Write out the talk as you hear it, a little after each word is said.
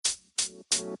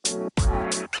For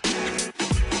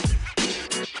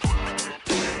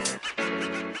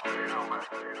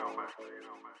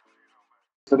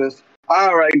this.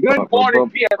 All right. Good morning,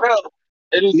 PFL.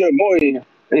 It is good morning.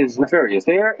 It is Nefarious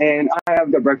here, and I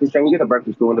have the breakfast show. We got the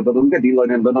breakfast show in the building. We got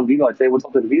D-Lloyd in the building. D-Lloyd, say what's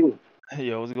up to the people. Hey,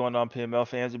 yo, what's going on, PML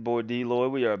fans? Your boy D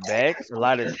Lloyd. We are back. A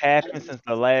lot has happened since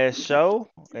the last show,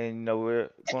 and we're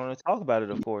going to talk about it,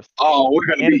 of course. Oh, we're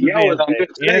going to And be it's yelling Advance on Day.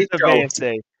 this And it's show. Advance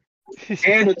Day.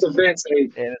 And it's Advance Day.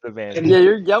 And it's Advance And Day. Yeah,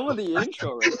 you're yelling the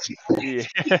intro right Yeah.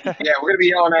 yeah, we're going to be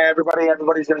yelling at everybody.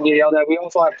 Everybody's going to get yelled at. We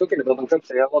also have Cook in the building. Cook,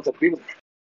 say hello to the people.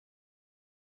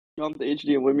 You want the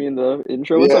HD and with me in the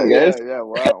intro? What's up, guys? Yeah,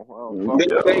 wow.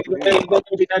 They're going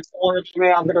to be next one.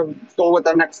 I'm going to go with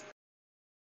them next.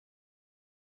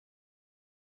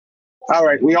 All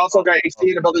right. We also got HT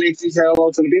in the building. HT, say hello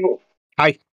to the people.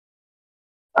 Hi.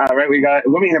 All right. We got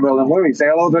Wimmy in the building. Wimmy, say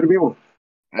hello to the people.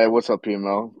 Hey, what's up,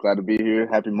 PML? Glad to be here.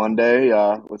 Happy Monday.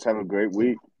 Let's have a great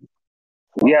week.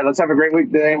 Yeah, let's have a great week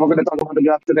today. We're going to talk about the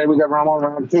draft today. We got round 1,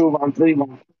 round 2, round 3.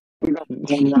 We got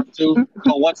round 2.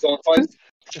 So what's going first?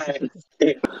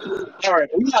 All right,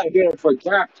 we are here for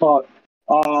draft talk.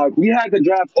 We had the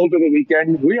draft over the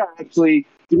weekend. We are actually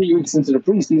 3 weeks into the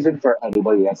preseason for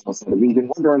everybody that's listening to the weekend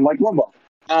wondering like Rumba.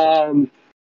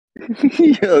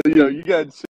 yo, you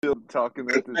guys still talking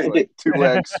at this like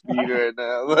 2x speed right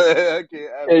now.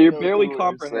 Yeah, you're barely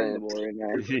comprehensible right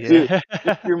now. Yeah.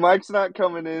 Your mic's not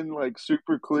coming in like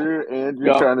super clear, and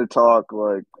you're trying to talk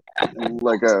like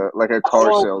a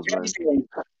car salesman.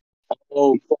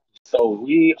 Oh, so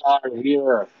we are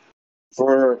here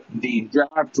for the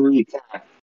draft recap.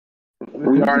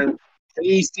 We are in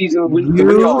preseason week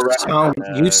 3 already.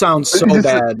 You sound so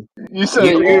bad. You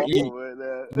sound awful right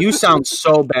now. You sound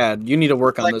so bad. You need to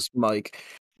work on this mic.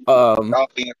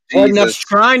 What Jesus. Neff's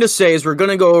trying to say is we're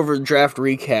going to go over the draft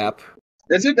recap.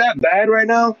 Is it that bad right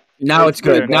now? Now it's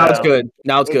good. Now it's now. good.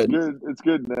 Now it's good. It's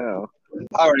good now.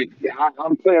 All right,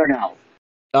 I'm clear now.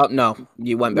 Oh, no.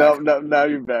 You went back. No, now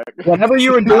you're back. Whatever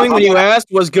you were doing when you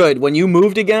asked was good. When you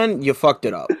moved again, you fucked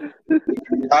it up.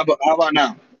 How about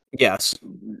now? Yes.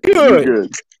 You're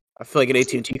good. I feel like an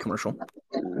AT&T commercial.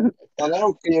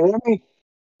 Hello, can you hear me?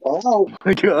 Hello. Oh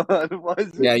my God, why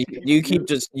is Yeah, you keep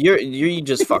just you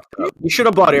just fucked up. You should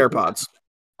have bought AirPods.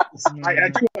 I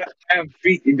do have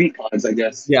beat pods, I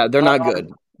guess. Yeah, they're not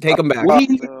good. Take them back.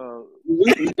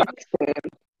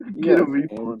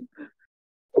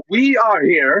 We are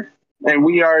here, and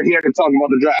we are here to talk about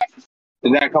the draft.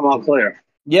 Did that come out clear?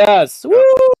 Yes.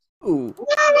 Woo! We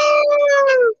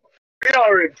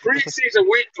are in preseason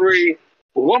week 3.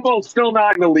 Wumbo's still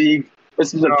not in the league.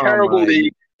 This is a terrible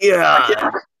league. Yeah.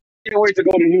 I can't wait to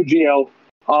go to UGL.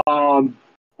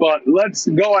 But let's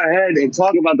go ahead and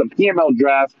talk about the PML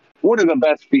draft. One of the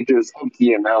best features of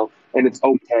PML, and it's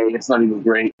okay. It's not even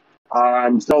great.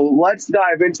 So let's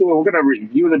dive into it. We're going to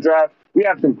review the draft. We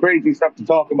have some crazy stuff to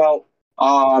talk about.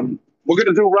 We're going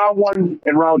to do round 1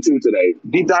 and round 2 today.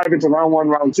 Deep dive into round 1,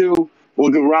 round 2. We'll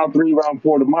do round 3, round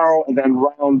 4 tomorrow, and then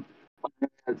round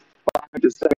 5 to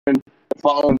 7 the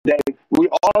following day. We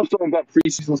also have got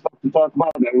preseason stuff to talk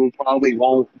about that we probably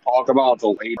won't talk about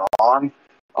until later on.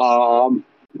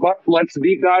 But let's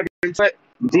deep dive into it.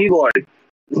 D-Lloyd,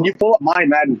 can you pull up my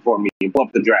Madden for me and pull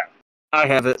up the draft? I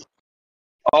have it.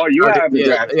 Oh, you have the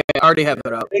draft. Yeah, I already have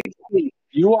it up.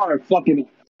 You are a fucking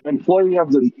employee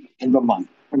of the month.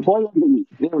 Employee of the week.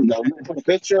 There we go. We're going to put a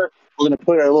picture. We're going to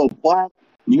put a little plaque.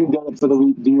 You get it for the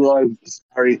week, D-Lloyd.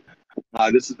 Sorry.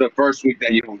 This is the first week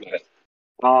that you don't get it.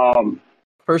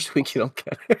 First week you don't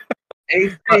get it.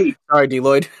 HP. Sorry,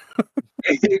 D-Lloyd.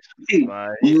 HP.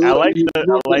 I like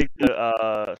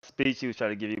the speech he was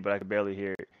trying to give you, but I could barely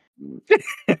hear it.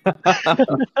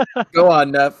 Go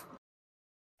on, Neff.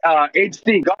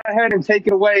 HD, go ahead and take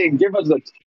it away and give us a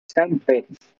 10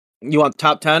 picks. You want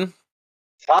top 10?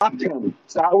 Top 10.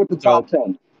 Start with the top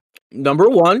 10. Number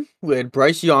 1, we had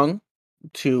Bryce Young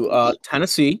to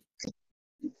Tennessee.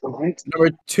 Number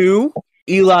 2,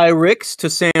 Eli Ricks to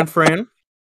San Fran.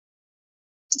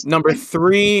 Number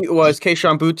 3 was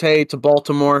Kayshon Boutte to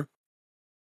Baltimore.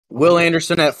 Will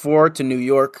Anderson at 4 to New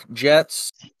York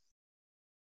Jets.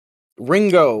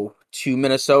 Ringo to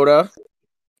Minnesota.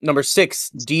 Number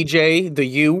 6, DJ the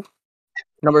U.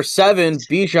 Number 7,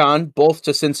 Bijan, both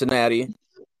to Cincinnati.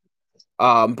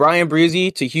 Brian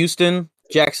Breezy to Houston.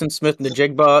 Jackson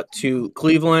Smith-Njigba to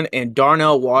Cleveland. And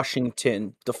Darnell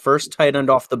Washington, the first tight end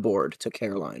off the board, to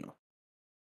Carolina.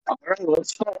 All right,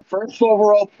 let's start. First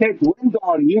overall pick,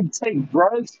 Windon. You take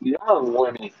Bryce Young,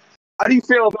 Winnie. How do you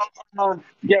feel about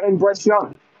getting Bryce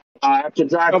Young after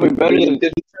drafting?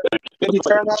 Did he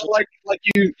turn out like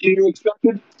you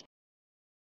expected?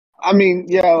 I mean,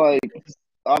 yeah, like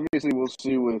obviously we'll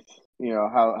see with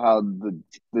how the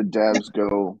devs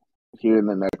go here in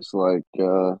the next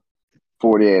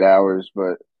 48 hours,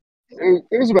 but it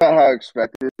was about how I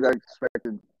expected. I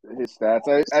expected his stats.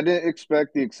 I didn't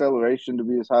expect the acceleration to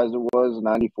be as high as it was.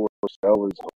 94 was a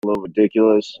little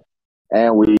ridiculous,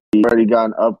 and we already got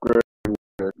an upgrade.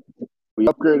 We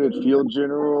upgraded field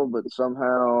general, but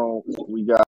somehow we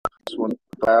got this one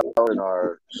power, and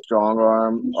our strong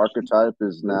arm archetype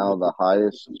is now the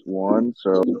highest one.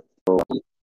 So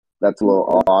that's a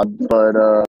little odd, but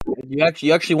You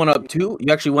actually went up two.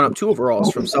 You actually went up 2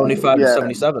 overalls from 75 to Yeah.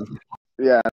 77.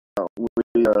 yeah, no,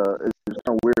 it's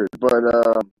kind of weird,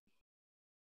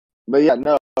 but yeah,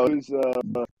 no, it was.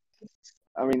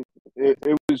 I mean,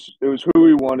 it was who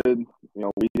we wanted.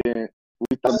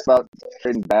 We thought about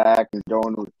trading back and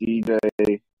going with DJ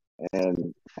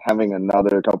and having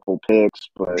another couple picks,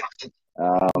 but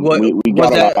we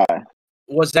got a guy.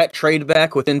 Was that trade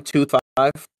back within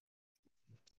 2.5?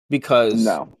 Because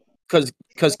No.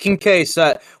 Because King K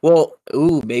said, well,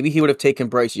 maybe he would have taken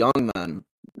Bryce Young then.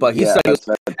 But he said he was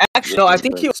actually. No, I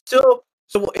think he was still.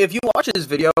 So if you watch his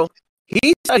video,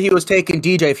 he said he was taking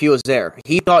DJ if he was there.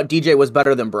 He thought DJ was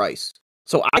better than Bryce.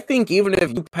 So I think even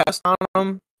if you passed on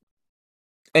him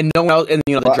and no one else, and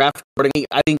the draft,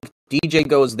 I think DJ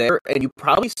goes there, and you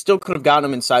probably still could have gotten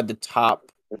him inside the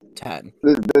top 10.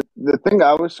 The thing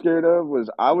I was scared of was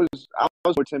I was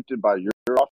more tempted by your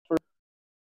offer.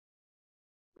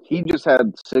 He just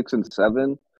had 6 and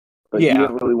 7, but he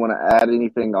didn't really want to add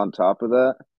anything on top of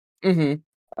that.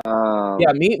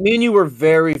 Mm-hmm. Me and you were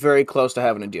very, very close to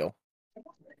having a deal.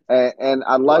 And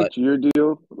I liked your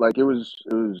deal. Like it was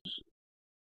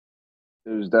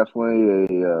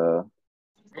definitely a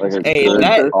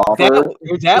good offer.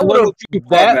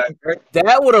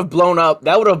 That would have blown up.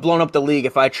 That would have blown up the league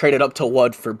if I traded up to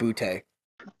Wood for Butte.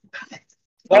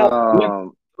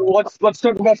 Well, let's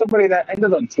talk about somebody that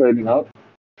ended up trading up.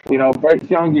 Bryce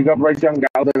Young. You got Bryce Young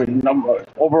out there in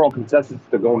overall consensus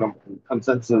to go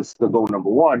number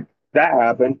 1. That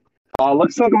happened.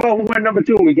 Let's talk about who went number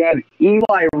 2. We got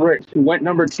Eli Rich, who went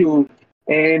number 2.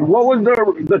 And what was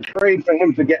the trade for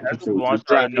him to get number 2?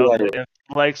 The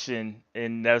inflection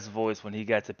in Neff's voice when he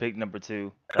got to pick number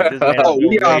 2. Like, this man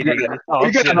we got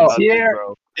here.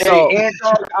 Hey,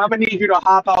 Andrew, I'm gonna need you to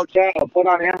hop out chat and put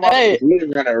on Amazon. Hey. We're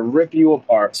gonna rip you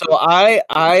apart. So I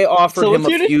offered him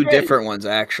a few different ones.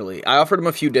 Actually, I offered him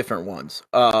a few different ones.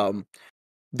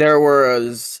 There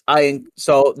was like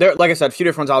I said, a few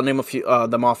different ones. I'll name a few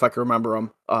them off if I can remember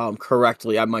them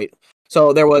correctly. I might.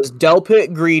 So there was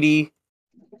Delpit, Greedy,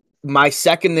 my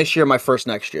second this year, my first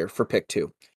next year for pick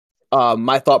 2.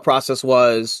 My thought process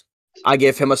was I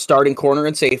give him a starting corner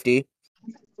and safety.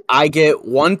 I get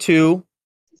 1-2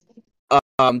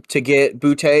 to get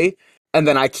Butte, and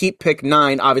then I keep pick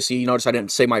 9. Obviously, you notice I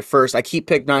didn't say my first. I keep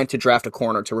pick 9 to draft a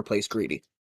corner to replace Greedy.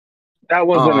 That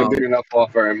wasn't a good enough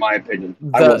offer, in my opinion.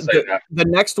 I will say that. The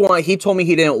next one, he told me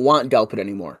he didn't want Delpit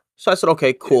anymore. So I said,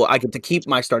 okay, cool. I get to keep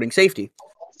my starting safety.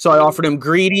 So I offered him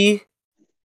Greedy,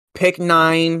 pick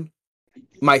 9,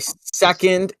 my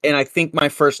second, and I think my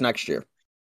first next year.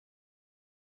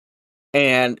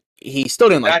 And he still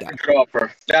didn't like that. That's a good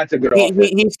offer. That's a good offer.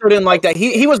 He still didn't like that.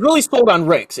 He was really sold on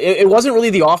Ricks. It wasn't really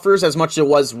the offers as much as it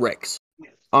was Ricks.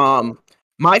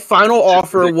 My final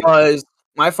offer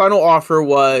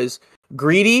was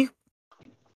Greedy,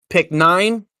 pick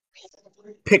 9,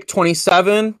 pick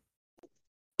 27,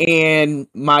 and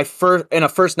a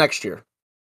first next year.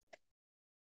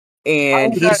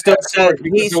 And he still said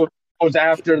it was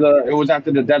after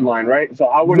the deadline, right? So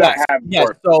I would have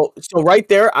So right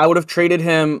there, I would have traded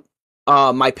him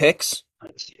my picks.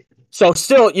 So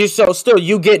still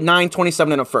you get 9,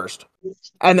 27 and a first.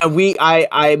 And then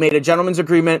I made a gentleman's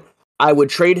agreement. I would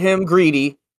trade him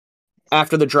Greedy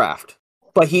after the draft.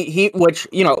 But he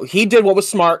did what was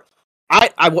smart.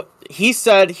 He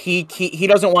said he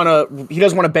doesn't want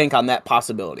to bank on that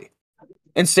possibility.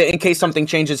 And say in case something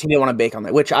changes, he didn't want to bank on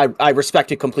that, which I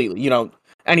respect it completely.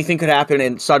 Anything could happen,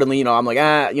 and suddenly, I'm like,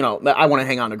 I want to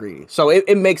hang on to Greedy. So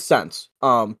it makes sense.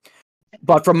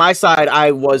 But from my side,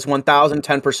 I was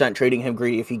 1,010% trading him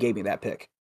Greedy if he gave me that pick.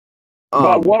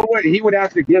 But he would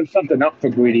have to give something up for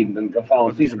Greedy the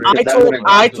following season.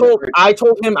 I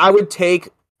told him I would take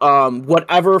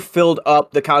whatever filled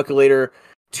up the calculator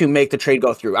to make the trade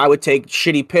go through. I would take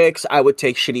shitty picks, I would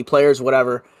take shitty players,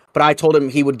 whatever. But I told him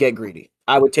he would get Greedy.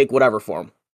 I would take whatever for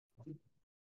him.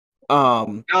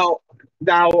 Now,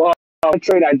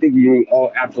 trade. I think you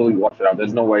absolutely watched it out.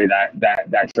 There's no way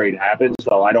that trade happened,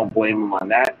 so I don't blame him on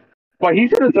that. But he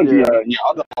should have took the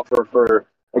other offer for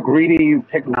a Greedy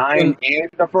pick 9 and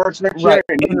the first next year.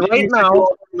 And right now,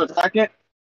 the second.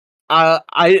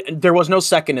 There was no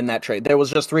second in that trade. There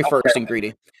was just 3 firsts in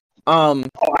Greedy. Oh,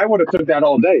 I would have took that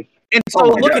all day. And so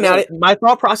looking at it, my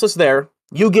thought process there,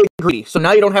 you get Greedy. So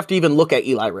now you don't have to even look at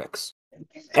Eli Ricks.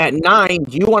 At 9,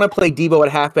 you want to play Debo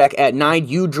at halfback. At 9,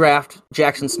 you draft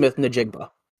Jackson Smith-Njigba.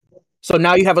 So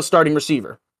now you have a starting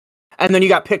receiver. And then you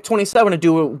got pick 27 to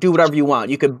do whatever you want.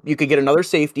 You could get another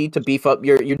safety to beef up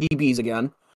your DBs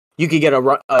again. You could get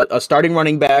a starting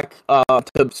running back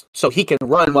so he can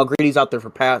run while Greedy's out there for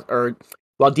pass, or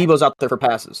while Debo's out there for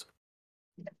passes.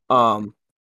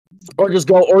 Or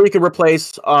you could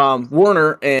replace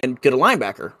Warner and get a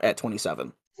linebacker at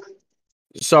 27.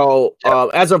 So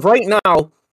as of right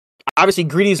now, obviously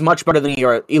Greedy's much better than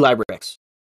Eli Ricks.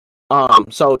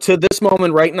 So to this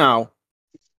moment right now,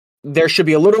 there should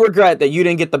be a little regret that you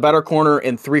didn't get the better corner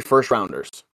in 3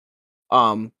 first-rounders.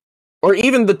 Or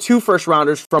even the 2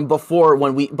 first-rounders from before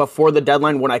the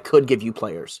deadline when I could give you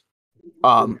players.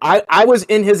 I was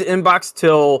in his inbox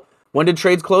till, when did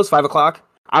trades close? 5 o'clock?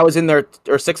 I was in there,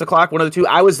 or 6 o'clock, one of the two.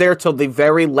 I was there till the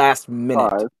very last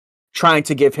minute trying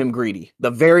to give him Greedy. The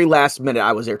very last minute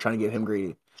I was there trying to give him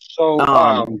Greedy. So,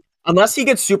 unless he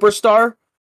gets superstar,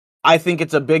 I think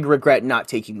it's a big regret not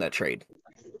taking that trade.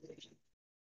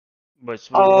 But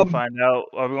we'll find out.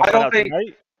 Are we going to find out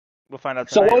tonight? We'll find out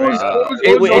tonight. So what was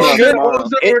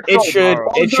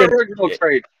the original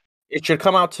trade? It should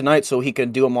come out tonight so he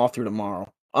can do them all through tomorrow.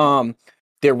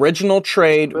 The original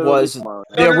trade was No,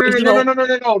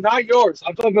 not yours.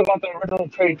 I'm talking about the original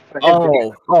trade.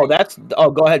 Go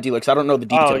ahead, Delix. I don't know the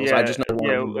details. I just know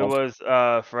it was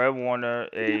Fred Warner,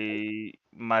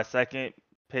 my second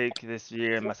pick this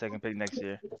year and my second pick next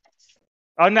year.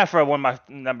 Oh, not Fred Warner,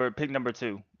 pick number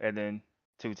 2, and then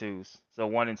 2 2s. So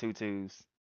 1 and 2 2s.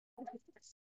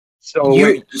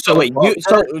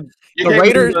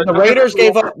 The Raiders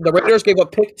gave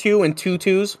up pick 2 and 2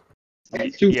 2s.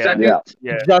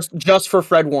 Just for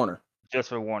Fred Warner. Just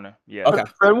for Warner, yeah. Okay.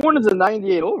 Fred Warner's a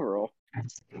 98 overall.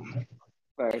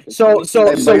 So with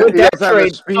that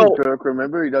trade,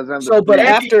 remember he doesn't have. So, but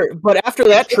after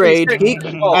that trade,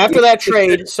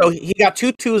 so he got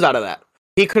 2 2s out of that.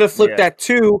 He could have flipped that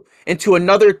 2 into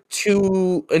another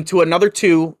 2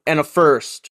 and a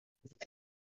first,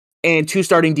 and 2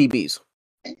 starting DBs.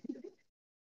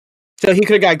 So he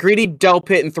could have got Greedy,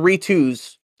 Delpit, and 3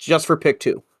 2s just for pick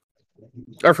 2.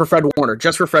 Or for Fred Warner,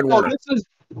 just for Fred Warner.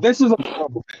 This is a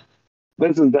terrible pick.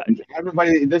 This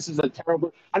is a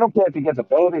terrible. I don't care if he gets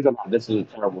abilities or not. This is a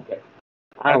terrible pick.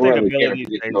 I don't really care if he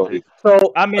gets abilities.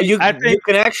 So I mean, you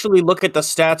can actually look at the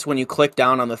stats when you click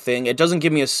down on the thing. It doesn't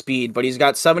give me a speed, but he's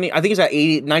got 70. I think he's at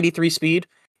 93 speed.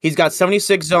 He's got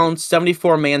 76 zones,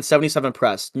 74 man, 77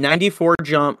 press, 94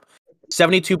 jump,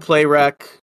 72 play rec,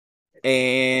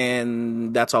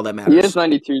 and that's all that matters. He has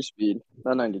 92 speed,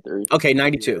 not 93. Okay,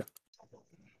 92.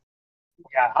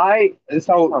 Yeah,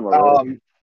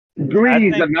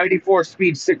 Greedy's a 94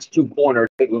 speed 6'2" corner.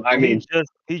 I mean,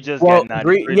 he just got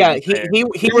 93. Yeah, he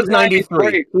was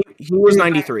 93. He was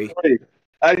 93.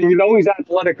 And he's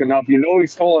athletic enough.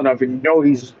 He's tall enough, and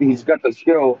he's got the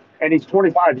skill. And he's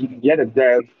 25. He can get it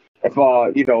there. If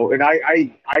and I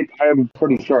am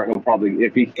pretty sure he'll probably,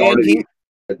 if he started.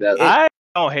 I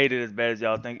don't hate it as bad as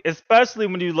y'all think, especially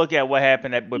when you look at what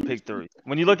happened with pick 3.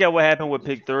 When you look at what happened with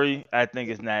pick 3, I think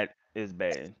it's not as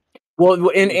bad. Well,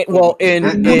 in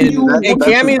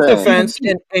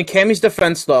Cammy's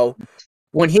defense, though,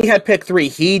 when he had pick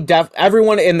 3,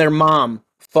 everyone and their mom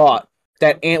thought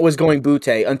that Ant was going Butte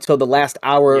until the last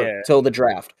hour till the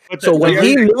draft. So when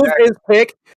he moved his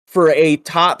pick for a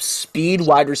top speed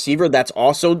wide receiver that's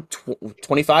also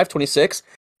 25, 26,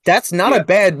 that's not a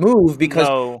bad move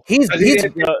because he's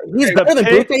better than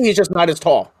Butte. He's just not as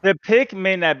tall. The pick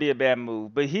may not be a bad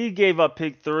move, but he gave up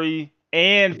pick 3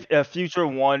 and a future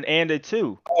 1 and a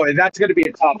 2. Oh, and that's going to be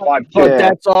a top 5. But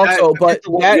that's also,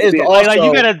 that is also. Like,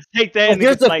 you got to take that.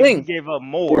 Here's the thing: he gave up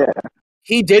more. Yeah.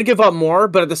 He did give up more,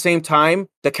 but at the same time,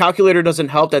 the calculator doesn't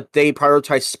help that they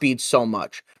prioritize speed so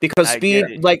much because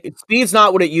speed's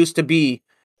not what it used to be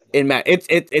in Madden.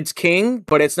 It's king,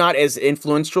 but it's not as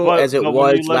influential as it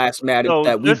was last Madden.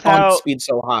 That we bumped speed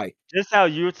so high. Just how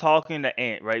you're talking to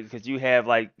Ant, right? Because you had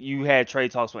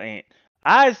trade talks with Ant.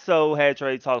 I had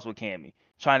trade talks with Cammy,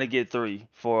 trying to get 3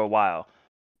 for a while.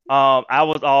 I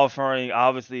was offering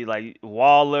obviously like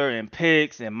Waller and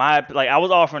picks and I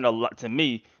was offering a lot to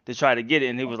me to try to get it,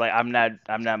 and he was like, I'm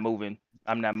not moving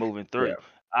 3. Yeah.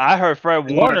 I heard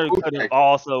Fred Warner could have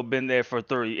also been there for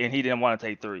 3, and he didn't want to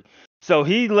take 3. So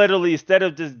he literally, instead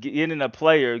of just getting a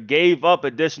player, gave up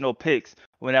additional picks.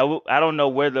 When I don't know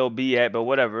where they'll be at, but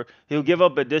whatever, he'll give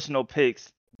up additional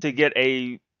picks to get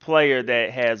a player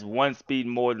that has 1 speed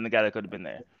more than the guy that could have been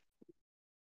there.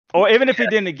 Or even if he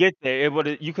didn't get there,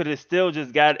 you could have still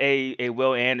just got a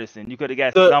Will Anderson. You could have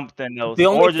got The- something else, the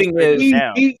only or just thing traded is- him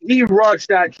down. He rushed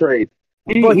that trade.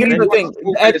 But here's the thing.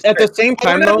 At the same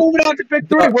We're time, not though, moving on to pick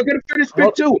 3. We're gonna finish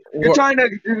pick 2. You're trying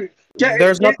to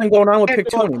there's nothing going on with pick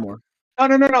 2 anymore.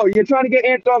 No. You're trying to get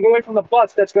Ant-Dog away from the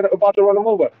bus that's about to run him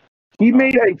over. He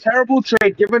made a terrible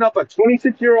trade, giving up a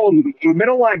 26-year-old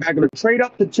middle linebacker to trade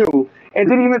up to 2, and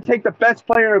didn't even take the best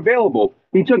player available.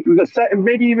 He took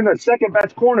maybe even the second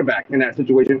best cornerback in that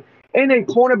situation, in a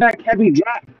cornerback-heavy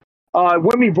draft.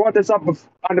 When we brought this up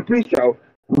on the pre-show,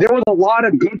 there was a lot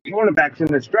of good cornerbacks in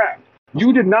this draft.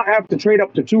 You did not have to trade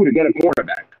up to 2 to get a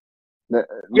cornerback. That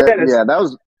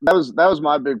was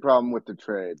my big problem with the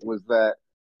trade.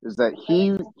 Is that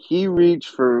he reached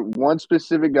for one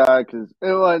specific guy because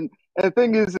and the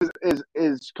thing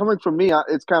is coming from me,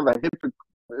 it's kind of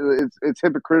it's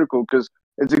hypocritical because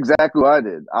it's exactly what I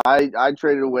did. I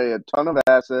traded away a ton of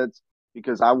assets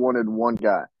because I wanted one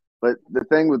guy. But the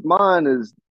thing with mine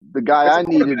is the guy I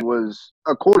needed was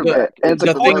a quarterback. Yeah,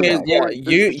 the thing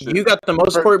is, you got the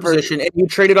most important position, and you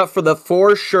traded up for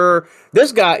for sure.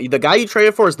 This guy, the guy you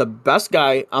traded for, is the best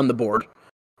guy on the board,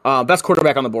 best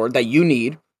quarterback on the board that you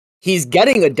need. He's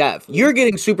getting a dev. You're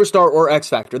getting superstar or X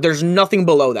Factor. There's nothing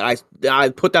below that. I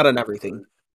put that on everything.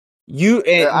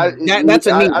 That's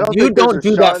a need. You don't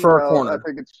do that for a corner.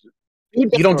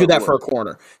 You don't do that for a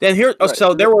corner. Then here, right.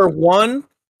 So there were 1,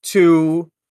 2,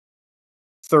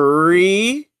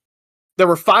 3. There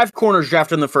were 5 corners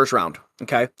drafted in the first round.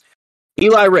 Okay,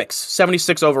 Eli Ricks,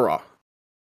 76 overall.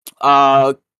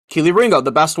 Kelee Ringo,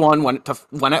 the best one, went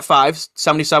at 5,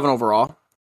 77 overall.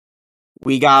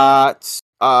 We got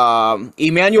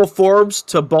Emmanuel Forbes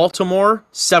to Baltimore,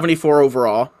 74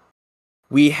 overall.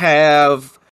 We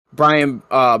have Brian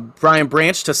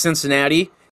Branch to Cincinnati,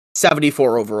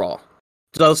 74 overall.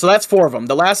 So that's 4 of them.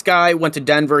 The last guy went to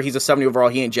Denver. He's a 70 overall.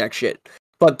 He ain't jack shit.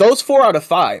 But those 4 out of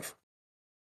 5,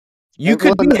 you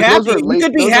could be happy. You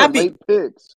could be happy. Late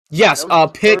picks. Yes,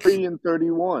 pick 30 and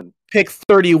 31. Pick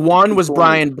 31 was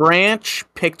Brian Branch.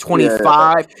 Pick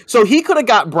 25. Yeah. So he could have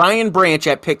got Brian Branch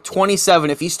at pick 27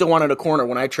 if he still wanted a corner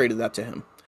when I traded that to him.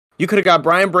 You could have got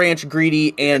Brian Branch,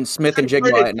 Greedy, and Smith and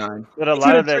Jigba at 9. But a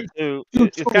lot of that too,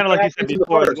 it's kind of like you said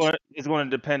before. It's going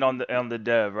to depend on the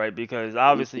dev, right? Because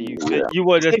obviously you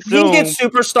would assume if he gets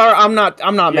superstar, I'm not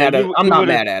mad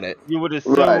at it. You would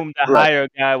assume the higher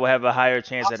guy will have a higher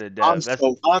chance at a dev.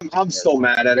 I'm so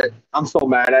mad at it. I'm so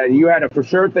mad at it. You had a for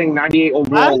sure thing 98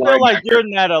 overall. I feel like you're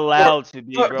not allowed to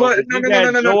be, bro. But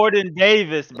no. Jordan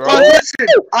Davis, bro. But listen,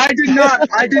 I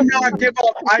did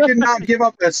not give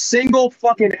up a single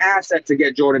fucking asset to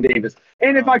get Jordan Davis.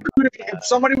 And if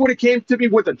somebody would have came to me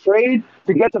with a trade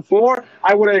to get to 4,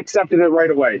 I would have accepted it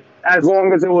right away. As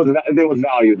long as there was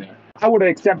value there, I would have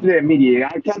accepted it immediately.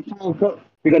 I kept telling Cook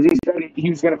because he said he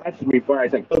was going to message me before. I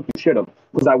said, Cook, you should have,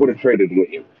 because I would have traded with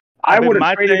you. I would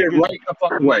have traded it right the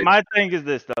fucking way. My thing is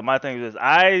this, though.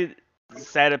 I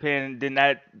sat up here and did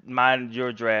not mind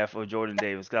your draft of Jordan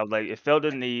Davis because I was like, it felt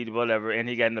a need, whatever, and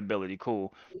he got an ability,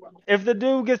 cool. If the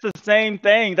dude gets the same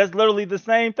thing, that's literally the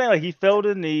same thing. Like, he felt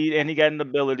a need and he got an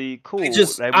ability, cool. We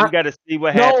got to see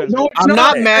what happens. I'm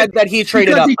not mad that he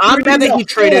traded up. I'm mad that he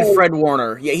traded Fred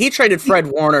Warner. Yeah, he traded Fred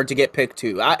Warner to get pick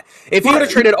 2. If he would have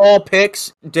traded all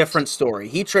picks, different story.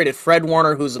 He traded Fred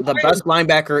Warner, who's the best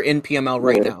linebacker in PML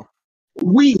right now.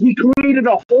 He created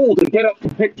a hole to get up to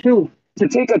pick 2. To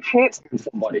take a chance on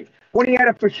somebody when he had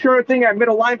a for sure thing at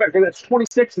middle linebacker that's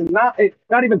 26 and not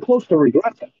even close to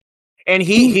regressing. And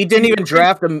he didn't even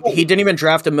draft him. He didn't even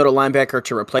draft a middle linebacker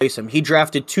to replace him. He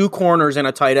drafted 2 corners and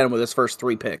a tight end with his first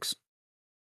 3 picks.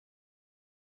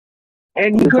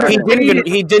 And he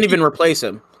didn't even replace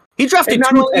him. He drafted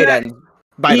 2 tight ends.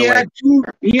 By the way,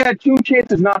 he had 2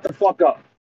 chances not to fuck up.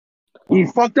 He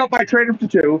fucked up by trading for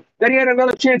 2. Then he had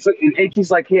another chance. And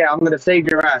he's like, yeah, I'm going to save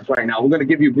your ass right now. We're going to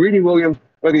give you Greedy Williams.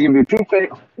 We're going to give you 2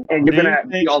 picks. And you're going to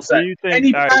be all set. And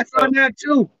he passed on that,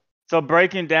 too. So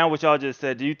breaking down what y'all just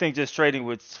said, do you think just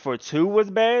trading for 2 was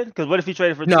bad? Because what if he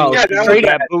traded for 2? No, I disagree.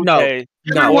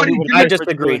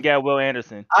 Got Will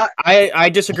Anderson. I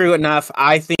disagree with Neff.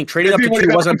 I think trading up to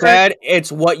 2 wasn't bad.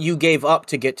 It's what you gave up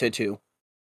to get to 2.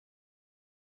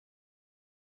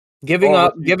 Giving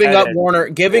up Warner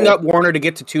to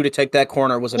get to 2 to take that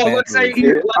corner was a bad move. Let's say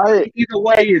either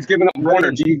way is giving up Warner.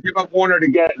 Do you give up Warner to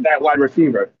get that wide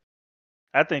receiver?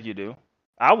 I think you do.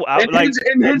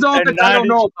 In his offense, I don't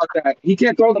know about that. He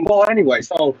can't throw the ball anyway,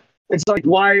 so it's like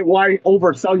why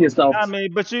oversell yourself? I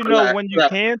mean, but when you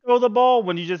can throw the ball,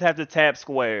 when you just have to tap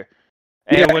square.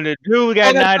 And when the dude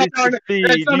got 96 speed,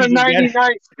 it's not a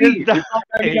 99 speed.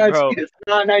 It's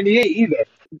not 98 either.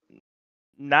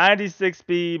 96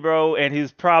 speed, bro, and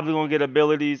he's probably gonna get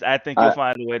abilities. I think you'll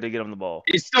find a way to get him the ball.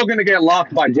 He's still going to get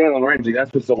locked by Jalen Ramsey.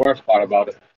 That's what's the worst part about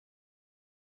it.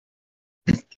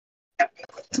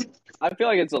 I feel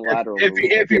like it's a lateral If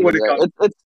move. he would have come.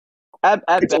 It's at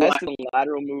It's a best a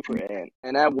lateral move for Ant,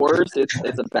 and at worst it's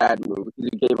a bad move because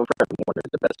you gave up Fred Warner,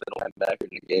 the best middle linebacker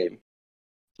in the game.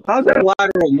 How's that a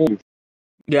lateral move?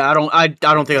 Yeah, I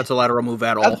don't think that's a lateral move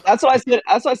at all. That's what I said.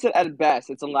 That's what I said. At best,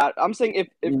 it's a lot. I'm saying if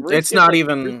Ricks It's gets not a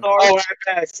even- superstar,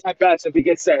 At best, if he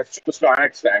gets that superstar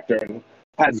X factor and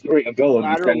has great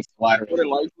abilities, then it's more than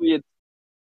lateral. likely it's.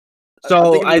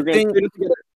 So I if you're think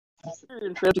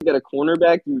gonna trade to get a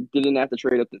cornerback, you didn't have to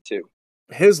trade up to 2.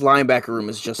 his linebacker room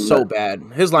is just so bad.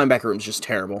 His linebacker room is just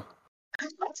terrible.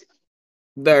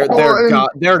 They're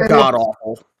god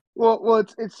awful. Well,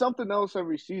 it's something else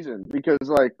every season because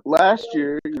like last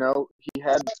year, he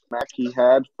had Mac, he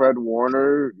had Fred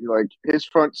Warner, like his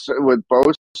front with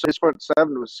both his front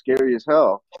seven was scary as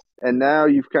hell, and now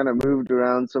you've kind of moved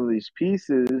around some of these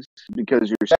pieces because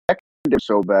your secondary is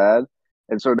so bad,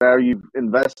 and so now you've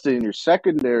invested in your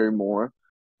secondary more,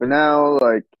 but now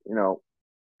like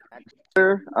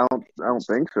I don't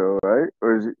think so, right?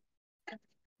 Or is it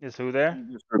Is who there?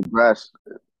 just progressed?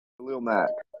 Khalil Mack.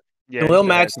 Yeah, Khalil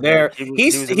Mack's there.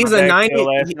 He's a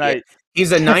 90.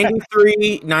 He's a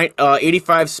 93,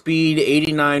 85 speed,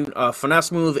 89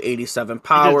 finesse move, 87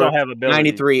 power, don't have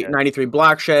ability. 93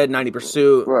 block shed, 90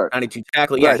 pursuit, Right. 92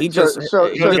 tackle. Yeah, Right. he just he's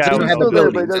doesn't have still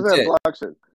there, but he ability. doesn't That's have it. blocks.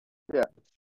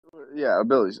 Yeah,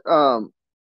 abilities.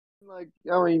 Like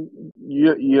I mean,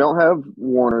 you don't have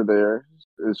Warner there,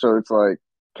 so it's like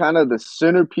kind of the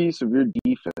centerpiece of your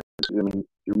defense. I mean,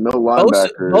 your middle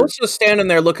linebacker. Bosa standing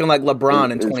there looking like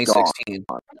LeBron in is 2016.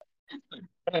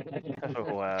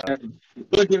 Oh, wow.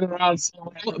 Looking around.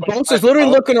 Bosa's literally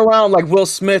looking around like Will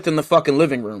Smith in the fucking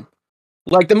living room.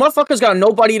 Like the motherfucker's got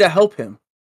nobody to help him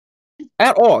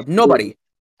at all. Nobody.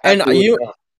 And you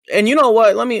know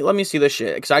what? Let me see this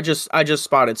shit because I just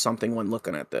spotted something when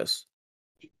looking at this.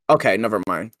 Okay, never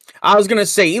mind. I was gonna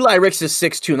say Eli Ricks is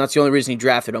 6'2", and that's the only reason he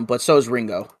drafted him, but so is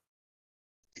Ringo.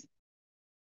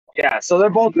 Yeah, so they're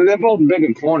both big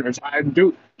in corners.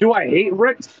 Do I hate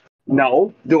Ricks?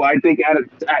 No. Do I think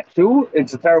at 2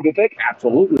 it's a terrible pick?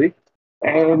 Absolutely.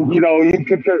 And you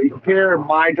compare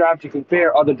my draft, you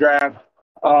compare other drafts.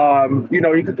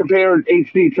 You could compare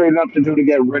HD trading up to 2 to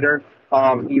get Ritter.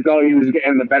 You thought he was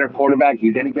getting the better quarterback.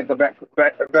 You didn't get the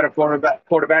better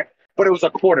quarterback, but it was a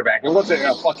quarterback. It wasn't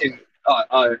a fucking.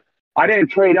 I didn't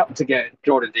trade up to get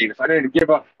Jordan Davis. I didn't give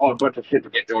up a bunch of shit to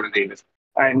get Jordan Davis.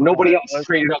 And nobody else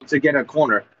traded up to get a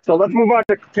corner. So let's move on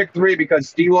to pick 3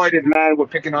 because Deloitte is mad we're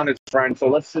picking on his friend. So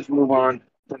let's just move on to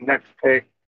the next pick.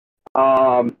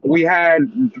 We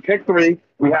had pick 3.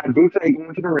 We had Boutte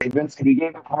going to the Ravens, and he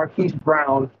gave up Marquise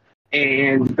Brown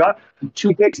and got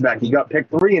 2 picks back. He got pick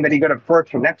 3, and then he got a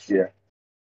first for next year.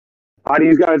 How do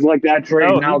you guys like that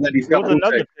trade now that he's got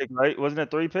another pick, right? Wasn't it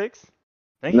 3 picks?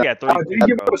 I think he got 3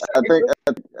 picks.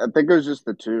 I think it was just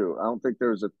the 2. I don't think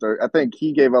there was a third. I think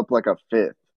he gave up like a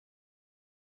 5th.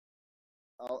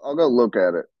 I'll go look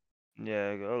at it.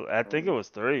 Yeah, I think it was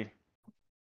 3.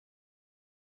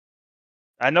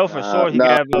 I know for sure he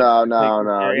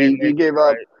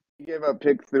gave up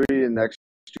pick 3 and next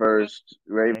first.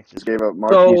 Ravens gave up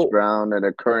Marquise Brown and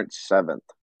a current 7th.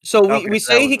 So we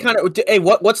say he kind of. Hey,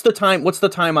 what's the time? What's the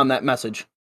time on that message?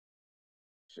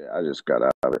 Shit, I just got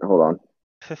out of it. Hold on.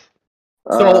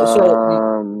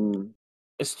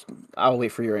 I'll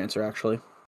wait for your answer. Actually,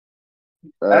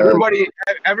 everybody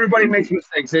makes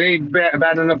mistakes. It ain't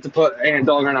bad enough to put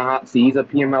Andog on a hot seat. He's a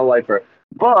PML lifer.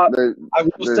 But I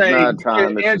will say,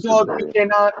 Andog, you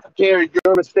cannot compare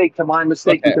your mistake to my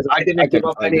mistake because I didn't give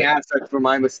up any assets for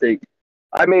my mistake.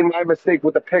 I made my mistake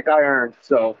with the pick I earned,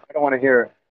 so I don't want to hear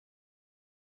it.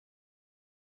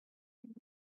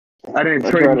 I didn't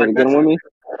trade my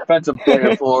defensive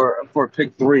player for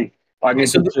pick 3. I mean,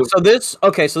 so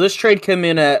this trade came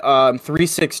in at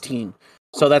 3:16.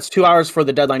 So that's 2 hours before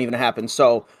the deadline even happened.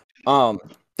 So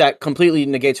that completely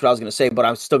negates what I was going to say, but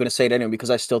I'm still going to say it anyway because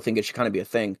I still think it should kind of be a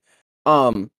thing.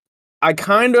 I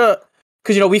kind of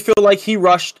because we feel like he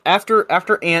rushed after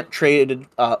Ant traded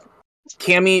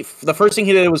Cammy. The first thing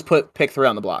he did was put pick 3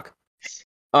 on the block.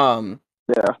 Yeah.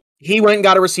 He went and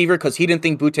got a receiver because he didn't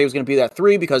think Boutte was going to be that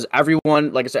 3 because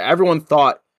everyone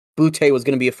thought Boutte was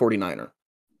going to be a 49er.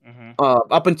 Mm-hmm.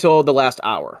 Up until the last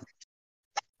hour.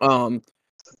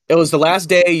 It was the last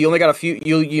day. You only got a few.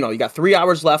 You got 3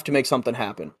 hours left to make something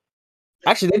happen.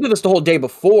 Actually, they did this the whole day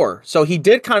before, so he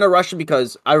did kind of rush it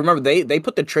because I remember they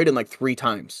put the trade in like 3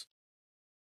 times.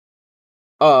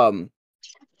 So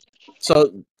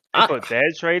They put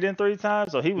that trade in 3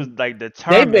 times, so he was like They've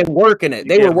determined. been working it. to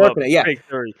They were give up working it. Yeah. Big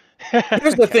 3.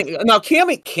 Here's the thing. Now,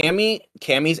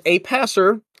 Cammy's a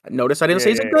passer. Notice I didn't Yeah, say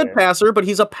he's a yeah, good yeah. passer, but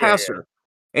he's a yeah. passer.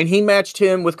 And he matched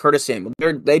him with Curtis Samuel.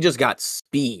 They just got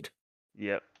speed.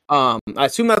 Yep. I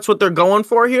assume that's what they're going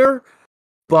for here.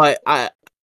 But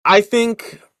I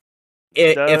think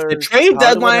if the Does trade Hollywood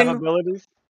have deadline, abilities?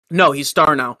 no, he's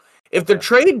star now. If the Okay.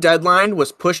 trade deadline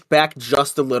was pushed back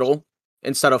just a little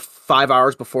instead of 5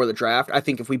 hours before the draft, I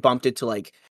think if we bumped it to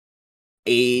like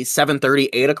a 7:30,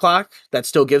 8 o'clock, that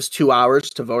still gives 2 hours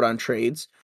to vote on trades.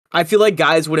 I feel like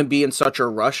guys wouldn't be in such a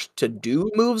rush to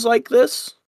do moves like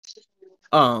this.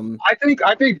 I think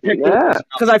Yeah.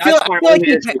 Because I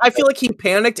feel like he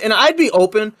panicked, and I'd be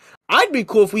open. I'd be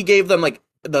cool if we gave them like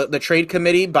the trade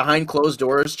committee behind closed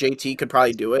doors. JT could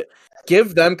probably do it.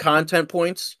 Give them content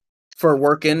points for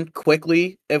working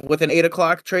quickly with an 8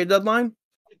 o'clock trade deadline.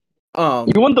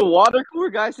 You want the water cooler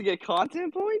guys to get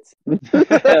content points? For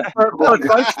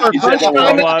crunch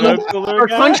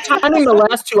timing the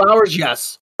last 2 hours,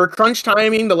 yes. For crunch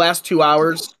timing the last 2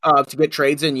 hours to get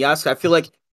trades in, yes. I feel like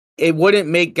it wouldn't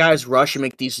make guys rush and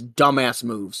make these dumbass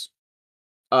moves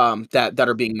that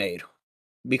are being made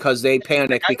because they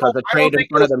panic because the trade in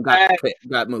front of them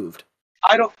got moved.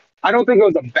 I don't think it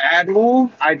was a bad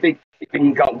move. I think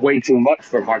he got way too much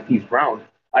for Marquise Brown.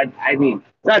 I mean,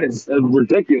 that is a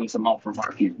ridiculous amount for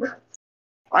Marquise Brown.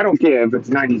 I don't care if it's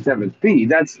 97 speed.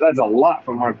 That's a lot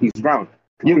for Marquise Brown.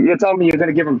 You're telling me you're going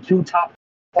to give him 2 top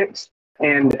picks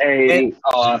and a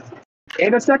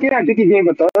second? I think he gave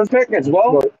a third pick as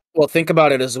well. Well, think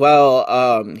about it as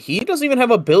well. He doesn't even have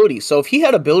abilities. So if he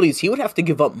had abilities, he would have to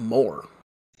give up more.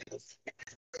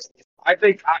 I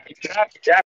think Jack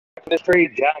in this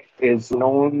trade, Jack is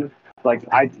known. Like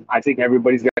I think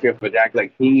everybody's gonna care for Jack.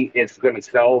 Like he is gonna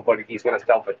sell, but he's gonna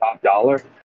sell for top dollar.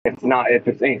 If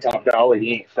it ain't top dollar,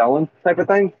 he ain't selling type of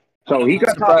thing. So he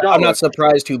got top dollar. I'm not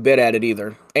surprised who bid at it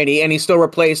either. And he still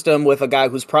replaced him with a guy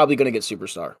who's probably gonna get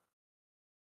superstar.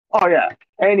 Oh yeah,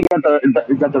 and he got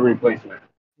the replacement.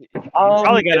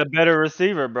 Probably got a better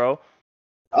receiver, bro.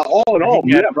 All in all,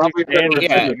 yeah, probably.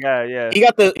 Yeah. He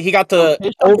got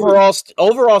the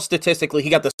overall statistically, he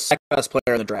got the second best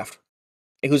player in the draft,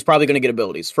 who's probably going to get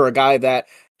abilities for a guy that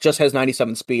just has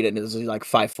 97 speed and is like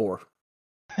 5'4".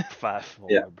 5'4",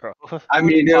 Yeah. bro. I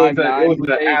mean, it was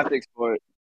an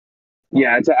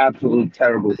yeah, it's an absolute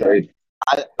terrible trade.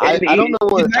 I don't know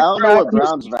what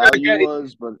Brown's value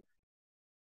was, but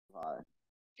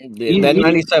that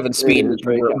 97 speed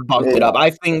bumped it up.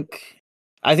 I think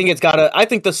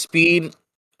the speed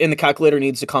in the calculator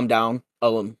needs to come down a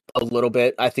little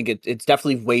bit. I think it's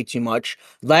definitely way too much.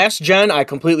 Last gen, I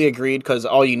completely agreed because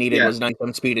all you needed was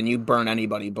 97 speed and you'd burn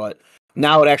anybody. But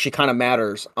now it actually kind of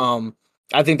matters.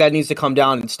 I think that needs to come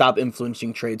down and stop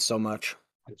influencing trades so much.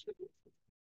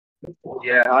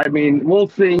 Yeah, I mean, we'll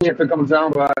see if it comes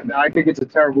down, but I think it's a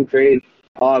terrible trade.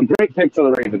 Great pick for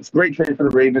the Ravens. Great trade for the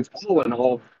Ravens. All in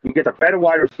all, you get a better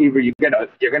wide receiver. You're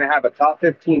gonna have a top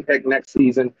 15 pick next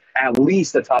season, at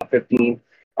least a top 15.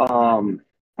 And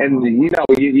you know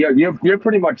you're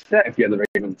pretty much set if you're the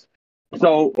Ravens.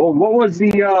 So what was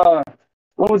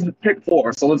the pick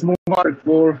 4? So let's move on to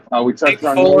 4. We touched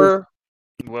on those.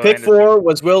 Pick 4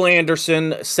 was Will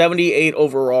Anderson, 78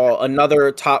 overall.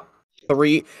 Another top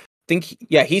 3.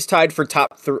 He's tied for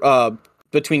top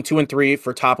between 2 and 3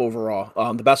 for top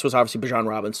overall. The best was obviously Bijan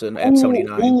Robinson at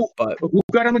 79. But who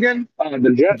got him again?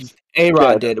 The Jets.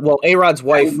 A-Rod did. Well, A-Rod's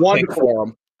wife picked for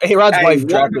him. A-Rod's wife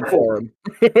drafted for him.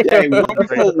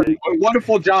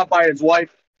 Wonderful job by his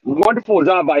wife. Wonderful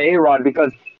job by A-Rod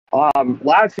because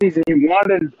last season he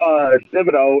wanted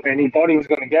Thibodeau and he thought he was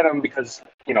going to get him because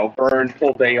Burns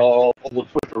pulled the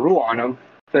switcheroo on him.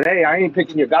 Said, hey, I ain't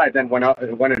picking your guy. Then went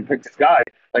and picked this guy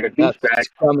like a douchebag.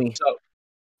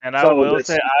 And I will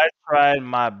say I tried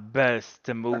my best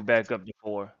to move back up to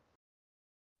 4.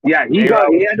 Yeah, he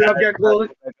ended up getting close.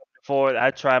 4.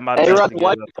 I tried my best to get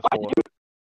up to 4.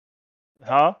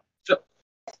 Huh?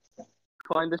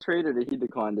 Declined the trade, or did he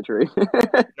decline the trade?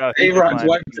 No, A-Rod's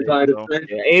wife declined the trade.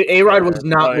 Yeah, A-Rod was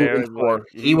not moving 4.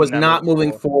 He was not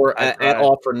moving 4 at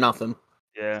all for nothing.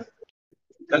 Yeah.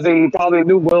 I think he probably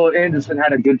knew Will Anderson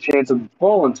had a good chance of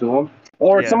falling to him.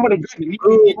 Or somebody good.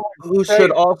 Who should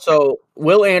also...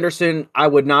 Will Anderson, I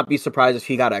would not be surprised if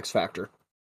he got X Factor.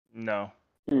 No.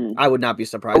 I would not be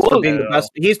surprised. For being the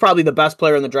best, he's probably the best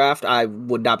player in the draft. I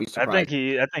would not be surprised. I think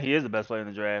he is the best player in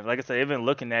the draft. Like I said, even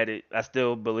looking at it, I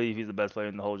still believe he's the best player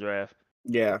in the whole draft.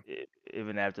 Yeah.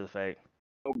 Even after the fact.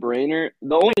 No brainer.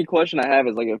 The only question I have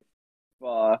is like if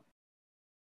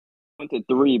went to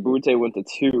 3, Butte went to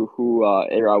 2, who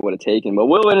A-Rod would have taken. But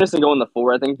Will Anderson going to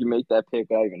 4, I think you make that pick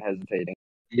without even hesitating.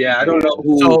 Yeah, I don't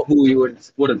know So- who you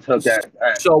would have took that.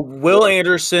 So Will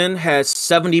Anderson has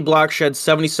 70 block shed,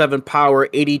 77 power,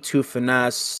 82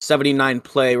 finesse, 79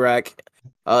 play rec,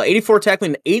 84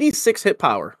 tackling, 86 hit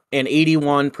power, and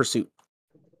 81 pursuit.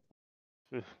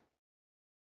 Yeah,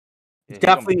 gonna be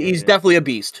Definitely, he's good. definitely a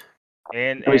beast.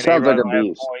 And He sounds like A-Rod a gonna have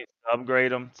beast. points to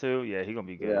upgrade him too. Yeah, he's gonna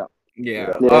be good. Yeah.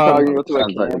 Yeah. Yeah, probably gonna go through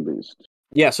Sounds like a Cam. beast.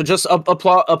 Yeah, so just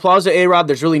applause to A-Rod.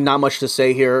 There's really not much to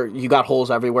say here. You got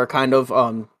holes everywhere, kind of.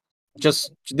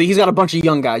 Just he's got a bunch of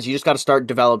young guys. You just got to start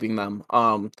developing them.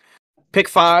 Pick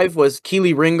 5 was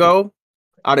Keely Ringo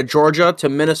out of Georgia to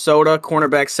Minnesota,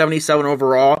 cornerback, 77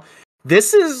 overall.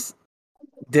 This is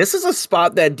a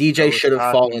spot that DJ That was should have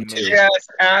shocking fallen to to. me. Yes,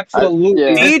 absolutely.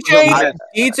 Yeah. This was a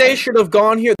DJ should have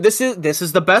gone here. This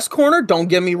is the best corner. Don't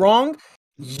get me wrong.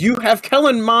 You have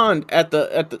Kellen Mond at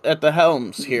the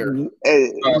helms here.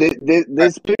 Hey,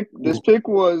 this pick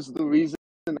was the reason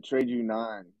to trade you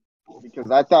 9 because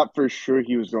I thought for sure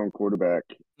he was going quarterback.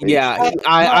 Yeah,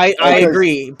 I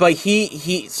agree. But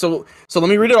he so let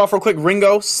me read it off real quick.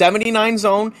 Ringo, 79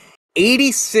 zone,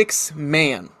 86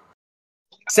 man,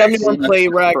 71 play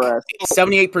rec, Press.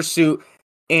 78 pursuit,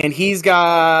 and he's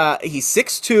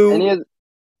 6'2". And he has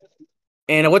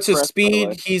And what's his Press, by the speed?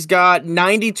 way. He's got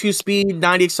 92 speed,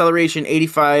 90 acceleration,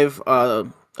 85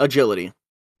 agility,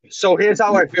 So here's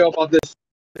how I feel about this.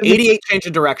 88 change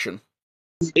of direction.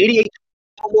 88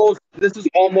 this is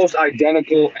almost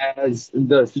identical as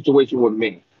the situation with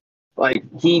me. Like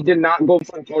he did not go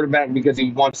for a quarterback because he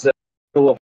wants to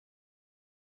fill a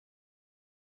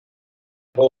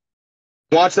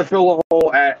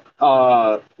hole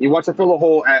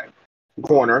at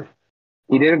corner.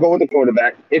 He didn't go with the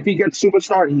quarterback. If he gets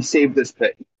superstar, he saved this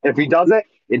pick. If he doesn't,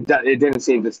 it didn't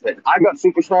save this pick. I got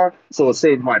superstar, so it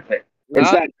saved my pick.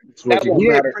 It's That won't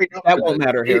matter. That won't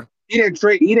matter here. He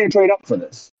didn't trade up for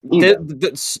this. either.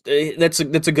 That's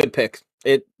a good pick.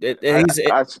 He's He's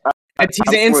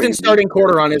an instant starting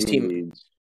quarter on his team.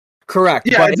 Correct.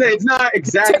 Yeah, but it's not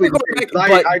exactly the same.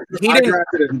 but he I didn't-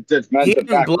 drafted him just he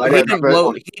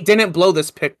didn't blow this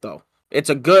pick though. It's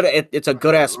a good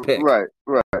ass pick. Right.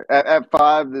 At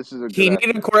 5, this is a good. He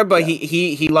needed a quarterback, but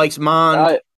he likes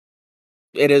Mond.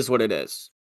 It is what it is.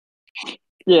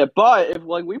 Yeah, but if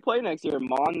we play next year and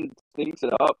Mon stinks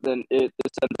it up, then it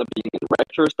ends up being in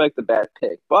retrospect a bad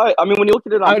pick. But I mean, when you look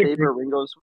at it on paper,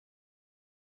 Ringo's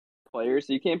player,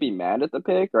 so you can't be mad at the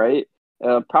pick, right?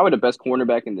 Probably the best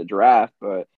cornerback in the draft,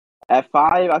 but at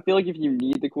 5, I feel like if you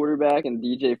need the quarterback and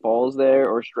DJ falls there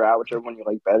or Stroud, whichever one you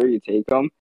like better, you take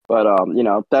him. But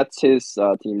that's his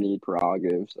team need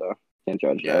prerogative, so can't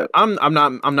judge that. I'm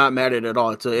not mad at it at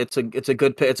all. It's a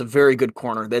good pick. It's a very good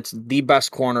corner. That's the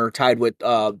best corner tied with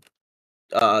Duck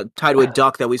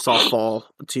that we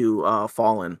saw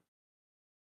fall in.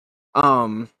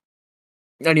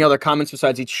 Any other comments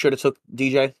besides he should have took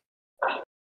DJ?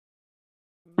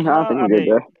 I think we're good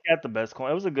there. He got the best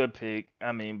corner. It was a good pick.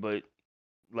 I mean, but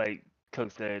like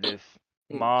Cook said, if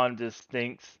Mon just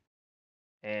stinks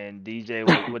and DJ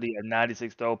what he had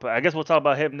 96 throw, I guess we'll talk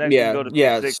about him next. Yeah, Go to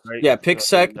yeah, pick 6, right? yeah. Pick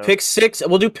 6.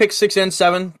 We'll do pick 6 and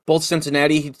 7. Both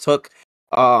Cincinnati. He took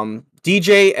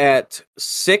DJ at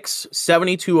 6,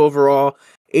 72 overall,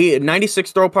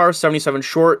 96 throw power, 77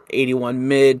 short, 81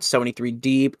 mid, 73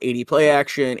 deep, 80 play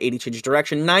action, 80 change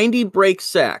direction, 90 break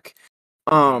sack.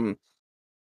 And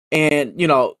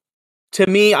to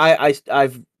me,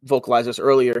 I've vocalized this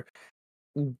earlier.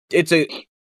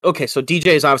 Okay, so DJ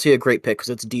is obviously a great pick because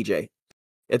it's DJ.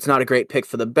 It's not a great pick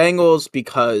for the Bengals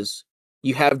because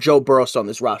you have Joe Burrow on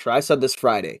this roster. I said this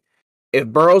Friday. If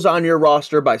Burrow's on your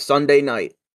roster by Sunday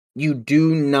night, you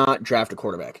do not draft a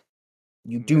quarterback.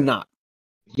 You do not.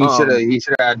 He should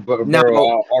have had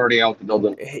Burrow already out the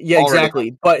building. Yeah,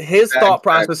 exactly. But his thought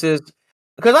process is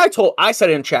because I said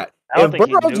it in chat. If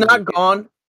Burrow's not gone,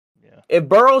 if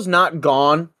Burrow's not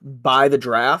gone by the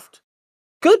draft,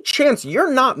 good chance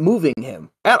you're not moving him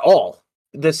at all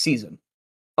this season.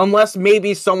 Unless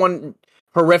maybe someone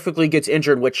horrifically gets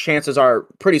injured, which chances are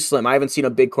pretty slim. I haven't seen a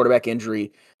big quarterback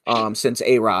injury since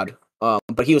A-Rod.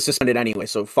 But he was suspended anyway,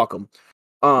 so fuck him.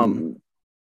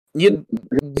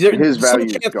 His value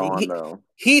is gone though.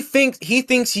 He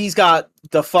thinks he's got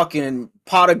the fucking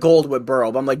pot of gold with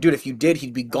Burrow. But I'm like, dude, if you did,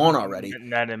 he'd be gone already.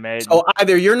 So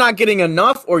either you're not getting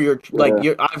enough, or you're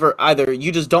either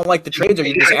you just don't like the trades, or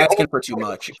you're just asking for too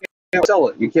much. You can't sell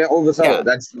it. You can't oversell it.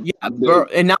 That's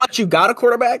and now that you got a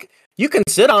quarterback, you can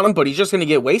sit on him, but he's just going to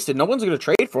get wasted. No one's going to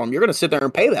trade for him. You're going to sit there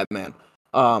and pay that man.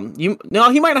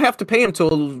 He might not have to pay him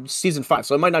till season 5,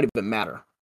 so it might not even matter.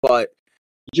 But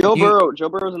Joe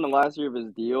Burrow's in the last year of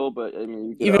his deal, but I mean,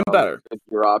 you could even better.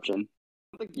 Your option.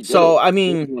 So I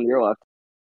mean, you're left.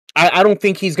 I don't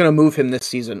think he's going to move him this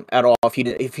season at all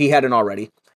if he hadn't already,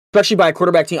 especially by a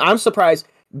quarterback team. I'm surprised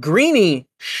Greeny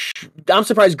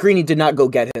did not go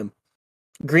get him.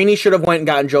 Greeny should have went and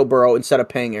gotten Joe Burrow instead of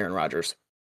paying Aaron Rodgers.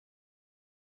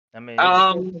 I mean,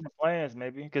 the plans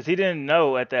maybe because he didn't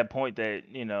know at that point that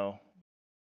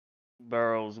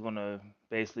Burrow's gonna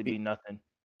basically be nothing.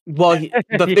 Well,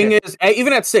 the thing is,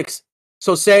 even at 6,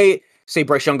 so say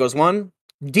Bryce Young goes 1,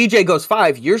 DJ goes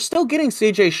 5, you're still getting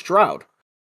CJ Stroud,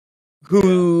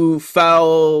 who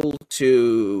fell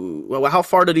to, well, how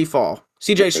far did he fall?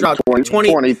 CJ Stroud,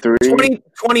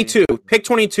 22. Pick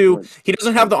 22. He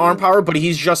doesn't have the arm power, but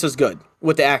he's just as good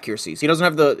with the accuracies. He's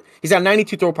got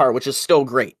 92 throw power, which is still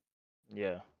great.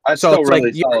 Yeah. That's still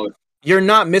really solid. You're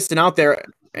not missing out there,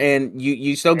 and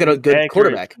you still get a good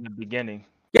quarterback in the beginning.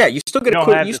 Yeah, you still get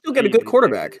a good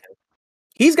quarterback.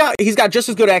 He's got just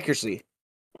as good accuracy.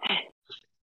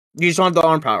 You just don't have the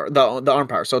arm power, the arm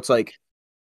power. So it's like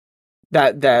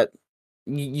that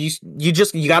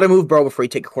you got to move Burrow before you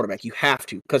take a quarterback. You have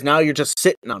to, because now you're just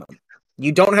sitting on him.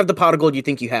 You don't have the pot of gold you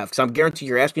think you have, because I'm guaranteed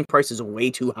your asking price is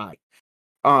way too high.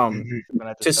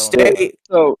 To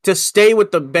stay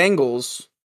with the Bengals,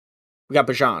 we got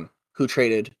Bijan, who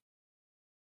traded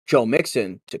Joe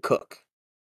Mixon to Cook.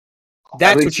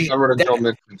 That's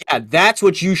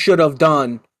what you should have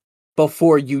done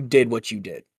before you did what you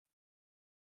did.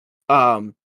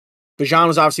 Bijan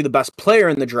was obviously the best player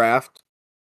in the draft.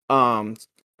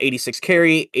 86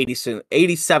 carry,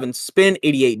 87 spin,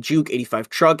 88 juke, 85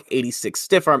 truck, 86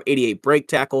 stiff arm, 88 break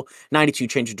tackle, 92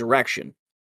 change of direction.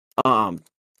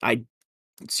 I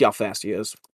see how fast he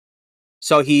is.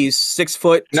 So he's 6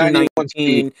 foot,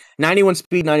 219, 91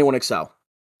 speed, 91 excel.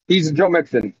 He's Joe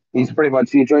Mixon. He's pretty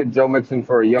much, he traded Joe Mixon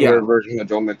for a younger version of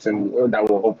Joe Mixon that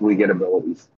will hopefully get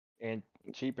abilities. And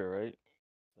cheaper, right?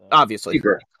 Obviously.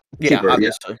 Cheaper,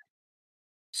 obviously. Yeah.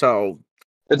 So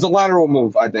it's a lateral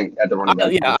move, I think, at the running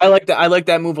back. I like that. I like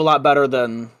that move a lot better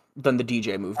than the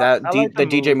DJ move. The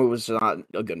DJ move was not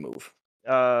a good move.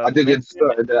 I think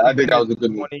that was a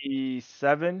good move.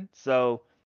 27. So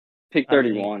pick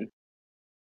 31.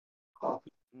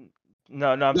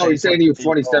 No, he's saying he was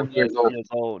 27 years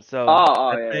old. So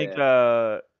I think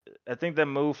that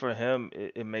move for him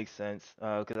it makes sense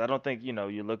because I don't think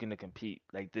you're looking to compete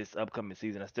like this upcoming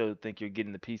season. I still think you're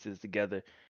getting the pieces together.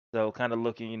 So kind of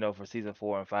looking for season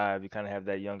 4 and 5, you kind of have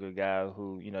that younger guy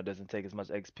who doesn't take as much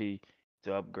XP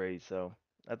to upgrade. So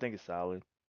I think it's solid.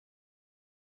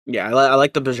 Yeah, I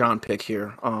like the Bijan pick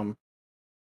here. I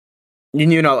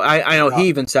know he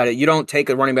even said it. You don't take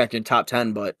a running back in top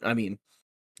 10, but I mean,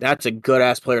 that's a good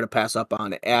ass player to pass up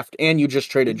on and you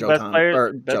just traded Joe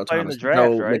Thomas,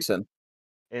 Joe Mixon.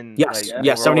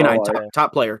 Yes, 79,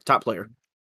 top player.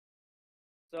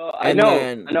 So I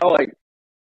know, like,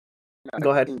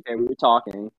 go ahead. We were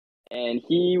talking, and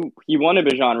he wanted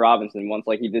Bijan Robinson once,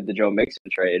 like he did the Joe Mixon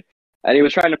trade, and he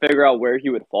was trying to figure out where he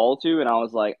would fall to, and I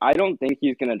was like, I don't think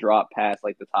he's gonna drop past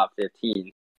like the top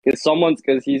 15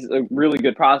 because he's a really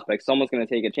good prospect. Someone's gonna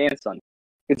take a chance on him.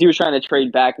 Because he was trying to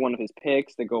trade back one of his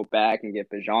picks to go back and get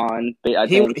Bijan.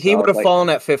 He would have fallen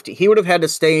at 50. He would have had to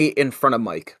stay in front of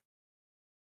Mike.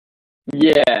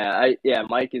 Yeah,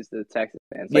 Mike is the Texas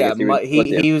fan. So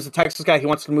he was a Texas guy. He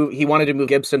wanted to move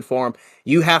Gibson for him.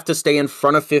 You have to stay in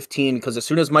front of 15 because as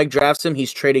soon as Mike drafts him,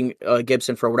 he's trading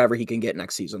Gibson for whatever he can get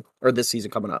next season or this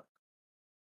season coming up.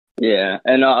 Yeah,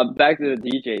 and back to the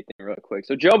DJ thing real quick.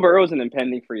 So Joe Burrow is an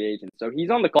impending free agent. So he's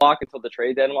on the clock until the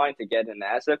trade deadline to get an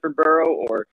asset for Burrow,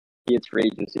 or he gets free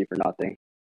agency for nothing.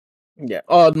 Yeah,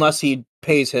 unless he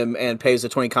pays him and pays the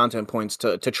 20 content points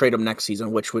to trade him next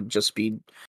season, which would just be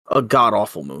a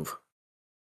god-awful move.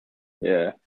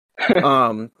 Yeah.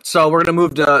 So we're going to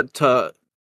move to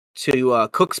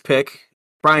Cook's pick,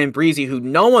 Brian Breezy, who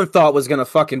no one thought was going to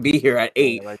fucking be here at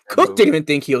 8. Cook didn't even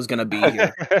think he was going to be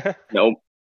here. Nope.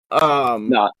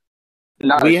 Not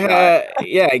we had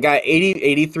he got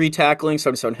 83 tackling,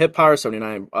 77 hit power,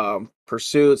 79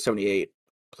 pursuit, 78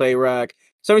 play rack,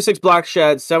 76 block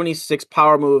shed, 76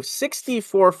 power move,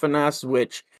 64 finesse,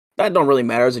 which that don't really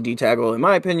matter as a D tackle in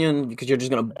my opinion because you're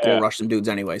just gonna bull rush some dudes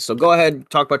anyway. So go ahead,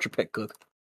 talk about your pick, Cook.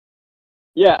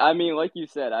 Yeah, I mean, like you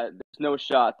said, there's no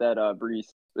shot that Brees.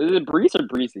 Is it Brees or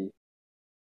Breezy?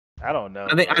 I don't know.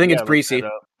 I think it's Breezy.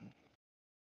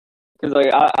 Because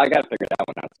like I gotta figure that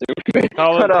one out too.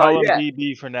 Call him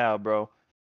DB for now, bro.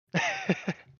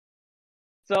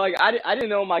 So like I didn't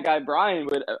know my guy Brian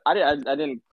would. I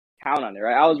didn't count on it,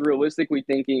 right? I was realistically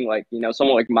thinking like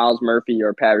someone like Miles Murphy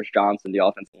or Paris Johnson, the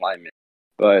offensive lineman.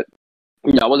 But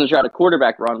I wasn't sure how the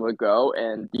quarterback run would go,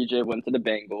 and DJ went to the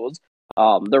Bengals.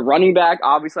 The running back,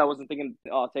 obviously, I wasn't thinking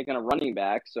taking a running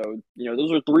back. So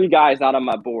those were 3 guys not on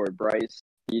my board: Bryce,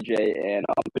 DJ and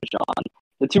Bijan.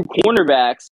 The two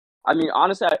cornerbacks. I mean,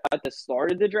 honestly, at the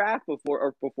start of the draft,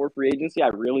 before free agency, I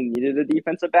really needed a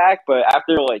defensive back. But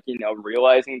after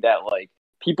realizing that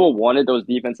people wanted those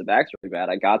defensive backs really bad,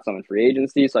 I got some in free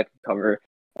agency so I could cover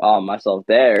myself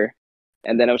there.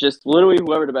 And then it was just literally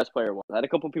whoever the best player was. I had a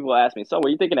couple people ask me, "So, what are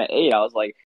you thinking at 8?" I was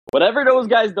like, "Whatever those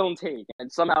guys don't take,"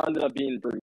 and somehow ended up being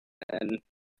Brees. And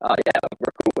yeah,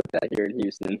 we're cool with that here in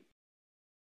Houston.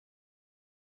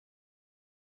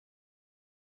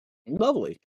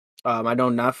 Lovely. I know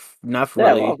Neff Yeah,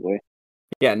 really. lovely.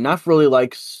 Yeah, Neff really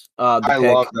likes the I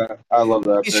pick. love that. I love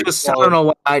that. He's pick. just, I don't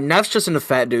know why. Neff's just into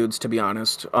fat dudes, to be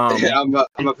honest. I'm a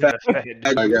fan,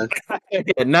 I guess.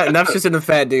 Yeah, Neff's just into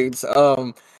fat dudes.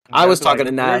 I was talking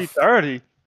to Neff. 330.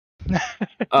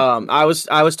 I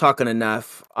was talking to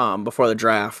Neff before the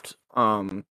draft.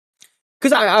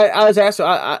 Because I was asked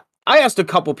I asked a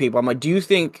couple people. I'm like, do you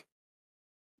think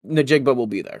Njigba will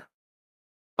be there?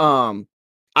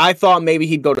 I thought maybe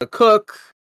he'd go to Cook.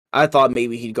 I thought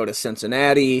maybe he'd go to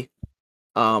Cincinnati.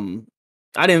 I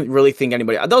didn't really think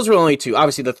anybody. Those were only two.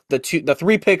 Obviously, the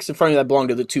three picks in front of you that belonged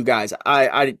to the two guys.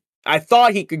 I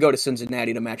thought he could go to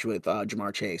Cincinnati to match with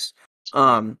Jamar Chase.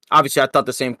 Obviously, I thought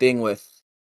the same thing with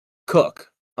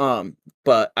Cook.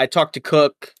 But I talked to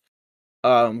Cook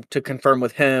to confirm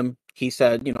with him. He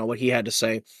said, what he had to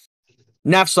say.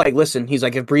 Neff's like, listen, he's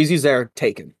like, if Breezy's there,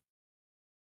 take him.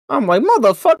 I'm like,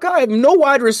 motherfucker, I have no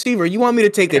wide receiver. You want me to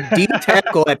take a D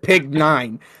tackle at pick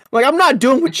 9? Like, I'm not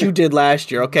doing what you did last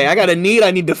year, okay? I got a need,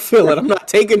 I need to fill it. I'm not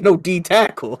taking no D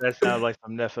tackle. That sounds like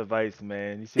some Neff advice,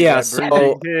 man. You see Yeah, that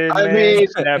so kid, I man? mean,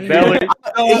 that belly.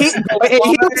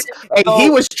 he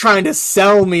was trying to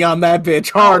sell me on that bitch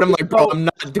hard. I'm like, bro, I'm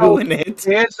not doing it.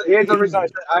 Here's the reason I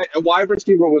said a wide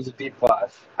receiver was a deep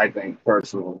class, I think,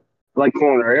 personally. Like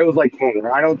corner. It was like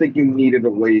corner. I don't think you needed to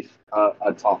waste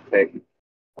a top pick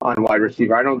on wide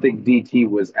receiver. I don't think DT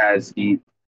was as deep,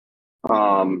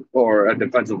 or a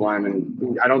defensive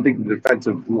lineman. I don't think the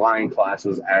defensive line class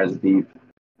was as deep.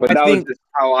 But that was just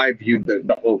how I viewed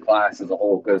the whole class as a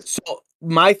whole. So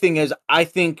my thing is, I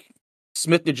think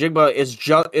Smith-Njigba is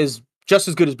just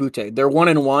as good as Boutte. They're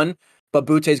 1-1, but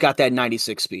Boutte's got that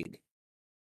 96 speed.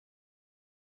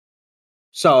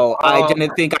 So I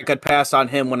didn't think I could pass on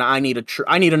him when I need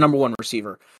a number one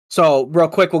receiver. So real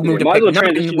quick, we'll move to pick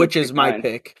 9, which is my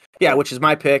pick. Yeah, which is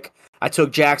my pick. I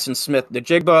took Jackson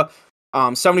Smith-Njigba,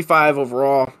 75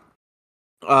 overall,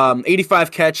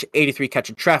 85 catch, 83 catch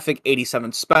in traffic,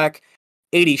 87 spec,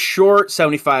 80 short,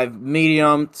 75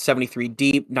 medium, 73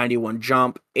 deep, 91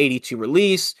 jump, 82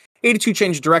 release, 82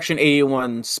 change direction,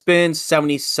 81 spin,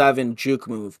 77 juke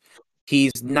move.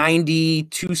 He's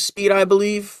 92 speed, I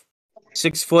believe.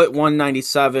 6 foot,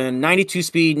 197, 92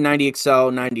 speed, 90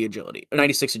 excel, 90 agility,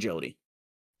 96 agility.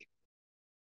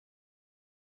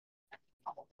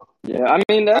 Yeah, I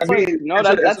mean that's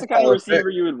the kind of receiver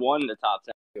you would want in the top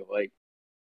 10.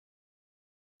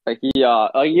 Like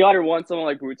you either want someone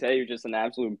like Boutte who's just an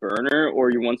absolute burner,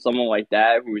 or you want someone like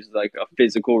that who's like a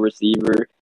physical receiver,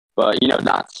 but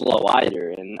not slow either.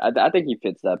 And I think he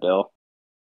fits that bill.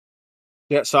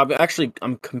 Yeah, so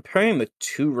I'm comparing the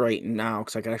two right now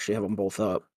because I can actually have them both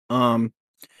up.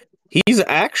 He's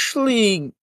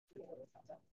actually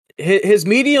his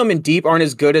medium and deep aren't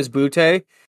as good as Boutte,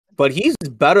 but he's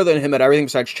better than him at everything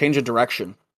besides change of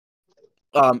direction.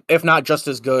 If not just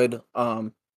as good.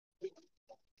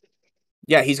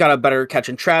 Yeah, he's got a better catch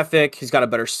in traffic. He's got a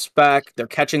better spec. Their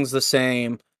catching's the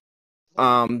same.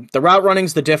 The route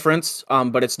running's the difference,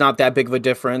 but it's not that big of a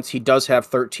difference. He does have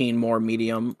 13 more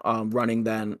medium running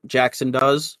than Jackson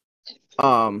does.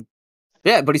 Yeah,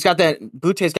 but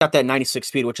Boutte's got that 96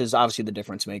 speed, which is obviously the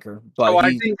difference maker. But I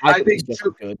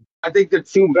think the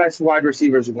two best wide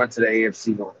receivers went to the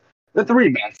AFC North. The three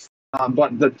best,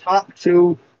 but the top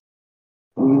two,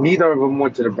 neither of them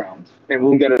went to the Browns, and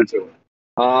we'll get into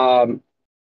it.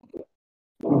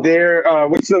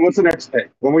 What's the next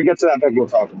pick? When we get to that pick, we'll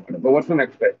talk about it. But what's the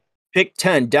next pick? Pick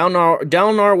 10. Darnell. I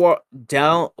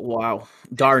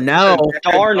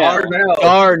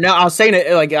was saying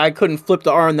it like I couldn't flip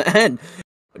the R on the end.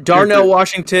 Darnell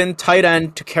Washington, tight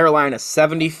end to Carolina,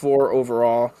 74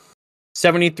 overall,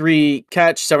 73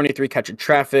 catch in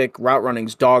traffic. Route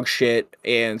running's dog shit,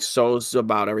 and so's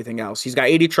about everything else. He's got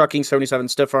 80 trucking, 77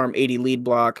 stiff arm, 80 lead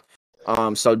block.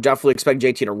 So definitely expect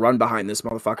JT to run behind this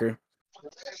motherfucker.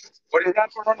 What is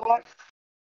that for run block?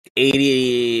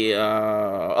 80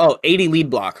 lead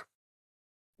block.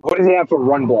 What does he have for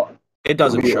run block? It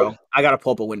doesn't show. I gotta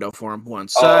pull up a window for him. One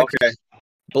sec. Oh, okay.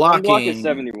 Blocking. Block is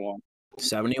 71.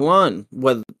 71.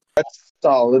 With that's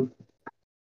solid.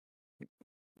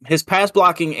 his pass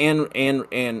blocking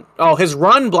and his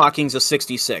run blocking's a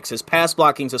 66. His pass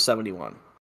blocking's a 71.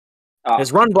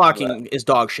 His run blocking is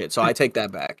dog shit, so I take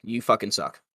that back. You fucking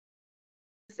suck.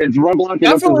 It's run blocking.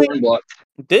 Definitely, Run block.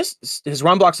 His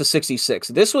run block's a 66.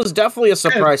 This was definitely a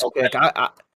surprise pick. I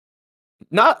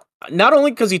not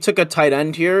only because he took a tight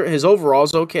end here, his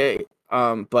overall's okay.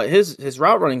 But his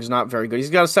route running is not very good. He's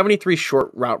got a 73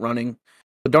 short route running.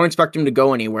 So don't expect him to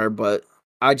go anywhere, but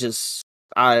I'm confused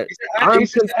with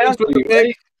the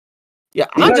pick. Yeah,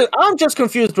 I'm just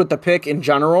confused with the pick in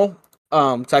general.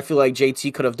 Because I feel like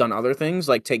JT could have done other things,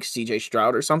 like take CJ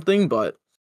Stroud or something, but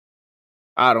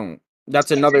I don't.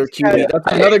 That's another QB.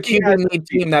 That's another QB need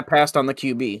team that passed on the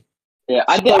QB. Yeah,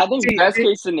 I think best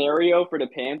case scenario for the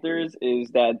Panthers is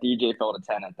that DJ fell to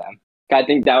 10 at them. I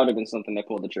think that would have been something they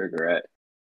pulled the trigger at.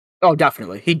 Oh,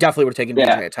 definitely. He definitely would have taken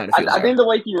DJ at 10. I think the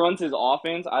way he runs his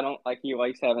offense, I don't like. He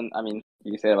likes having. I mean,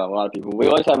 you can say about a lot of people. We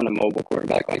likes having a mobile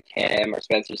quarterback like Cam or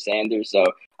Spencer Sanders. So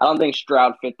I don't think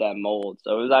Stroud fit that mold.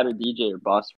 So it was either DJ or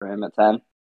bust for him at 10.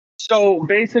 So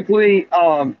basically,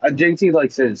 JT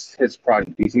likes his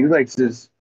projects. He likes his,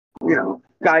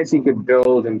 guys he could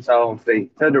build himself. They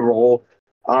tend to roll.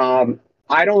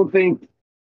 I don't think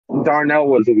Darnell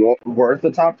was worth the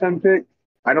top 10 pick.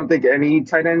 I don't think any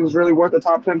tight end is really worth a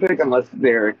top 10 pick unless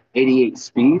they're 88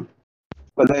 speed.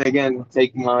 But then again,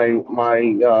 take take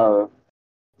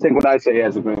what I say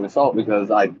as a grain of salt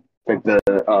because I picked a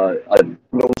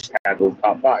nose tackle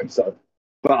top 5. So,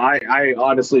 but I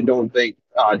honestly don't think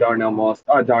Darnell Moss is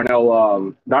worth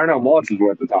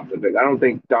the top 10 pick. I don't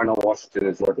think Darnell Washington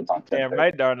is worth the top 10. Damn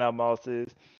right, Darnell Moss is.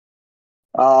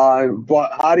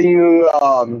 But how do you?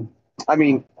 I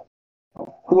mean.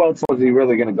 Who else was he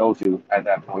really going to go to at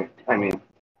that point? I mean,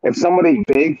 if somebody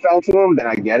big fell to him, then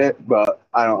I get it, but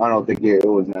I don't think it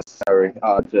was necessary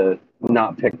to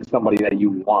not pick somebody that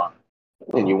you want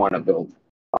and you want to build.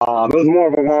 It was more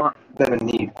of a want than a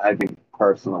need, I think,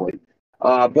 personally.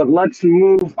 But let's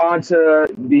move on to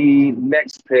the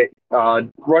next pick.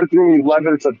 Run through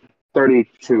 11 to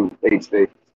 32, HB.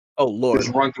 Oh, Lord.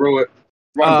 Just run through it.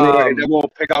 And then we'll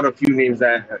pick out a few names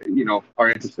that, are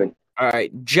interesting. All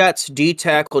right, Jets D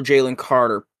tackle Jalen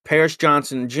Carter, Paris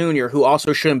Johnson Jr., who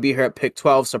also shouldn't be here at pick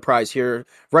 12. Surprise here.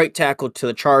 Right tackle to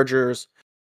the Chargers.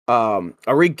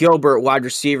 Arik Gilbert, wide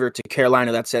receiver to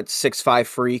Carolina. That's at 6'5"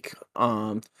 freak.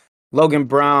 Logan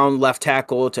Brown, left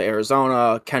tackle to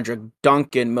Arizona. Kendrick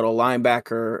Duncan, middle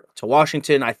linebacker to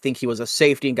Washington. I think he was a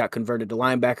safety and got converted to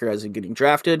linebacker as he's getting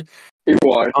drafted.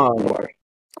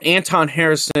 Anton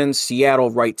Harrison,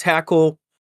 Seattle, right tackle.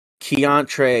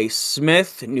 Keontre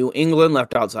Smith, New England,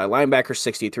 left outside linebacker,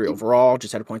 63 overall.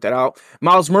 Just had to point that out.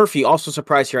 Miles Murphy, also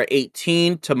surprised here at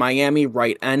 18 to Miami,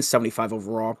 right end, 75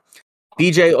 overall.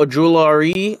 BJ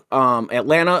Ojulari,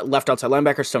 Atlanta, left outside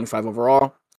linebacker, 75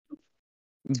 overall.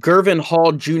 Gervin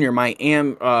Hall Jr.,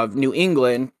 Miami, New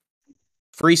England,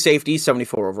 free safety,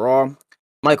 74 overall.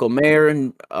 Michael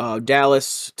Mayer,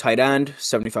 Dallas, tight end,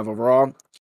 75 overall.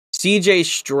 CJ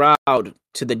Stroud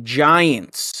to the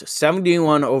Giants,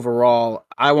 71 overall.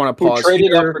 I want to pause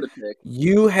here. Up for the pick.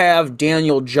 You have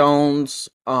Daniel Jones.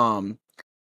 I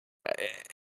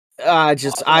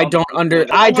don't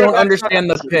understand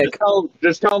the pick.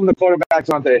 Just tell them the quarterback's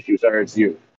not the issue, sir. It's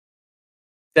you.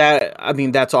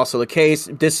 That's also the case.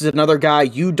 This is another guy.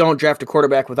 You don't draft a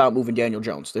quarterback without moving Daniel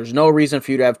Jones. There's no reason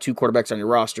for you to have two quarterbacks on your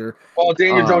roster. Well,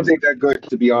 Daniel Jones ain't that good,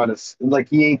 to be honest. Like,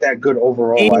 he ain't that good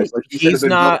overall. He's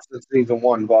not since season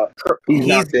 1, but he's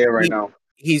not there right now.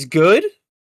 He's good.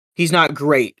 He's not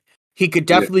great. He could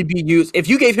definitely be used. If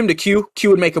you gave him to Q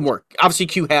would make him work. Obviously,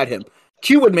 Q had him.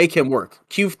 Q would make him work.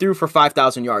 Q threw for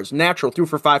 5,000 yards. Natural threw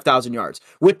for 5,000 yards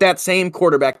with that same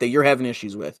quarterback that you're having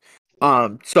issues with.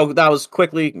 So that was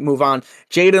quickly move on.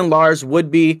 Jaden Lars would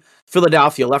be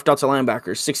Philadelphia, left outside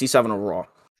linebacker, 67 overall.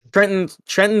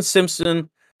 Trenton Simpson,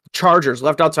 Chargers,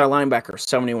 left outside linebacker,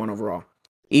 71 overall.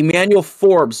 Emmanuel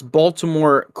Forbes,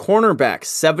 Baltimore cornerback,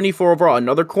 74 overall.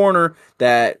 Another corner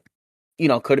that,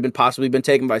 could have been possibly been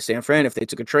taken by San Fran if they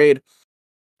took a trade.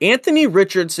 Anthony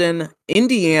Richardson,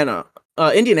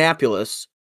 Indianapolis,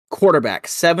 quarterback,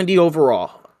 70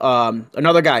 overall.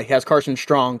 Another guy has Carson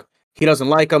Strong. He doesn't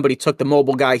like him, but he took the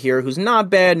mobile guy here, who's not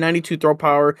bad. 92 throw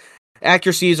power.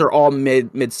 Accuracies are all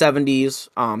mid 70s.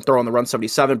 Throw on the run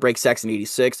 77. Break sacks in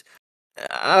 86.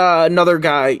 Another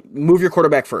guy. Move your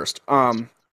quarterback first. Grant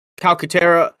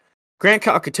Calcaterra,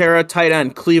 tight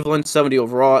end, Cleveland, 70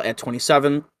 overall at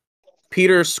 27.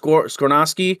 Peter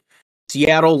Skornowski,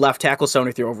 Seattle, left tackle,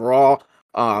 73 overall.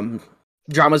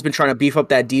 Drama's been trying to beef up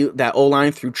that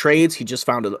O-line through trades. He just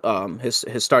found his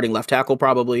starting left tackle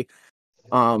probably.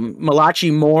 Malachi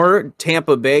Moore,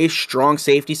 Tampa Bay, strong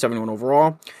safety, 71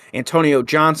 overall. Antonio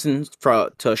Johnson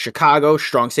to Chicago,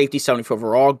 strong safety, 75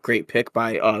 overall. Great pick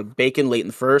by Bacon late in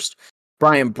the first.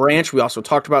 Brian Branch, we also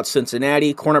talked about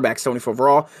Cincinnati, cornerback, 74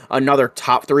 overall. Another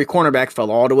top 3 cornerback,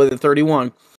 fell all the way to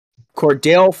 31.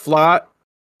 Cordell Flott,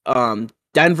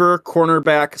 Denver,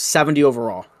 cornerback, 70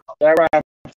 overall. That wraps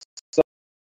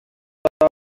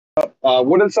up.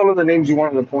 What are some of the names you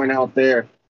wanted to point out there?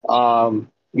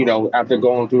 After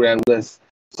going through that list,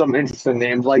 some interesting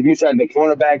names. Like you said, the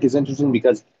cornerback is interesting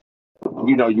because,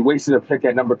 you wasted a pick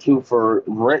at number 2 for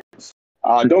Rich.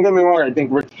 Don't get me wrong, I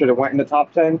think Rich should have went in the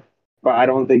top 10. But I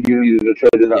don't think you needed to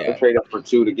trade up for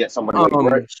 2 to get somebody like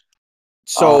Rich.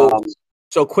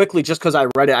 So quickly, just because I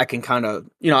read it, I can kind of,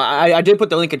 I did put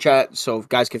the link in chat so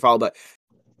guys can follow. But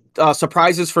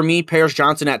surprises for me, Paris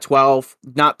Johnson at 12.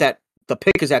 Not that the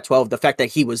pick is at 12, the fact that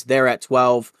he was there at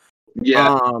 12.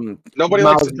 Yeah. Nobody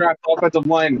likes to draft offensive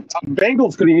line.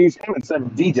 Bengals could have used him instead of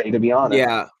DJ, to be honest.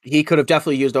 Yeah, he could have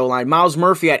definitely used O-line. Myles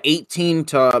Murphy at 18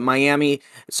 to Miami.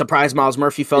 Surprised Myles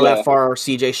Murphy fell that far.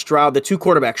 CJ Stroud, the 2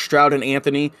 quarterbacks, Stroud and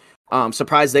Anthony.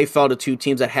 Surprised they fell to 2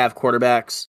 teams that have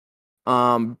quarterbacks.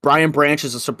 Brian Branch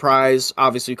is a surprise,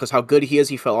 obviously, because how good he is.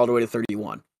 He fell all the way to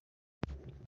 31.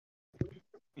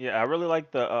 Yeah, I really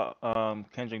like the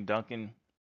Kendrick Duncan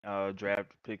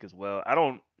draft pick as well. I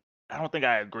don't think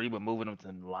I agree with moving him to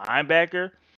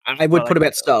linebacker. I would put him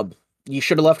at sub. You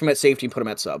should have left him at safety and put him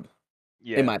at sub.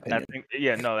 Yeah, in my opinion.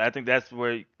 I think that's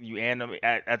where you end him.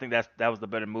 I think that was the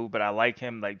better move, but I like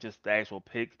him, like just the actual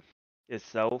pick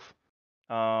itself.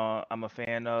 I'm a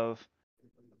fan of.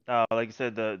 Like you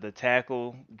said, the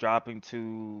tackle dropping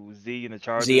to Z in the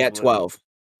Chargers. Z at 12.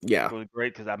 Yeah. Really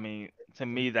great because, to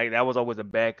me, that was always a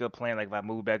backup plan. Like if I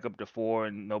moved back up to 4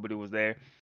 and nobody was there,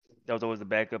 that was always a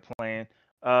backup plan.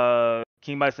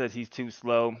 Kima says he's too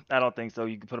slow. I don't think so.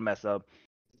 You can put him at sub.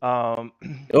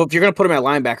 If you're gonna put him at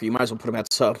linebacker, you might as well put him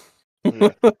at sub.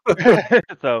 Yeah.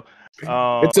 So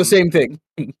it's the same thing.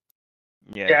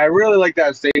 Yeah, I really like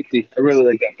that safety. I really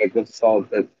like that pick. That's a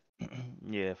solid pick.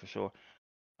 Yeah, for sure.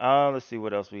 Let's see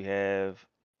what else we have.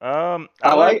 I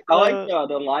like the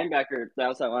linebacker, the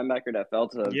outside linebacker that fell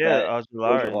to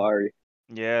Ojulari.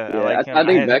 Yeah, I like him. I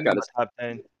think that got a top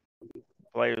 10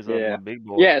 players of my big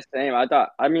boy. Yeah, same. I don't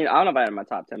know if I had in my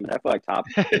top 10, but I feel like top.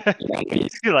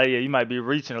 You might be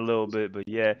reaching a little bit, but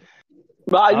yeah.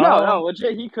 But no,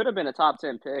 legit, he could have been a top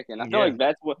 10 pick, and I feel like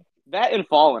that's what that and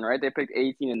Fallen, right? They picked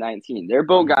 18 and 19. They're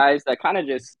both guys that kind of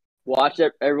just watch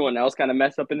everyone else kind of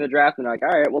mess up in the draft, and they're like, all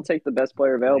right, we'll take the best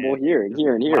player available here and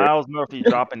here and here. Myles Murphy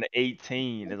dropping to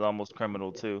 18 is almost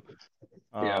criminal too.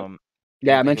 I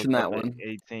mentioned that one.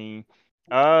 18.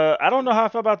 I don't know how I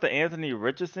feel about the Anthony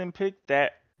Richardson pick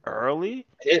that early.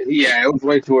 It was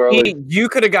way too early. You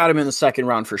could have got him in the second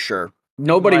round for sure.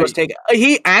 Nobody was taking.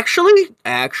 He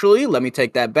actually, let me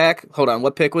take that back. Hold on,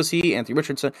 what pick was he? Anthony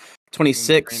Richardson,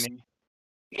 26.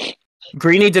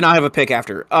 Greeny did not have a pick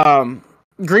after.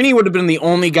 Greeny would have been the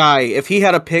only guy if he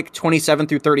had a pick 27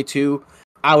 through 32.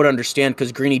 I would understand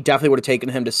because Greeny definitely would have taken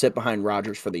him to sit behind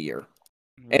Rodgers for the year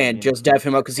and just dev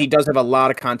him up because he does have a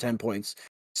lot of content points.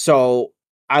 So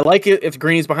I like it if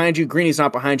Greeny's behind you. Greeny's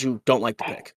not behind you. Don't like the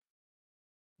pick.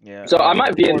 Yeah. So I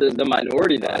might be in the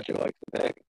minority that actually likes the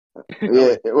pick.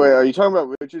 Yeah. Wait, are you talking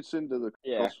about Richardson to the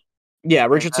Colts? Yeah,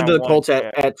 Richardson to the Colts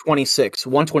at 26,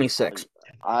 126.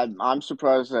 I'm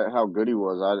surprised at how good he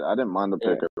was. I didn't mind the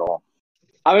pick at all.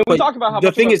 I mean, we talk about how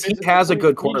the thing is he has a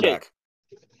good quarterback.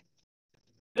 He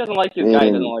doesn't like his guy.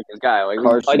 He doesn't like his guy. Like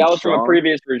that was from a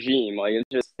previous regime. Like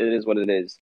it is what it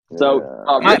is. So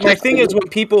my thing is when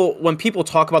people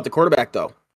talk about the quarterback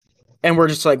though, and we're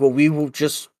just like, well, we will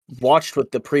just watched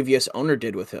what the previous owner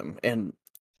did with him, and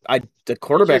the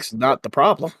quarterback's not the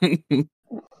problem. I don't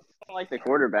like the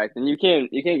quarterback, then you can't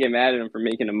get mad at him for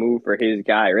making a move for his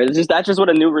guy. Right? That's just what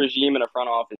a new regime in a front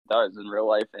office does in real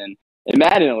life, and in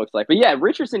Madden it looks like. But yeah,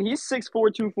 Richardson, he's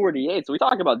 6'4", 248. So we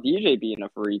talk about DJ being a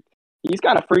freak. He's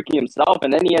kind of freaky himself,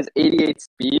 and then he has 88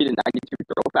 speed and 92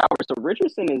 throw power. So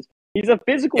Richardson he's a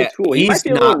physical tool. He might be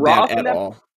a little rough at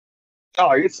all.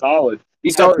 Oh, he's solid.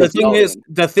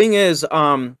 The thing is,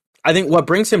 I think what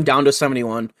brings him down to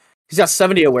 71, he's got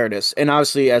 70 awareness, and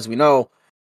obviously, as we know,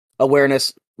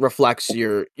 awareness reflects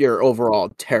your overall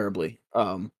terribly.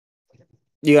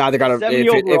 You either got to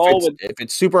if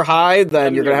it's super high,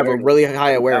 then you're gonna have a really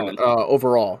high awareness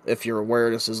overall. If your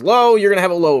awareness is low, you're gonna have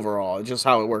a low overall. It's just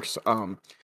how it works.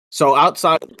 So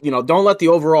outside, don't let the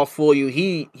overall fool you.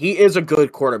 He is a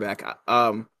good quarterback.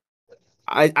 I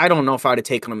don't know if I'd have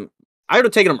taken him. I would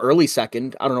have taken him early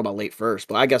second. I don't know about late first,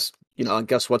 but I guess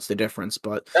what's the difference?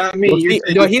 But I mean,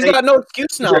 he's got no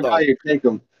excuse now. Though you take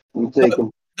him. You take him.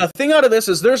 The thing out of this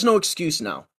is there's no excuse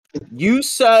now. You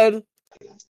said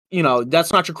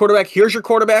that's not your quarterback. Here's your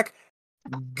quarterback.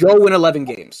 Go win 11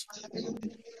 games.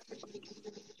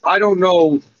 I don't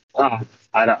know. I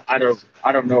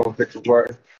don't know if it's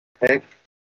worth pick.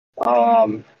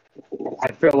 Um,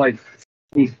 I feel like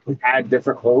he had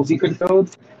different holes he could fill.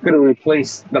 Could have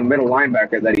replaced the middle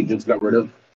linebacker that he just got rid of,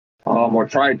 or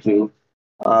tried to.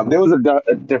 There was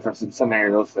a difference in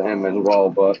scenarios for him as well,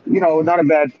 but not a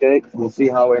bad pick. We'll see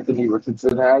how Anthony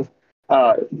Richardson has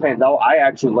panned out. I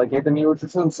actually like Anthony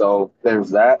Richardson, so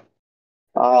there's that.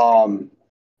 But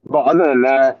other than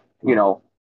that,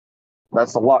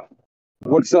 that's a lot.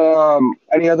 What's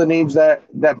any other names that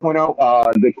point out?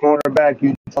 The cornerback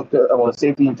you talked the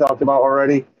safety you talked about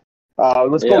already.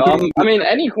 Let's Yeah, go. I mean,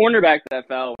 any cornerback that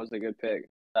fell was a good pick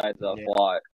besides Yeah.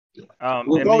 Watt.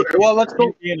 Let's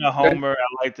go. Being a homer,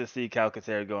 I like to see Cal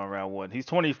Caterra going round 1. He's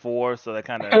 24, so that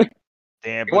kind of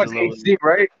dampens What's a little. HC,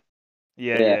 right?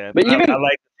 Yeah. But even I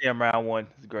like to see him round 1.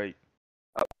 It's great.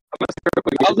 That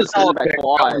was a solid pick. That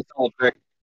was a solid pick.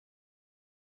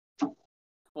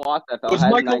 Watt that fell Was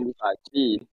has Michael- 95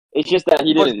 speed. It's just that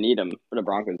he didn't need him, or the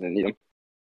Broncos didn't need him.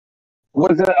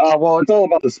 What is it? Well, it's all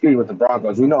about the speed with the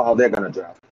Broncos. We know how they're gonna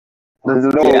draft. There's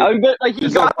no. Yeah, I mean, but like he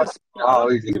There's got no- the speed. Oh,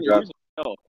 he's He's gonna gonna draft. use it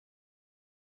still.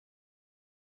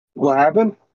 What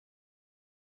happened?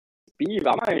 Speed,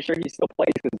 I'm not even sure he still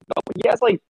plays because he has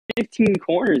like 15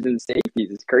 corners and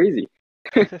safeties. It's crazy.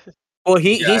 Well,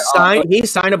 he Yeah,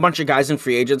 signed a bunch of guys in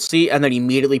free agency and then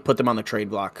immediately put them on the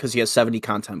trade block because he has 70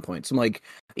 content points. I'm like,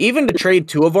 even to trade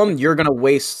 2 of them, you're gonna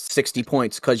waste 60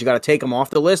 points because you got to take them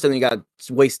off the list and then you got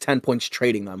to waste 10 points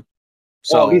trading them.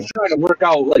 So Well, he's trying to work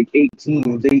out like 8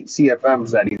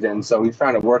 CFMs that he's in, so he's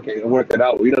trying to work it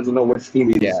out. He doesn't know which team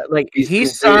he's. yeah, like he's he too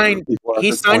signed big for at he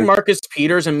this signed point. Marcus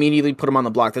Peters and immediately put him on the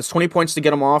block. That's 20 points to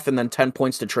get him off and then 10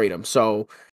 points to trade him. So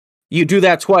you do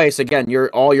that twice, again,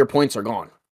 all your points are gone.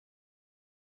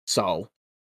 So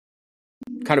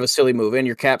kind of a silly move, and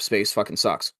your cap space fucking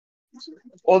sucks.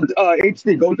 Well,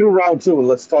 HD, go through round 2 and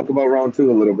let's talk about round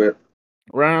 2 a little bit.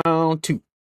 Round 2.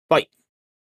 Fight.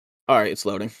 All right, it's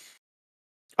loading.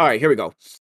 All right, here we go.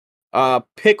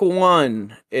 Pick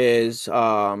 1 is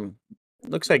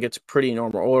looks like it's pretty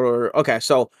normal order. Okay,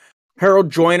 so Harold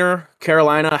Joyner,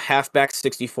 Carolina, halfback,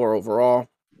 64 overall.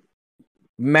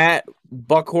 Matt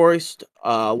Buckhorst,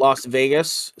 Las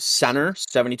Vegas, center,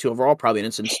 72 overall, probably an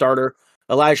instant starter.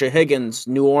 Elijah Higgins,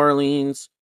 New Orleans,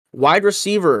 wide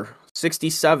receiver,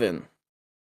 67.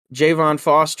 Javon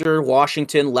Foster,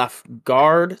 Washington, left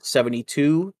guard,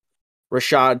 72.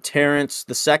 Rashad Terrence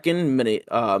II,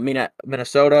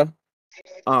 Minnesota.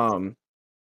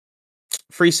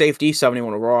 Free safety,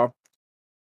 71 overall.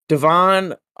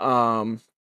 Devon, how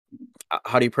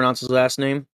do you pronounce his last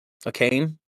name?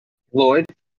 Akane. Lloyd.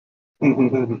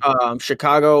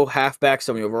 Chicago, halfback,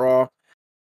 70 overall.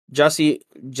 Jesse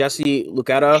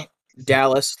Lucetta,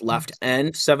 Dallas, left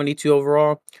end, 72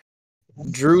 overall.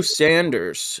 Drew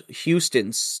Sanders,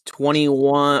 Houston's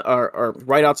 21 or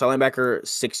right outside linebacker,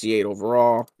 68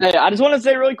 overall. Hey, I just want to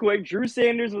say really quick, Drew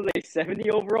Sanders was a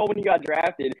 70 overall when he got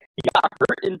drafted. He got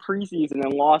hurt in preseason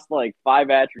and lost like 5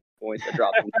 attribute points that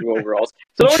dropped him 2 overalls.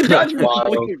 So don't judge me. Wow.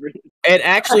 It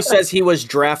actually says he was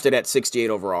drafted at 68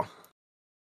 overall.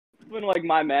 When like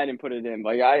my Madden put it in,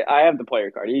 like I have the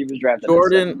player card. He was drafted.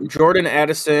 at Jordan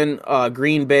Addison,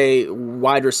 Green Bay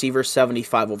wide receiver,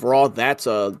 75 overall. That's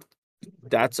a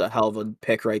hell of a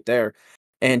pick right there.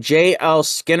 And J.L.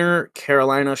 Skinner,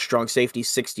 Carolina, strong safety,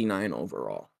 69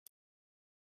 overall.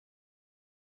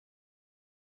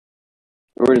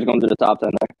 We're just going to the top 10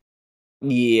 there.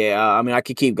 Yeah, I mean, I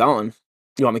could keep going.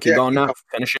 You want me to keep going now?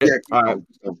 Finish it? Yeah, keep All right.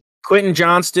 going. Quentin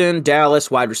Johnston, Dallas,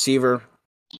 wide receiver,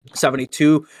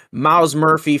 72. Miles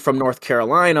Murphy from North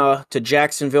Carolina to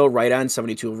Jacksonville, right end,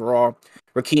 72 overall.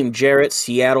 Raheem Jarrett,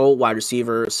 Seattle, wide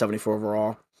receiver, 74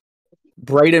 overall.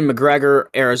 Braden McGregor,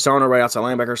 Arizona, right outside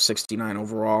linebacker, 69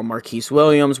 overall. Marquise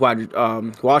Williams,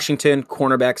 Washington,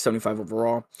 cornerback, 75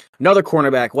 overall. Another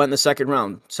cornerback went in the second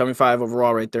round, 75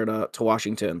 overall right there to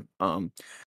Washington.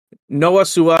 Noah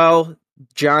Sewell,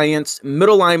 Giants,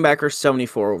 middle linebacker,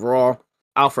 74 overall.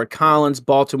 Alfred Collins,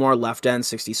 Baltimore, left end,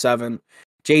 67.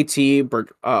 JD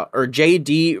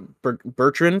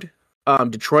Bertrand,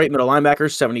 Detroit, middle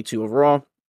linebacker, 72 overall.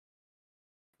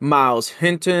 Miles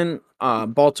Hinton,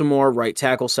 Baltimore, right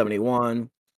tackle, 71.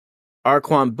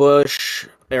 Arquan Bush,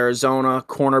 Arizona,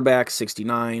 cornerback,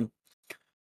 69.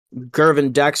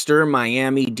 Gervin Dexter,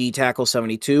 Miami, D tackle,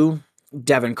 72.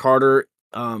 Devin Carter,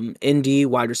 Indy,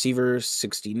 wide receiver,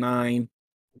 69.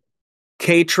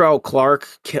 Keitrell Clark,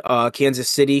 Kansas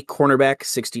City, cornerback,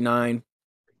 69.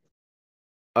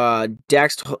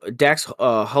 Dax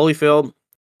Holyfield,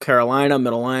 Carolina,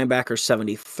 middle linebacker,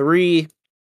 73.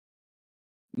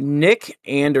 Nick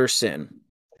Anderson,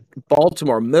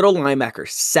 Baltimore, middle linebacker,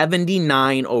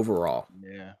 79 overall.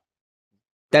 Yeah.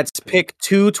 That's pick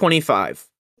 225.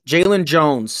 Jalen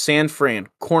Jones, San Fran,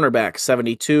 cornerback,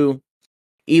 72.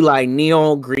 Eli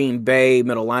Neal, Green Bay,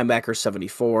 middle linebacker,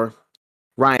 74.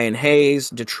 Ryan Hayes,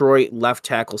 Detroit, left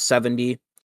tackle, 70.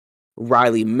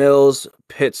 Riley Mills,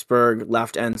 Pittsburgh,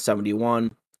 left end,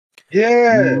 71.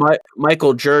 Yeah.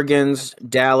 Michael Juergens,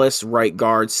 Dallas, right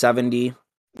guard, 70.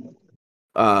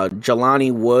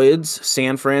 Jelani Woods,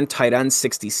 San Fran, tight end,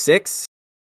 66.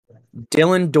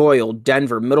 Dylan Doyle,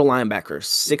 Denver, middle linebacker,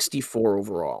 64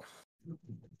 overall.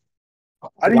 How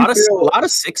A do you feel? lot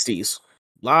of 60s.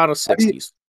 A lot of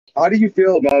 60s. How do you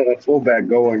feel about a fullback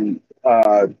going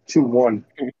 2-1?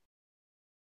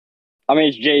 I mean,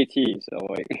 it's JT, so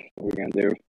like, what are we gonna do?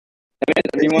 I mean,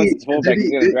 if he wants his fullback,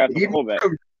 he's gonna draft a fullback.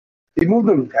 He moved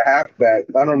him to halfback.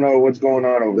 I don't know what's going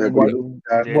on over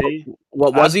there. Did he?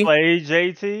 What was I he? played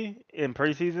JT in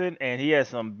preseason, and he had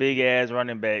some big ass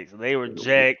running backs. They were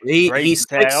jacked. He's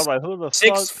tag. I was like, who the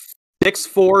fuck?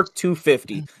 6'4",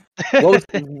 250.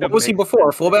 What was he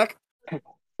before? Fullback?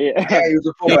 Yeah, he was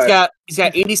a fullback. He's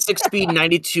got 86 speed,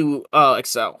 92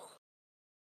 excel.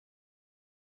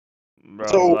 Bro,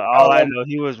 So, all I know,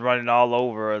 he was running all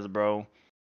over us, bro.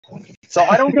 So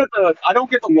I don't get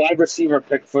the wide receiver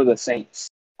pick for the Saints.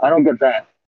 I don't get that.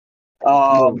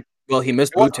 Well, he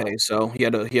missed Butte, so he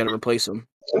had to replace him.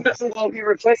 Well, he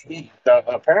replaced me.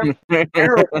 Apparently,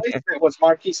 their replacement was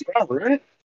Marquise Brown, right?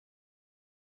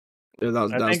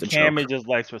 I think Cammy just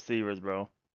likes receivers, bro.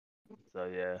 So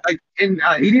yeah. He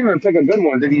didn't even pick a good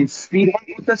one. Did he speed hunt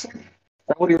with this one? Is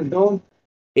that what he was doing?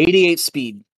 88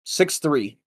 speed,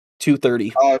 6'3",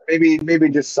 230. Maybe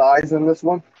just size in this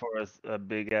one. For a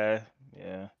big guy,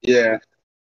 yeah. Yeah.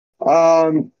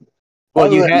 Well,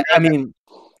 you had. I mean,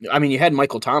 you had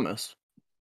Michael Thomas.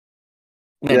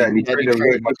 Yeah, and you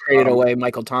traded away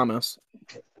Michael Thomas.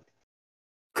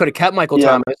 Could have kept Michael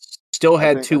Thomas. Still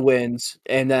had 2 wins,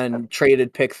 and then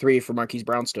traded pick 3 for Marquise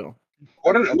Brown. Still.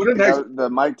 The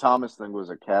Mike Thomas thing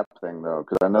was a cap thing though,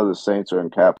 because I know the Saints are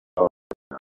in cap, so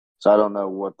I don't know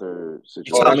what their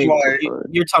situation is.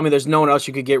 You're telling me there's no one else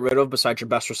you could get rid of besides your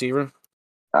best receiver?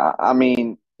 I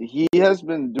mean, he has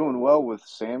been doing well with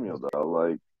Samuel though.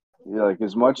 Like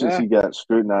as much as he got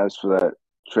scrutinized for that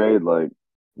trade,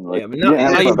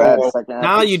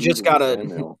 now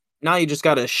you just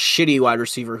got a shitty wide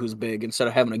receiver who's big instead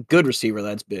of having a good receiver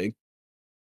that's big.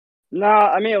 Nah,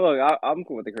 I mean, look, I'm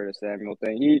cool with the Curtis Samuel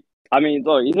thing. He's gonna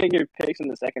get picks in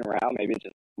the second round. Maybe it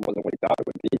just wasn't what he thought it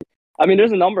would be. I mean,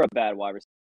 there's a number of bad wide receivers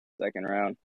in the second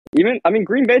round.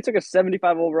 Green Bay took a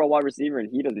 75 overall wide receiver, and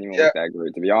he doesn't even look that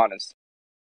great, to be honest.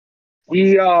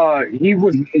 He's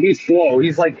slow.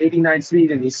 He's like 89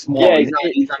 speed, and he's small. Yeah,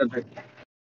 he's not a big.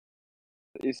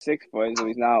 He's 6 foot, so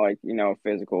he's not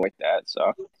physical like that.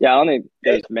 So yeah, I don't think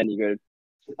there's many good.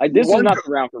 This is not the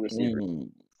round for receivers.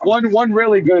 One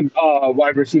really good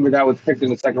wide receiver that was picked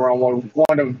in the second round.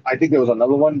 I think there was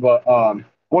another one, but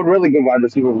one really good wide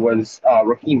receiver was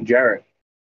Raheem Jarrett.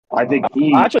 I think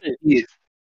he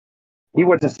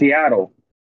went to Seattle.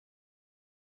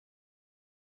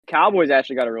 Cowboys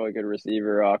actually got a really good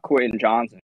receiver, Quentin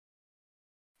Johnson.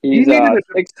 He needed a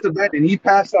defensive end, and he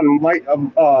passed on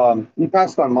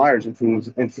Myers, which was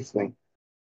interesting.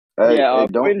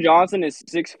 Quentin Johnson is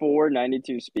 6'4",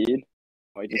 92 speed.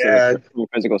 From a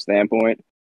physical standpoint.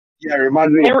 Yeah, it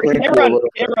reminds me. He can't run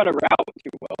a route too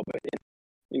well, but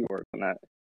you can work on that.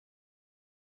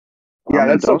 Yeah,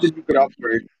 that's something you could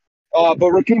upgrade.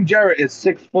 But Raheem Jarrett is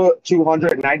 6 foot,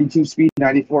 200, 92 speed,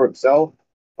 94 excel.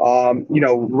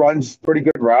 Runs pretty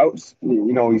good routes.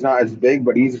 He's not as big,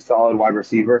 but he's a solid wide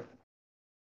receiver.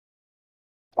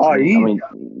 Don't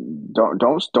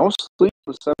sleep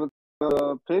the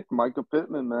 7th pick, Michael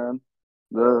Pittman, man.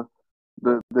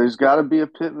 There's got to be a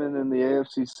Pittman in the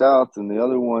AFC South, and the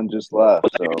other one just left.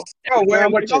 So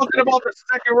we're talking about the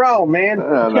second round, man.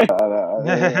 No.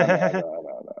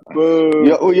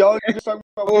 Y'all just talking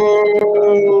about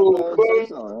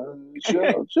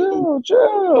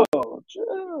chill.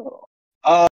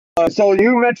 So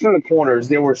you mentioned the corners.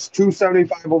 There were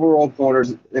 275 overall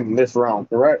corners in this round,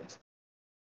 correct?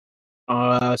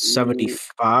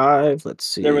 75. Let's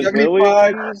see. There was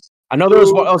 75. I know there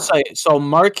was one. I'll say so.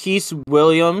 Marquise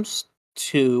Williams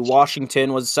to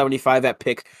Washington was 75 at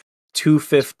pick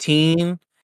 215,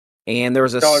 and there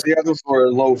was the others were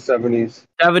low 70s.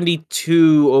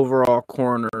 72 overall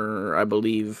corner, I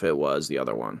believe it was the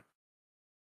other one.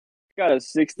 Got a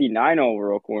 69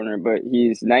 overall corner, but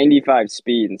he's 95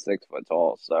 speed and 6 foot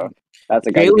tall. So that's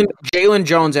a guy. Jalen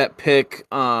Jones at pick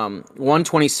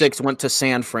 126 went to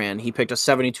San Fran. He picked a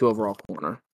 72 overall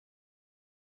corner.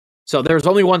 So there's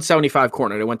only 175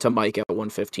 corner. It went to Mike at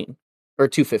 115 or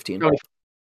 215.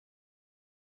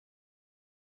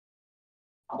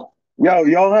 Yo,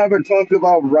 y'all haven't talked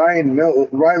about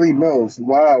Riley Mills.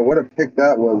 Wow, what a pick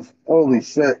that was. Holy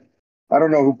shit. I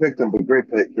don't know who picked him, but great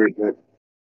pick, great pick.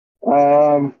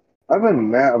 Other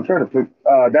than that, I'm trying to pick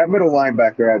that middle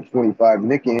linebacker at 25,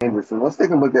 Nick Anderson. Let's take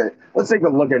a look at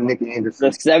Nick Anderson.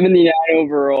 The 79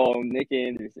 overall, Nick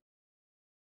Anderson.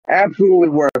 Absolutely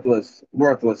worthless.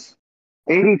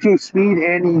 82 speed,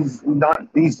 and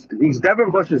he's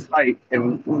Devin Bush's height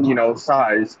and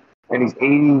size, and he's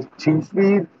 82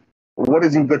 speed. What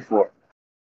is he good for?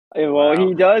 Well,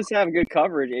 he does have good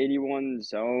coverage. 81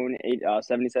 zone,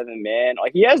 77 man.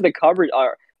 Like he has the coverage.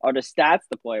 Are the stats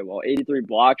to play well? 83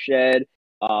 block shed.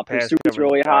 Pursuit's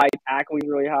really high. Tackling's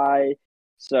really high.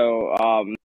 So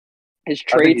his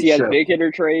traits, he has big hitter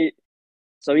trait.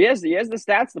 So he has the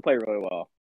stats to play really well.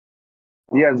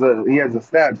 He has the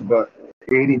stats, but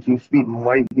 82 speed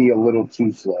might be a little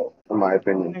too slow, in my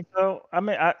opinion. I think so. I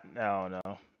mean, I don't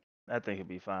know. I think it'd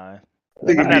be fine. I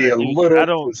think it'd be a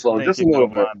little too slow, just a little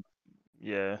bit.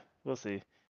 Yeah, we'll see.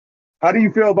 How do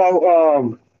you feel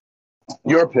about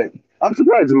your pick? I'm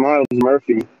surprised Miles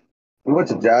Murphy. He went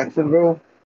to Jacksonville.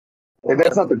 Hey,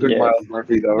 that's not the good Miles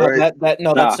Murphy though, right? That's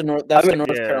the North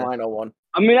Carolina one.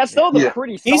 I mean, that's still the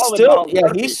pretty solid.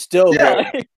 He's still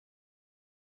yeah.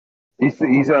 He's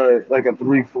like a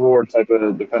 3-4 type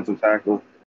of defensive tackle.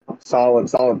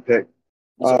 Solid pick.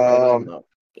 Are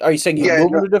you saying you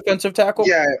move to defensive tackle?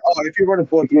 Yeah. Oh, if you're running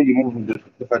 4-3, you move him to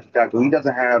defensive tackle. He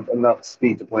doesn't have enough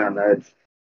speed to play on the edge.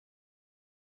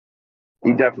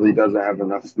 He definitely doesn't have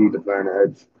enough speed to play on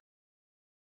the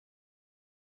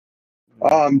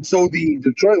edge. So the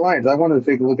Detroit Lions, I wanted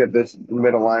to take a look at this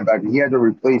middle linebacker. He had to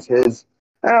replace his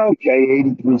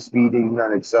 83 speed,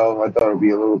 89 Excel. I thought it would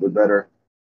be a little bit better.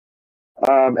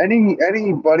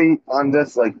 Anybody on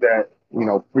this like that,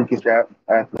 freakish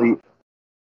athlete?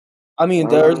 I mean,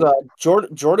 there's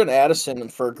Jordan Addison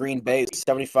for Green Bay,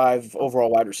 75 overall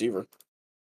wide receiver.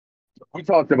 We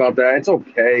talked about that. It's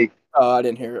okay. I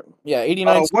didn't hear it. Yeah,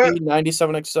 89 speed,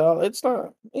 97 Excel.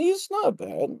 He's not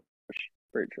bad.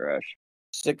 Pretty trash.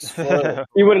 6 foot.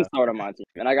 He wouldn't start on my team.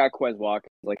 And I got Quez Walker,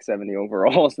 like 70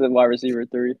 overall, so wide receiver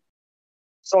 3.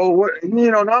 So,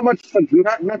 not much,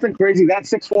 nothing crazy. That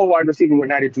 6'4" wide receiver with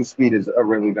 92 speed is a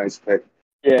really nice pick.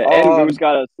 Yeah, and Boo's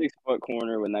got a 6-foot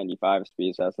corner with 95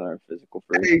 speed, so that's another physical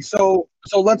freak. Hey, so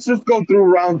let's just go through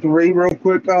round 3 real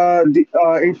quick,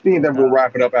 HD, and then we'll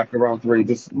wrap it up after round 3.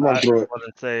 Just run through it. I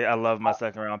want to say I love my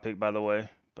second round pick, by the way.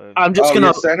 But I'm just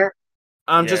gonna center.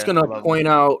 I'm just gonna point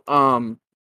out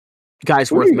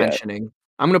guys worth mentioning.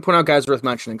 I'm gonna point out guys worth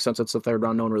mentioning since it's the third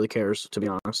round. No one really cares, to be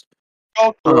honest.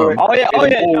 We'll talk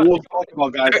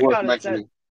about guys worth mentioning.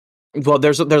 Well,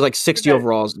 there's like 60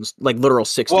 overalls, like literal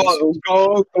 60. Well,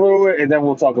 go through it, and then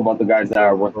we'll talk about the guys that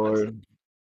are worth mentioning.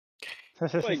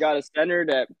 We got a center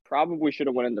that probably should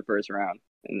have won in the first round,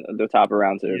 in the top of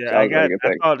round 2. Yeah, so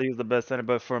I thought he was the best center,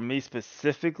 but for me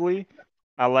specifically,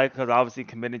 I like because obviously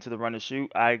committing to the run and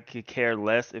shoot, I could care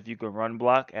less if you can run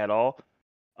block at all.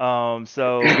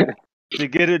 So to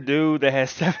get a dude that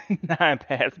has 79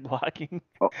 pass blocking,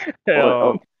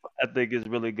 I think is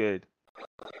really good.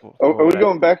 Are we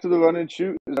going back to the run and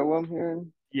shoot? Is that what I'm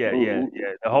hearing? Yeah.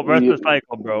 The whole rest of the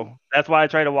cycle, bro. That's why I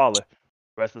traded Waller.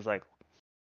 Rest of the cycle.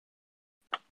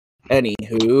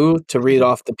 Anywho, to read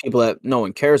off the people that no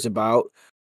one cares about,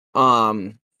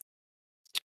 Quavarius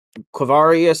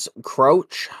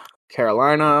Crouch,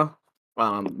 Carolina,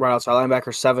 right outside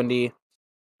linebacker, 70.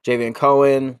 Javian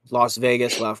Cohen, Las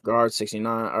Vegas, left guard,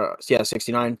 69.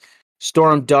 69.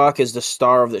 Storm Duck is the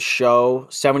star of the show,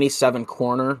 77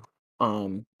 corner,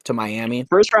 to Miami.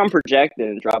 First round projected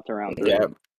and dropped around 3. Yeah.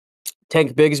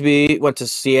 Tank Bigsby went to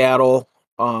Seattle,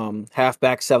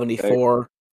 halfback, 74.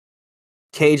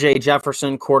 KJ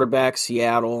Jefferson, quarterback,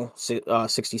 Seattle,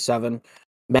 67.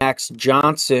 Max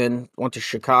Johnson went to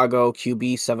Chicago,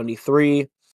 QB, 73.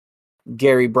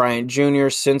 Gary Bryant Jr.,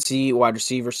 Cincy, wide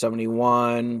receiver,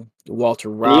 71.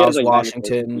 Walter Rouse,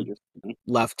 Washington,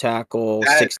 left tackle,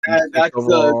 60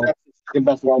 overall. That's the second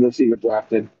best wide receiver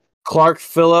drafted. Clark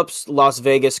Phillips, Las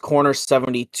Vegas, corner,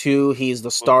 72. He's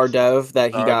the star dev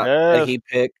that he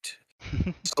picked.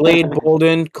 Slade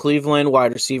Bolden, Cleveland,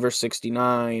 wide receiver,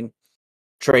 69.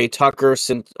 Trey Tucker,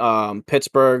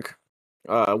 Pittsburgh,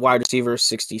 wide receiver,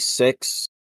 66.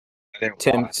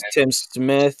 Tim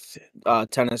Smith,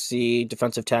 Tennessee,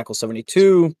 defensive tackle,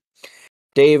 72.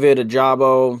 David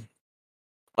Ajabo,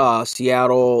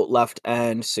 Seattle, left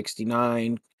end,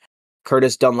 69.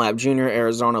 Curtis Dunlap Jr.,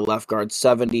 Arizona, left guard,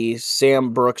 70.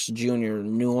 Sam Brooks Jr.,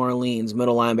 New Orleans,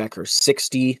 middle linebacker,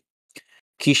 60.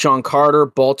 Keyshawn Carter,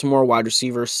 Baltimore, wide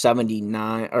receiver,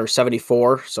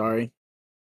 74. Sorry.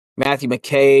 Matthew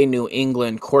McKay, New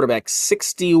England, quarterback,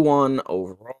 61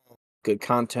 overall. Good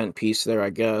content piece there, I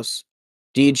guess.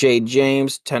 DJ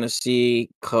James, Tennessee,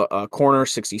 corner,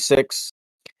 66.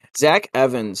 Zach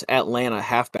Evans, Atlanta,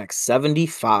 halfback,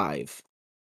 75.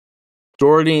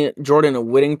 Jordan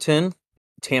Whittington,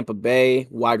 Tampa Bay,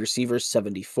 wide receiver,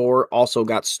 74. Also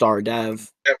got star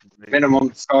dev.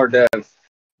 Minimum star dev.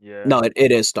 Yeah. No,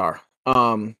 it is star.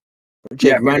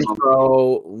 Jake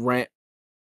Renfro,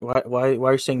 Why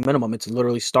are you saying minimum? It's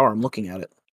literally star. I'm looking at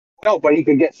it. No, but he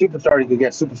could get superstar. He could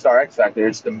get superstar X Factor.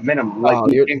 It's the minimum.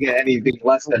 Like he can't get anything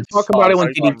less than. Talk about it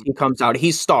when DDT comes out.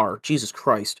 He's star. Jesus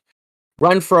Christ.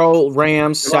 Renfro,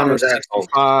 Rams, center,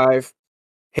 65.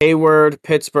 Hayward,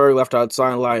 Pittsburgh, left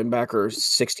outside linebacker,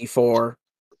 64.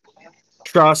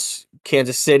 Truss,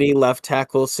 Kansas City, left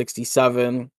tackle,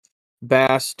 67.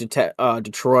 Bass,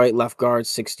 Detroit, left guard,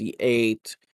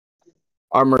 68.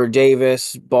 Armour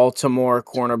Davis, Baltimore,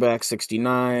 cornerback,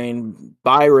 69.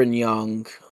 Byron Young,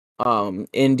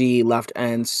 Indy, left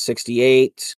end,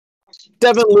 68.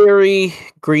 Devin Leary,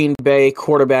 Green Bay,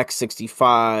 quarterback,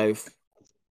 65.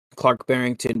 Clark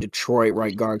Barrington, Detroit,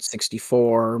 right guard,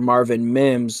 64. Marvin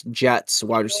Mims, Jets,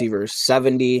 wide receiver,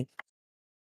 70.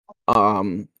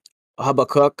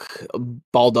 Habakkuk,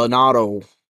 Baldonado,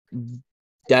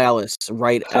 Dallas,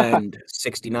 right end,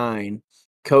 69.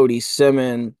 Cody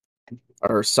Simon,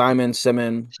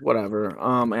 whatever.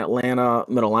 Atlanta,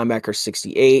 middle linebacker,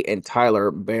 68. And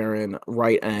Tyler Barron,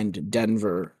 right end,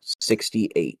 Denver,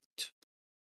 68.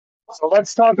 So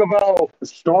let's talk about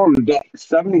Storm Duck,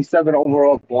 77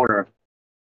 overall corner,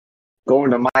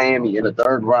 going to Miami in the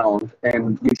third round,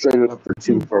 and you traded up for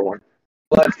 2 for 1.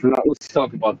 Let's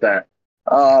talk about that.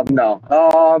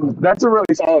 That's a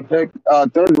really solid pick.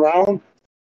 Third round,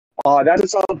 that's a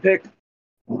solid pick.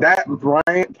 That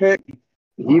Bryant pick,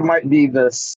 he might be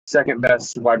the second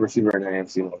best wide receiver in the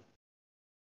AFC.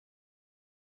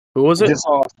 Who was it? Just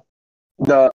saw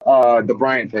the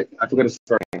Bryant pick. I forget his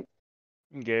first name.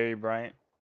 Gary Bryant.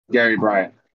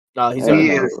 Doesn't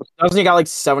he got like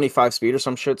 75 speed or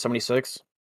some shit? 76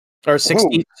 or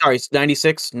 60? Ooh. Sorry,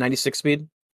 96 speed.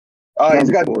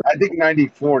 He's got, I think,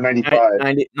 94, 95.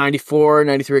 94,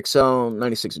 93 excel,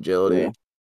 96 agility. Yeah.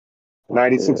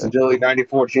 96 agility,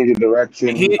 94 change of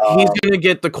direction. He's going to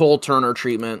get the Cole Turner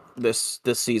treatment this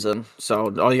season.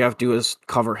 So all you have to do is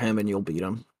cover him and you'll beat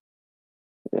him.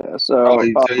 Yeah, so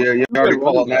you already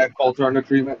call that Cole Turner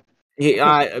treatment?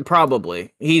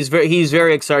 Probably. He's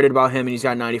very excited about him, and he's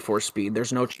got 94 speed.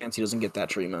 There's no chance he doesn't get that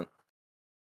treatment.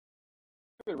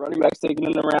 Running backs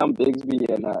taking it around Bigsby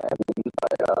and Evans by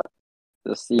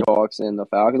the Seahawks and the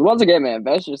Falcons. Once again, man,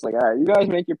 Ben's just like, all right, you guys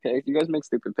make your picks. You guys make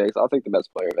stupid picks. I'll take the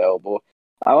best player available.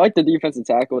 I like the defensive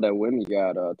tackle that Wimmy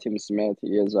got, Tim Smith. He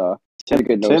is a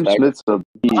good nose tackle. Smith's a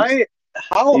beast.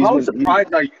 How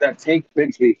surprised are you that Tank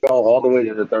Bigsby fell all the way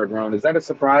to the third round? Is that a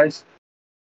surprise?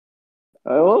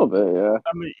 A little bit, yeah.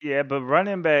 I mean, yeah, but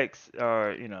running backs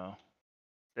are,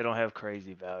 they don't have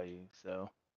crazy value, so.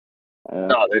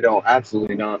 No, they don't.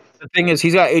 Absolutely not. The thing is,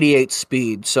 he's got 88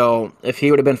 speed, so if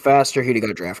he would have been faster, he'd have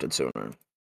got drafted sooner.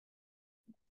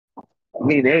 I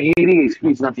mean, 88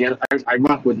 speed's not the end. I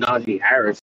rock with Najee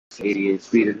Harris, 88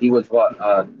 speed, and he was what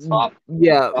top.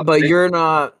 Yeah, but you're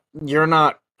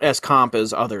not as comp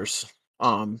as others.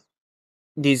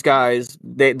 These guys,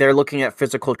 they're looking at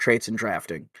physical traits in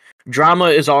drafting. Drama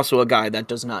is also a guy that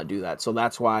does not do that, so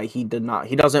that's why he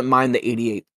doesn't mind the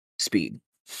 88 speed.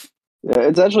 Yeah,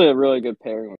 it's actually a really good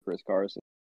pairing with Chris Carson.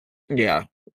 Yeah,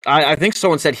 I think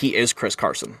someone said he is Chris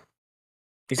Carson.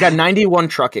 He's got 91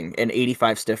 trucking and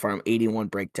 85 stiff arm, 81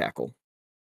 break tackle.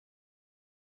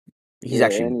 He's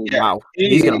wow.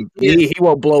 He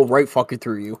will blow right fucking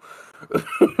through you.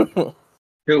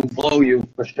 He'll blow you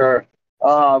for sure.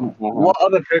 What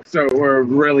other picks were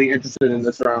really interested in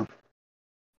this round?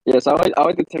 Yes, I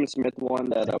like the Tim Smith one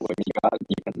that when he got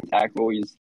defensive tackle,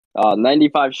 he's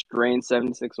 95 strain,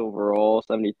 76 overall,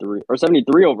 73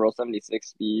 overall, 76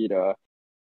 speed,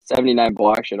 79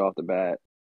 block shit off the bat.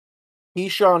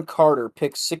 Keyshawn Carter,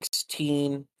 pick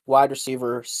 16, wide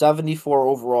receiver, 74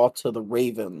 overall to the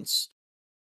Ravens.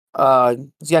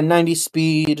 He's got 90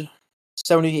 speed,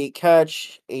 78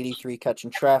 catch, 83 catch in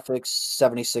traffic,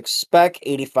 76 spec,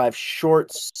 85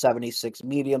 shorts, 76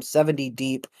 medium, 70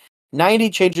 deep, 90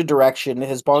 change of direction.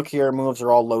 His bulkier moves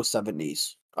are all low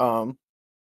 70s.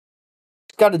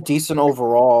 He's got a decent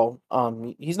overall.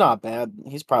 He's not bad.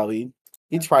 He's probably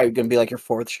gonna be like your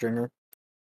fourth stringer.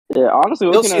 Yeah, honestly,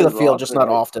 you'll see the field, just not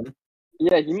often.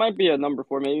 Yeah, he might be a number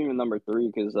 4, maybe even number 3,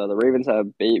 because the Ravens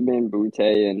have Bateman, Butte,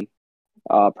 and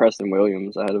Preston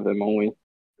Williams ahead of him only.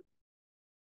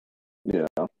 Yeah.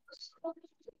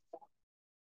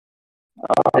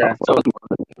 Yeah. So it's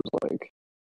Marvin Mims, like,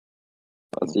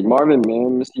 let's see, Marvin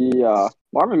Mims.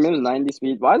 Marvin Mims 90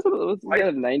 speed. Why is he got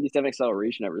a 97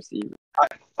 acceleration at receiver?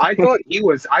 I thought he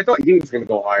was going to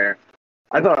go higher.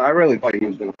 I really thought he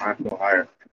was going to have to go higher.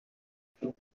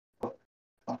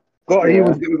 Thought he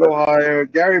was going to go higher.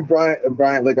 Gary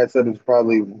Bryant, like I said, is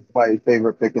probably my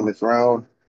favorite pick in this round.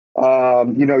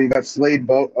 You got Slade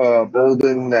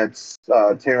Bolden that's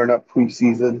tearing up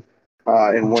preseason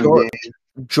in one game.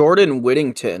 Jordan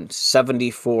Whittington,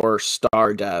 74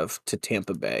 star dev to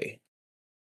Tampa Bay.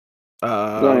 No,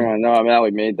 I mean,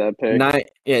 we made that pick.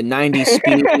 90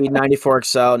 speed, 94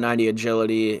 excel, 90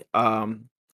 agility.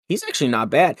 He's actually not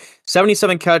bad.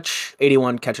 77 catch,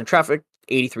 81 catch in traffic,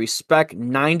 83 spec,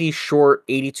 90 short,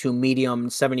 82 medium,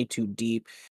 72 deep,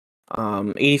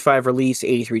 85 release,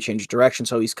 83 change of direction.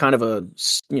 So he's kind of a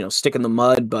stick in the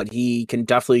mud, but he can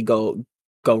definitely go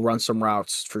run some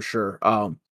routes for sure.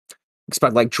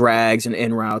 Expect like drags and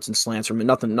in routes and slants from him.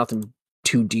 Nothing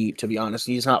too deep, to be honest.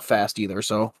 He's not fast either,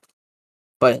 so.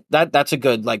 But that's a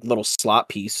good like little slot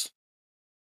piece.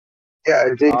 Yeah,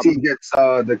 JT gets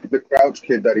the Crouch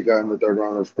kid that he got in the third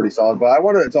round was pretty solid. But I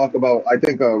wanted to talk about, I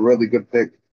think a really good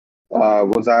pick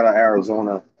was out of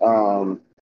Arizona.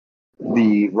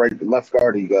 The left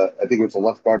guard he got. I think it was a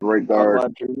left guard, right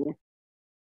guard.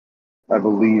 I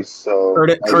believe so.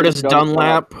 Curtis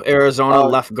Dunlap, Arizona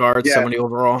left guard, 70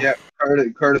 overall. Yeah,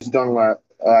 Curtis Dunlap,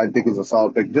 I think is a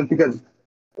solid pick just because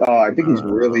I think he's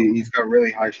got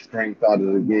really high strength out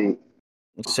of the gate.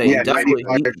 Definitely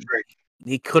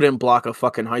he couldn't block a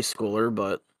fucking high schooler,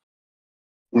 but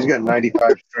he's got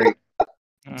 95 strength.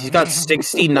 He's got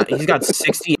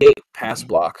 68 pass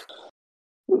block.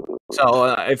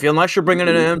 So unless you're bringing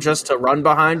in him just to run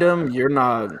behind him, you're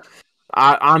not.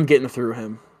 I'm getting through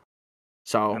him.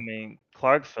 So I mean,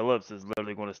 Clark Phillips is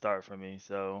literally going to start for me.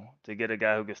 So to get a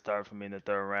guy who can start for me in the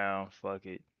third round, fuck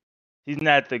it. He's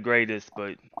not the greatest,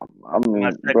 but I mean,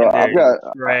 my bro,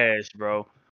 secondary is trash, bro.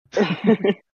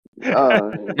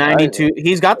 92.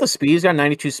 He's got the speed. He's got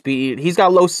 92 speed. He's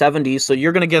got low 70s, so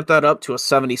you're gonna get that up to a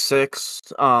 76.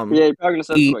 Yeah, you're probably gonna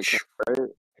send him to a camp, right?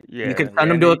 Yeah, you can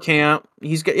send him to a camp.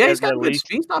 He's got good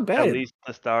speed. He's not bad. At least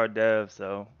a star dev,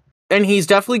 so. And he's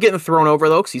definitely getting thrown over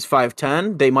though, because he's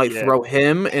 5'10". They might throw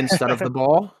him instead of the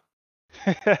ball.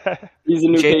 He's a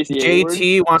new Casey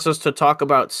JT wants us to talk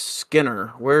about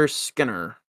Skinner. Where's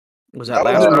Skinner? Was that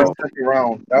last round? Second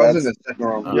round. That was in the second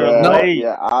round.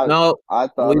 I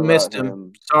thought we missed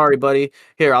him. Sorry, buddy.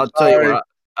 Here, I'll tell you what.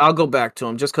 I'll go back to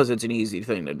him just because it's an easy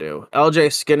thing to do.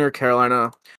 LJ Skinner,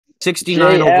 Carolina,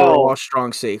 69 overall,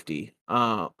 strong safety.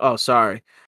 Sorry.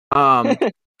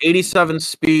 87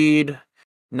 speed,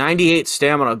 98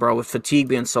 stamina, bro, with fatigue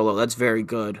being solo. That's very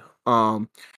good. Why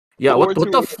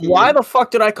the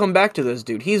fuck did I come back to this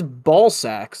dude? He's ball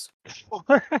sacks.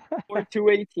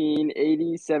 218,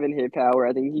 87 hit power.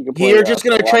 I think he could play. You're just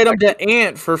gonna trade him to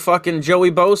Ant for fucking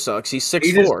Joey Bosa because he's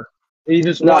 6'4". He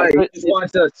just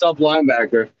wants a sub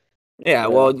linebacker. Yeah,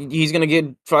 well, he's gonna get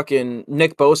fucking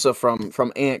Nick Bosa from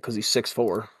Ant because he's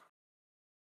 6'4".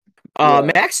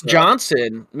 Max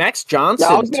Johnson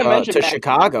to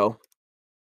Chicago.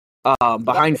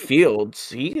 Behind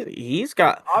Fields, he's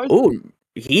got.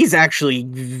 He's actually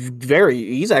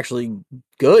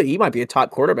good. He might be a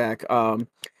top quarterback.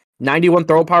 91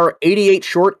 throw power, 88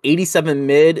 short, 87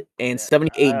 mid, and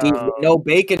 78 deep. No,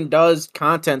 Bacon does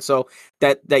content, so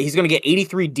that he's going to get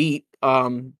 83 deep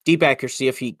accuracy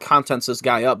if he contents this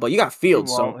guy up. But you got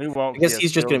Fields, so he won't. I guess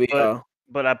he's just going to be.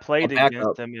 But I played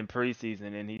against him in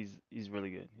preseason, and he's really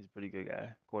good. He's a pretty good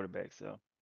guy, quarterback. So.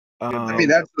 I mean,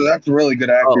 that's really good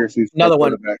accuracy. Another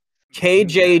one.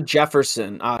 KJ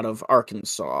Jefferson out of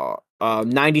Arkansas,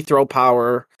 90 throw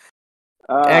power,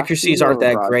 accuracies aren't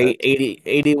that great,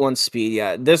 81 speed.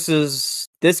 Yeah, this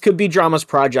could be Drama's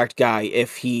project guy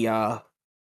if he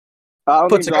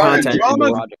puts a content.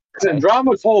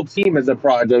 Drama's whole team is a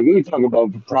project. We talk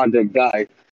about project guy.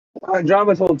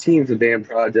 Drama's whole team's a damn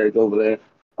project over there.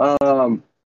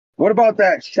 What about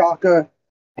that Shaka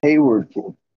Hayward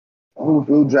kid?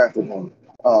 Who drafted him?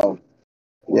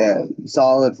 Yeah,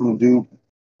 solid from Duke.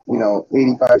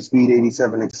 85 speed,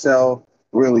 87 excel.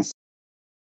 Really.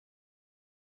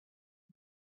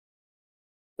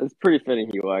 It's pretty fitting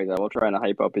he likes that. We're trying to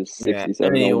hype up his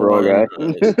 67 overall guy.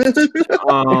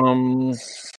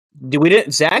 We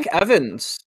didn't. Zach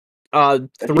Evans,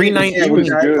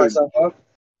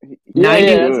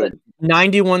 319.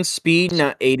 91 speed,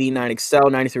 89 excel,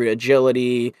 93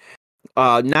 agility,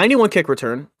 91 kick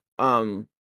return.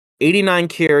 89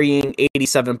 carrying,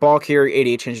 87 ball carry,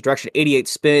 88 change of direction, 88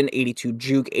 spin, 82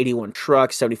 juke, 81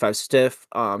 truck, 75 stiff,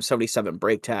 77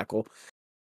 break tackle.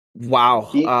 Wow.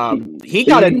 He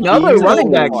got another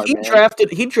running back. He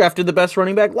drafted the best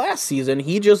running back last season.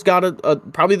 He just got a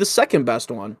probably the second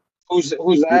best one. Who's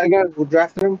that again? Who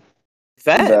drafted him?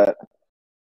 Vet.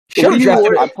 Should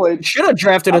have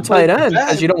drafted a tight end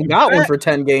because you don't got one for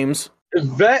 10 games.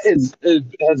 Vet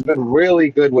has been really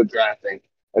good with drafting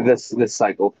this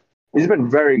cycle. He's been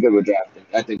very good with drafting,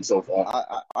 I think, so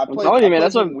far. I'm telling you, man,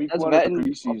 that's Vet in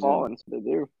preseason. They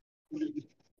do.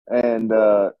 And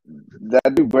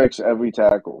that dude breaks every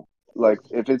tackle. Like,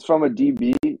 if it's from a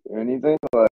DB or anything,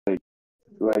 like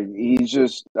he's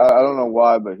just, I don't know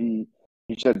why, but he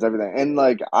sheds everything. And,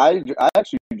 like, I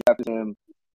actually drafted him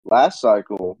last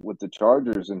cycle with the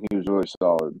Chargers, and he was really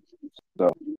solid. So,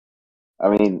 I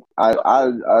mean, I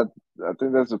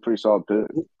think that's a pretty solid pick.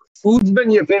 Who's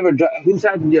had your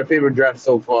favorite draft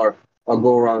so far? I'll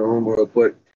go around the room real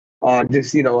quick.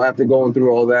 Just, after going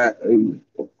through all that,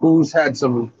 who's had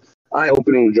some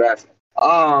eye-opening drafts?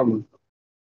 I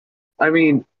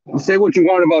mean, say what you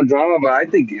want about Drama, but I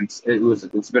think it's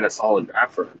been a solid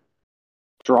draft for him.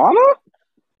 Drama?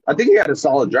 I think he had a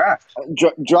solid draft.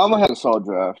 Drama had a solid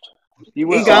draft.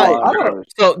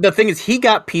 So the thing is, he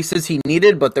got pieces he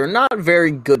needed, but they're not very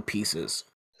good pieces.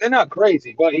 They're not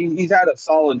crazy, but he's had a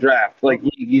solid draft. Like,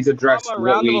 he's addressed. A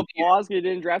round of applause. He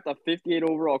didn't draft a 58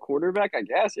 overall quarterback, I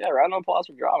guess. Yeah, round of applause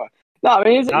for Drama. No, I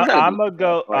mean, I'm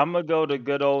gonna go to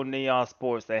good old Neon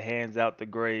Sports that hands out the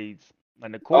grades.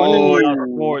 And according to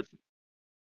Neon Sports,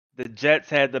 the Jets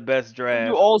had the best draft.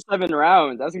 Do all 7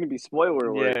 rounds. That's gonna be spoiler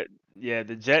alert. Yeah.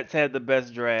 The Jets had the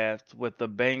best draft with the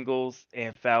Bengals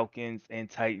and Falcons and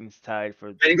Titans tied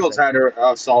for. Bengals had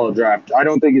a solid draft. I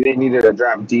don't think they needed to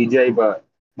draft DJ, but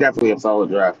definitely a solid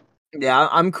draft. Yeah,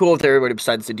 I'm cool with everybody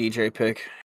besides the DJ pick.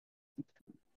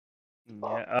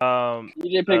 Yeah.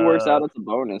 DJ pick works out. It's a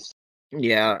bonus.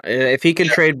 Yeah, if he can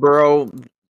trade Burrow,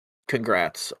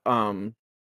 congrats. But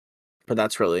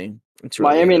it's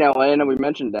Miami and Atlanta. We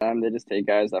mentioned them. They just take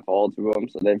guys that fall to them,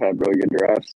 so they've had really good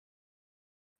drafts.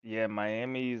 Yeah,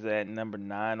 Miami's at number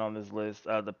 9 on this list.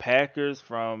 The Packers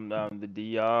from the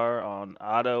DR on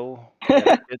Otto,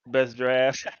 fifth best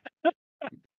draft.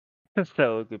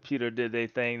 So computer did their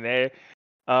thing there.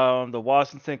 The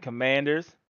Washington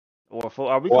Commanders.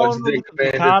 Are we calling them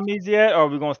the commies yet, or are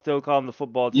we gonna still call them the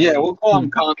football team? Yeah, we'll call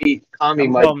them commie.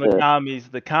 We'll call them the commies.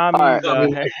 The commies.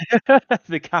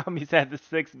 The commies had the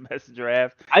 6th best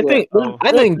draft. I think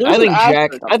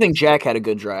Jack had a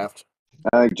good draft.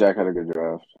 I think Jack had a good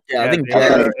draft. Yeah, I think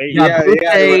Jack.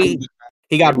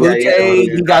 He got Boutte.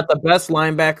 He got the best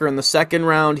linebacker in the 2nd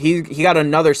round. He got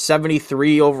another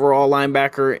 73 overall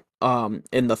linebacker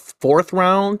in the 4th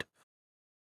round.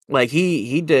 Like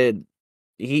he did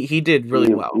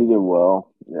really well. He did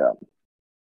well. Yeah. All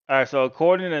right, so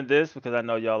according to this, because I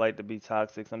know y'all like to be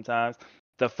toxic sometimes,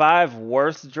 the 5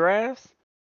 worst drafts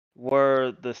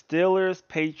were the Steelers,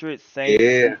 Patriots, Saints,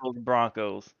 Eagles,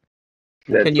 Broncos.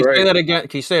 Can you say that again?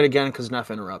 Can you say it again? Because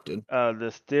Neff interrupted.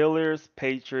 The Steelers,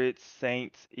 Patriots,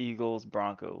 Saints, Eagles,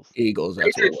 Broncos. Eagles.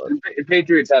 That's what it was.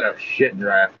 Patriots had a shit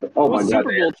draft. Oh my god,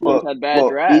 Super Bowl teams had bad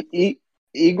drafts.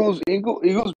 Eagles,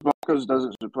 Broncos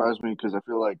doesn't surprise me because I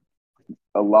feel like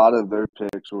a lot of their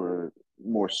picks were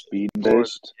more speed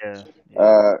based.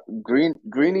 Yeah.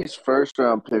 Greeny's 1st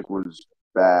round pick was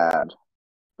bad.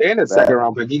 And a 2nd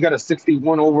round pick. He got a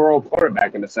 61 overall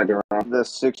quarterback in the 2nd round. The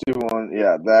 61,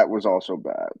 yeah, that was also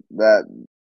bad. That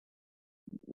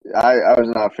I was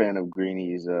not a fan of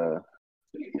Greeny's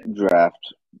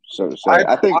draft, so to say.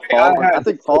 I think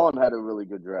Fallen had a really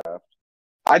good draft.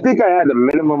 I think I had the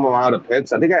minimum amount of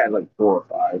picks. I think I had like 4 or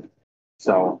 5.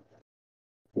 So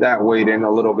that weighed in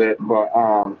a little bit, but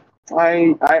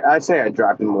I say I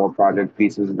drafted more project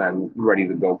pieces than ready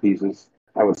to go pieces.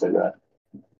 I would say that.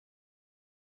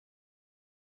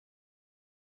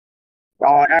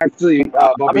 Actually,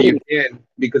 Bubby, you can,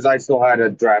 because I still had a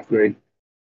draft grade.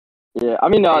 Yeah, I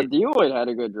mean, D-Lloyd had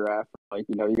a good draft. Like,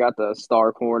 you got the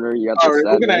star corner, you got the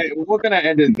we're gonna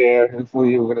end it there if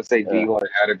we were gonna say D-Lloyd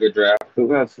had a good draft.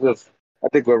 That's I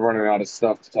think we're running out of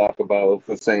stuff to talk about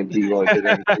for saying D-Lloyd did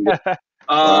anything.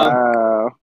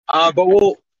 But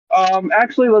we'll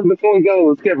actually, before we go,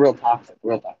 let's get real toxic,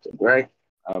 right?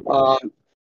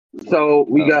 So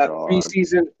we got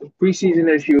preseason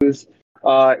issues.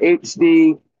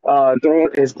 HD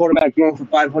his quarterback throwing for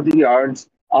 500 yards.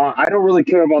 I don't really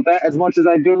care about that as much as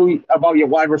I do about your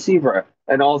wide receiver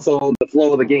and also the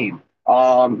flow of the game.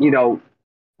 You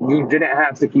didn't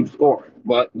have to keep scoring,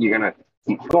 but you're gonna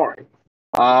keep scoring.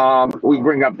 We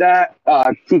bring up that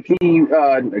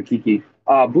Kiki.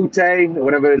 Butte,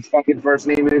 whatever his fucking first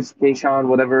name is, Keyshawn,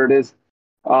 whatever it is.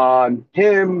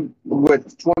 Him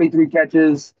with 23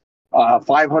 catches,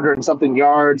 500 and something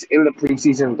yards in the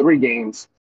preseason, 3 games.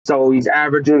 So he's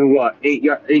averaging what,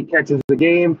 eight catches a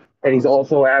game, and he's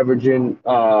also averaging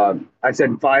I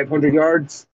said 500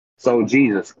 yards. So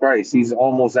Jesus Christ, he's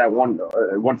almost at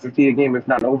 150 a game, if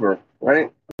not over,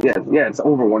 right? Yeah, it's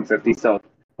over 150. So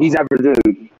he's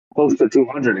averaging close to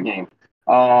 200 a game.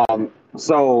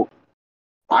 So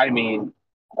I mean,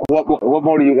 what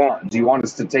more do you want? Do you want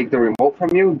us to take the remote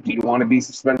from you? Do you want to be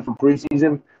suspended from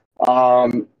preseason?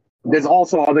 There's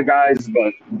also other guys,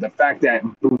 but the fact that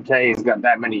Butte has got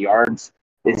that many yards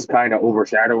is kind of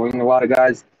overshadowing a lot of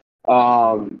guys.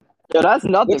 Yeah, that's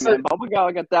nothing, Listen- man. Bubba got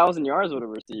like 1,000 yards with a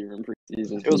receiver in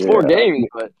preseason. It was Yeah. 4 games,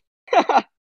 but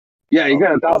Yeah, he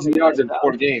got 1,000 yards in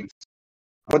 4 games.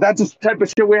 But that's the type of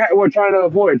shit we're trying to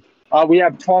avoid. We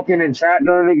have talking in chat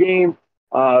during the game.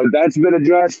 That's been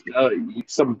addressed.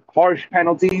 Some harsh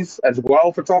penalties as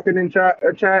well for talking in chat,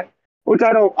 which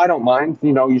I don't mind.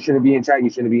 You know, you shouldn't be in chat. You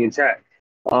shouldn't be in chat.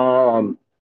 I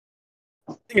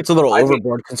think it's a little I think-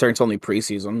 overboard considering it's only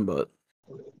preseason, but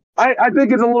I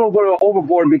think it's a little bit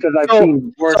overboard because I've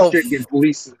seen worse so- shit get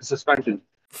police suspension.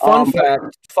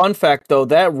 Fun fact though,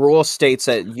 that rule states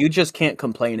that you just can't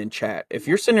complain in chat. If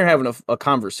you're sitting here having a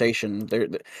conversation,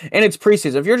 and it's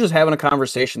preseason, if you're just having a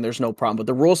conversation, there's no problem. But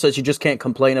the rule says you just can't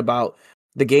complain about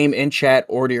the game in chat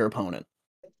or to your opponent.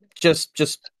 Just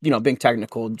being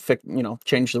technical,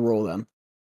 change the rule then.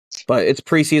 But it's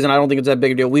preseason. I don't think it's that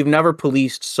big a deal. We've never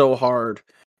policed so hard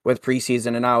with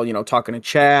preseason, and now talking in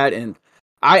chat. And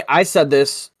I said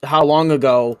this how long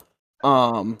ago?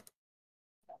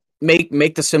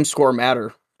 Make the sim score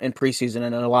matter in preseason,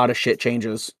 and a lot of shit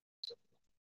changes.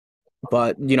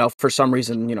 But for some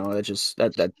reason,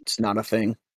 that's not a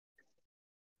thing.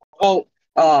 Well,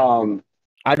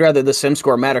 I'd rather the sim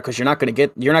score matter because you're not gonna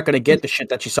get the shit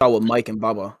that you saw with Mike and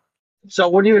Bubba. so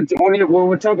when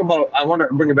we're talking about, I want to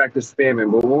bring it back to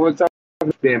spamming, but when we're talking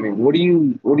about spamming, what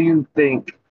do you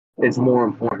think is more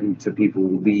important to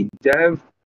people, the dev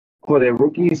for their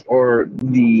rookies or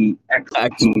the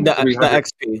XP?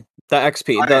 The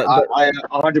XP. I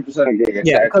 100% agree. It's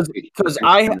Yeah, the XP. because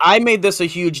I made this a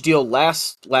huge deal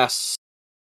last.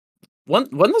 When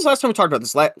was the last time we talked about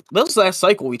this? Last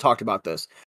cycle we talked about this,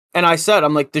 and I said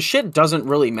I'm like, the shit doesn't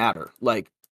really matter. Like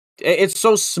it's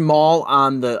so small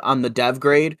on the dev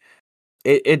grade,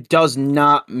 it does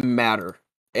not matter.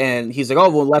 And he's like, oh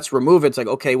well, let's remove it. It's like,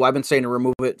 okay, well I've been saying to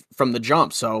remove it from the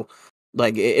jump, so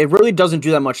like it really doesn't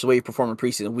do that much the way you perform in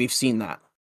preseason. We've seen that.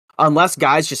 Unless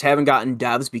guys just haven't gotten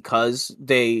devs because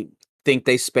they think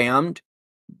they spammed,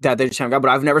 that they just haven't got.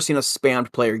 But I've never seen a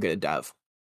spammed player get a dev.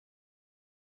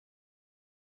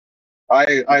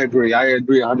 I agree. I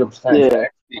agree 100%. Yeah.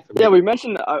 Yeah, we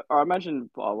mentioned. I mentioned.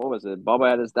 What was it? Bubba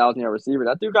had his 1,000-yard receiver.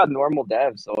 That dude got normal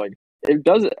dev, so like it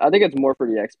does. I think it's more for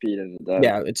the XP than the dev.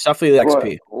 Yeah, it's definitely the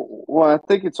XP. Well, I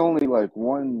think it's only like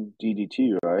 1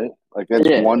 DDT, right? Like that's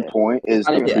Yeah. 1 point is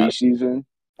the Yeah. preseason.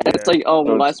 And it's like, oh,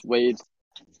 So it's- less weight.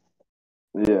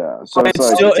 Yeah, so But it's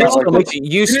like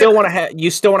you still want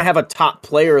to have a top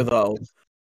player though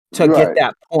to get Right.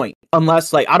 that point.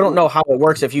 Unless like I don't know how it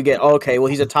works if you get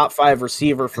he's a top 5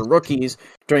 receiver for rookies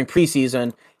during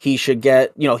preseason, he should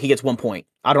get he gets 1 point.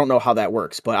 I don't know how that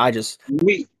works, but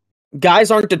guys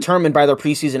aren't determined by their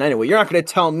preseason anyway. You're not going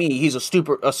to tell me he's a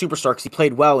superstar because he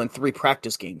played well in 3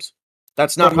 practice games.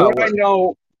 That's not how it works.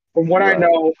 From what I Right.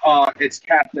 know, it's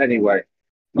capped anyway.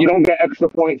 You don't get extra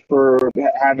points for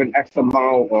having X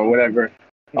amount or whatever.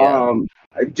 Yeah.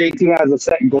 JT has a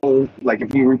set goal. Like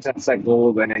if you reach that set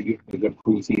goal, then you have a good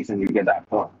preseason, you get that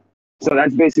point. So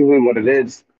that's basically what it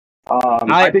is.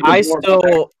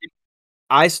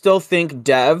 I still think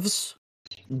devs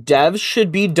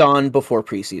should be done before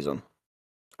preseason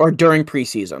or during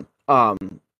preseason.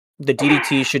 The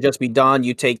DDT should just be done.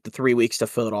 You take the 3 weeks to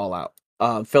fill it all out,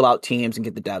 fill out teams and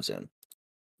get the devs in.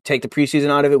 Take the preseason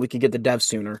out of it. We could get the devs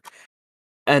sooner.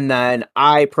 And then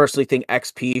I personally think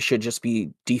XP should just be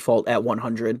default at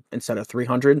 100 instead of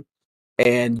 300.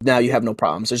 And now you have no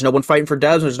problems. There's no one fighting for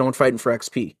devs. There's no one fighting for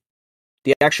XP.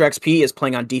 The extra XP is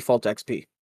playing on default XP.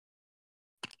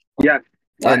 Yeah.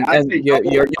 And your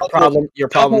problem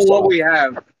Double solved.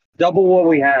 what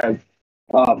we have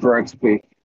for XP.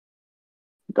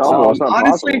 Double, it's not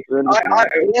honestly,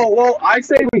 possible. I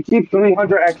say we keep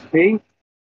 300 XP,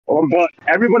 but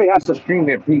everybody has to stream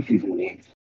their preseason games.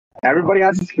 Everybody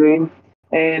has to stream,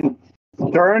 and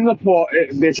during the fall,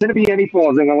 there shouldn't be any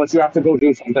pausing unless you have to go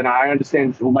do something. I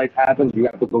understand life happens; you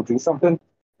have to go do something.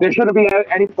 There shouldn't be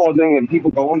any pausing, and people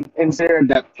going into their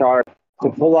depth chart to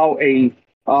pull out a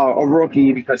a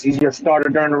rookie because he's your starter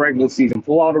during the regular season.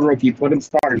 Pull out a rookie, put him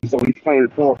starting so he's playing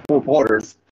four full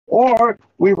quarters. Or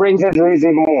we raise injuries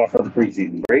even more for the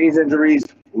preseason. Raise injuries,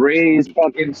 raise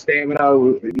fucking stamina.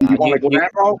 You want to go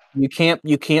that route?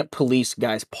 You can't police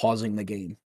guys pausing the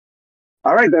game.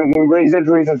 All right, then we'll raise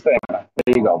injuries and stamina.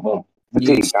 There you go. Boom.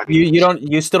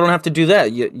 You still don't have to do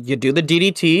that. You do the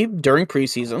DDT during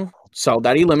preseason, so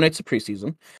that eliminates the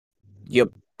preseason.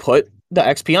 You put the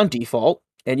XP on default,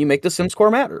 and you make the sim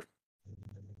score matter.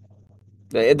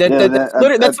 That's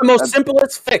the most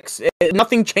simplest fix.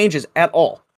 Nothing changes at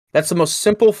all. That's the most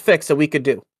simple fix that we could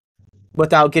do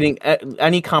without getting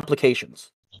any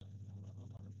complications.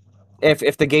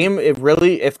 If the game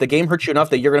hurts you enough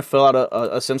that you're going to fill out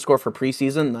a sim score for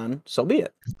preseason, then so be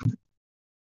it.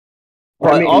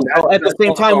 But also at the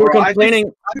same time,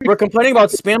 we're complaining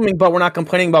about spamming, but we're not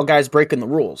complaining about guys breaking the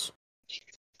rules.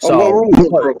 So what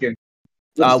rules were broken?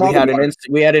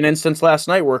 We had an instance last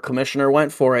night where a commissioner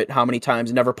went for it how many times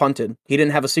and never punted. He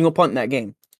didn't have a single punt in that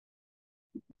game.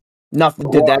 Nothing.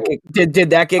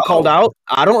 Did that get called out?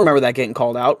 I don't remember that getting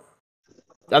called out.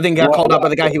 I think it got called out by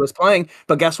the guy he was playing.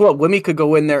 But guess what? Wimmy could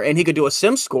go in there and he could do a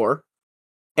sim score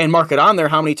and mark it on there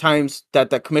how many times that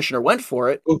the commissioner went for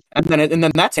it, and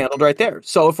then that's handled right there.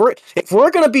 So if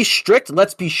we're gonna be strict,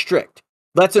 let's be strict.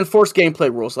 Let's enforce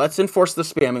gameplay rules. Let's enforce the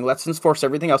spamming. Let's enforce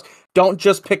everything else. Don't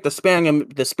just pick the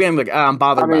spam like I'm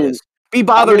bothered by this. Be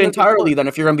bothered entirely then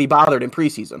if you're gonna be bothered in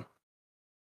preseason.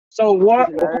 So who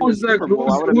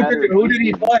did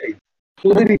he play?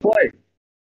 Who did he play?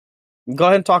 Go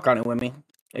ahead and talk on it, Wimmy.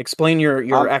 Explain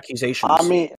your accusations. I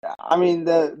mean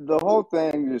the whole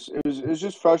thing it was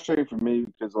just frustrating for me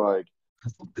because like,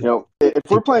 you know, if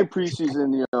we're playing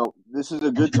preseason, you know, this is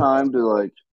a good time to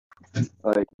like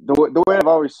the way I've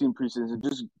always seen preseason,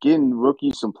 just getting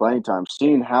rookies some playing time,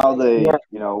 seeing how they,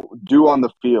 you know, do on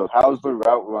the field. How's their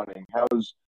route running?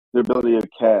 How's their ability to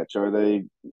catch? Are they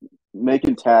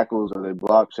making tackles? Are they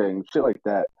block shedding? Shit like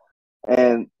that.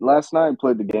 And last night I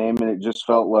played the game and it just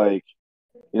felt like,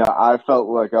 you know, I felt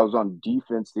like I was on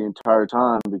defense the entire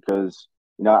time because,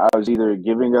 you know, I was either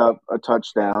giving up a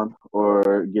touchdown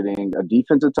or getting a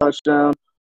defensive touchdown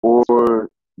or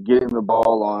getting the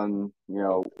ball on, you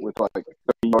know, with like 30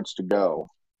 yards to go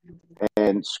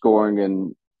and scoring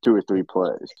in 2 or 3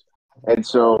 plays. And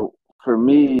so for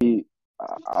me,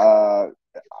 I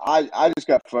just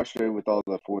got frustrated with all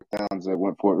the fourth downs that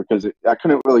went for it because I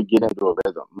couldn't really get into a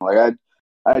rhythm. Like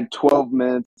I had 12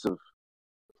 minutes of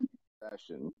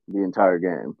possession the entire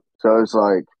game. So it's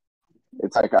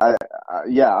like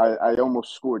I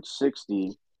almost scored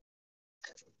 60,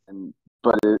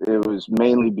 but it was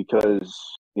mainly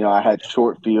because, you know, I had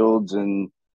short fields and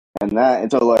that.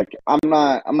 And so like I'm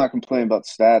not complaining about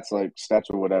stats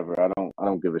or whatever. I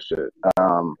don't give a shit.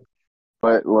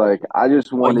 But like I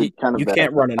just wanted you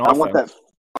can't run an offense.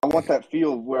 I want that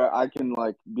field where I can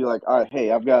like be like, all right,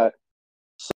 hey, I've got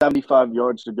 75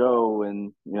 yards to go,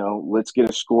 and you know, let's get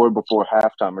a score before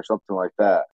halftime or something like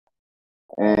that.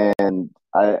 And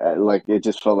I like it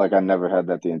just felt like I never had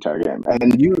that the entire game. I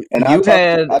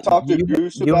talked to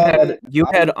Goose about it. You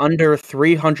had under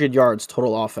 300 yards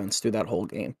total offense through that whole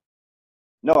game.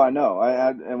 No, I know.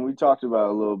 And we talked about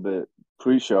it a little bit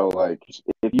pre-show. Like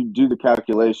if you do the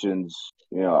calculations,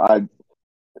 you know, I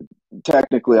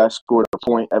scored a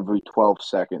point every 12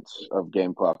 seconds of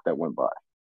game clock that went by.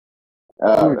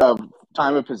 Of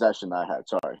time of possession I had.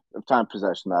 Of time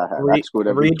possession that I had. I scored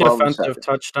every 12 defensive seconds.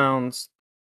 Touchdowns,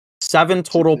 7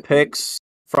 total picks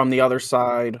from the other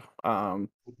side, a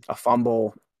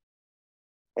fumble.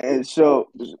 And so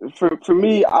for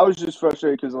me, I was just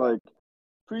frustrated because like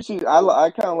preseason,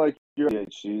 I kind of like your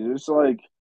PhD. It's like,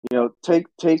 you know, take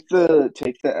the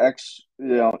X.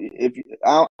 You know, if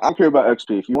I don't care about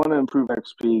XP. If you want to improve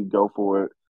XP, go for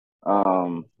it.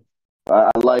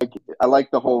 I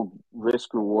like the whole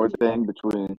risk reward thing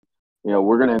between, you know,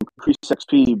 we're going to increase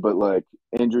XP, but like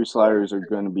injury sliders are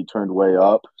going to be turned way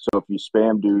up. So if you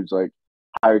spam dudes, like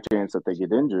higher chance that they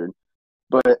get injured.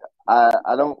 But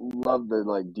I don't love the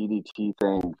like DDT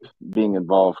thing being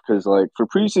involved because like for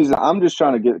preseason, I'm just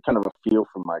trying to get kind of a feel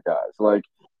from my guys. Like,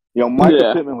 you know,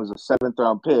 Michael Pittman was a 7th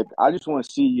round pick. I just want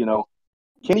to see, you know,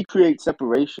 can he create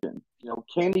separation? You know,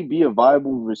 can he be a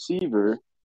viable receiver?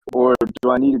 Or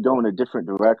do I need to go in a different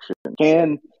direction?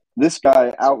 Can this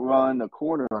guy outrun a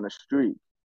corner on a street?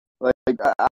 Like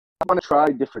I want to try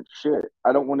different shit.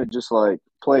 I don't want to just like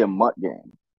play a mutt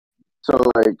game. So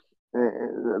like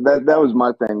that was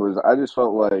my thing. Was I just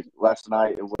felt like last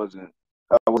night I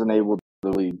wasn't able to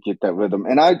really get that rhythm.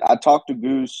 And I talked to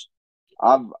Goose.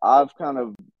 I've kind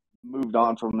of moved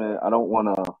on from it. I don't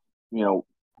want to, you know,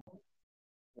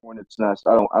 hornet's nest.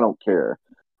 I don't care.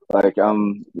 Like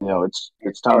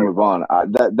it's time to move on.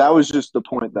 That was just the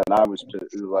point that I was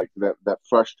like that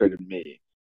frustrated me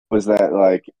was that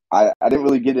like I didn't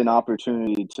really get an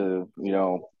opportunity to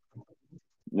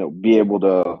be able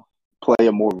to play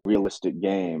a more realistic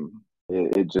game.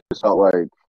 It just felt like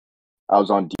I was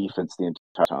on defense the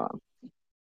entire time.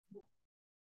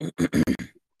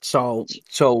 So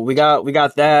we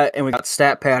got that, and we got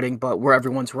stat padding, but where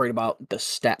everyone's worried about the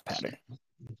stat padding.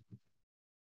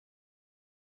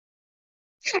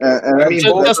 And I mean,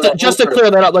 just to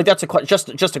clear that up, like that's just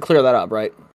to clear that up,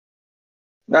 right?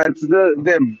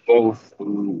 they're both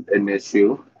an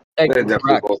issue. They're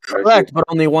definitely both an issue. Correct, but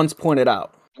only one's pointed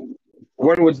out.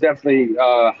 One was definitely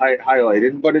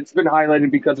highlighted, but it's been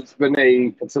highlighted because it's been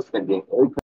a consistent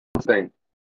thing.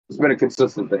 It's been a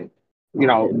consistent thing.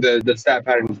 The stat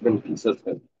pattern has been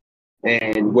consistent,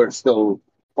 and we're still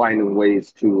finding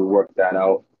ways to work that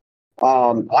out.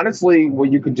 Honestly,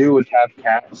 what you could do is have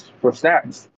caps for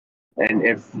stats, and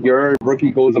if your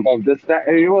rookie goes above this stat,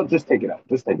 you know what? Just take it out.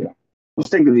 Just take it out.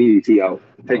 Just take the DDT out.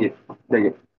 Take it.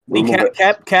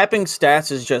 Capping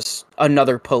stats is just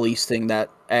another police thing that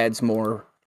adds more.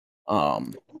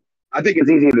 I think it's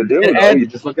easy to do. You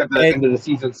just look at the end of the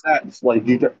season stats. Like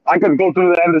I could go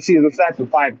through the end of the season stats in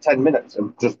 5-10 minutes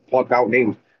and just pluck out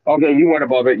names. Okay, you went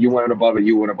above it. You went above it.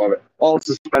 You went above it. All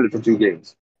suspended for 2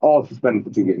 games. All suspended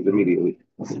for 2 games immediately.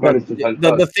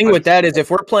 The thing with that is if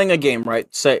we're playing a game, right?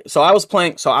 So I was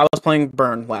playing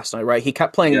Burn last night, right? He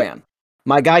kept playing man.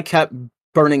 My guy kept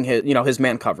burning his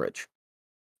man coverage.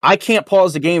 I can't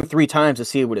pause the game 3 times to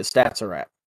see what his stats are at.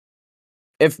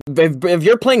 If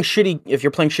you're playing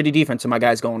shitty defense and my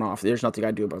guy's going off, there's nothing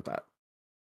I do about that.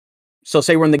 So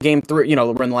say we're in the game 3,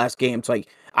 we're in the last game. It's like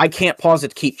I can't pause it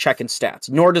to keep checking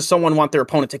stats. Nor does someone want their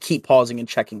opponent to keep pausing and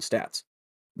checking stats.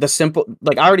 I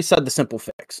already said the simple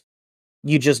fix.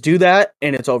 You just do that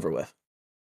and it's over with.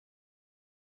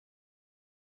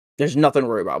 There's nothing to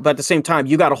worry about. But at the same time,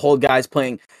 you got to hold guys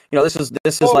playing. This is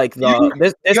like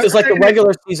the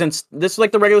regular season. This is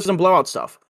like the regular season blowout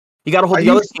stuff. You got to hold the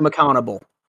other team accountable.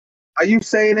 Are you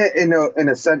saying it in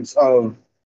a sense of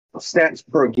stats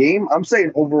per game? I'm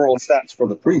saying overall stats for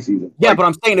the preseason. Yeah, but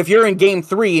I'm saying if you're in game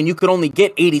 3 and you could only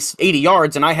get 80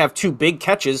 yards and I have 2 big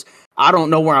catches, I don't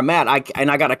know where I'm at. I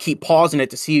got to keep pausing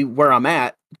it to see where I'm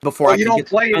at before you don't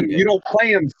play him. You don't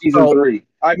play him season 3.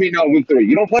 I mean, no, week 3.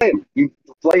 You don't play him. You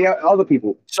play other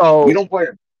people. So you don't play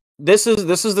him. This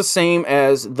is the same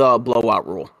as the blowout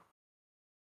rule.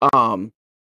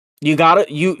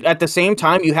 You at the same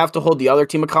time you have to hold the other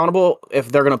team accountable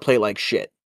if they're gonna play like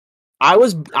shit. I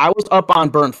was up on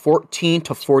Burn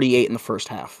 14-48 in the first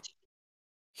half.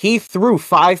 He threw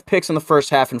 5 picks in the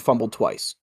first half and fumbled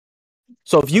twice.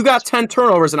 So if you got 10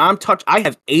 turnovers and I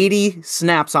have 80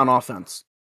 snaps on offense.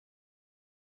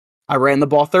 I ran the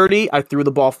ball 30. I threw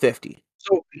the ball 50.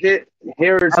 So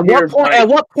here's at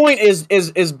what point is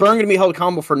Burn gonna be held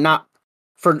accountable for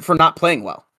not playing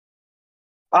well?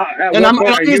 And I'm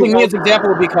using me as an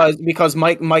example because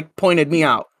Mike pointed me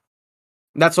out.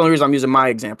 That's the only reason I'm using my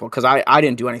example because I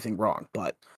didn't do anything wrong.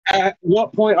 But at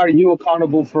what point are you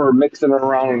accountable for mixing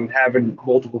around and having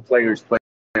multiple players play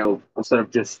instead of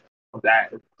just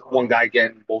that one guy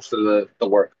getting most of the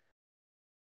work?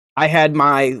 I had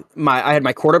my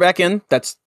quarterback in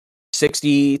that's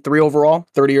 63 overall,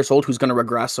 30 years old, who's going to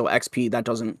regress. So XP, that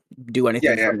doesn't do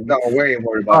anything. Yeah. No, we ain't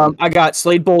worried about it. I got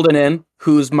Slade Bolden in,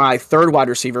 who's my 3rd wide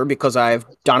receiver because I have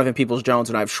Donovan Peoples-Jones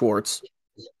and I have Schwartz.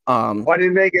 Why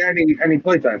didn't they get any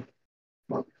playtime?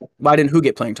 Why didn't who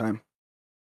get playing time?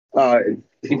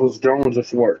 Peoples-Jones or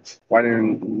Schwartz. Why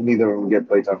didn't neither of them get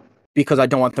playtime? Because I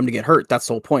don't want them to get hurt. That's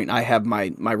the whole point. I have my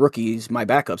rookies, my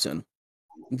backups in.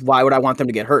 Why would I want them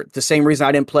to get hurt? The same reason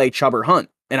I didn't play Chubb or Hunt.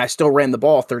 And I still ran the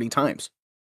ball 30 times.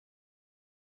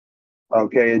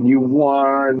 Okay, and you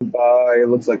won by, it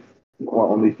looks like,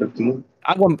 only 15?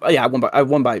 I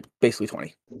won by basically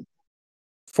 20.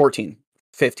 14,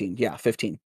 15,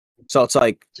 15. So it's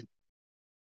like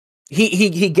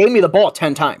he gave me the ball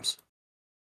 10 times.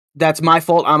 That's my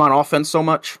fault. I'm on offense so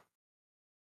much.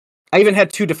 I even had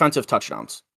 2 defensive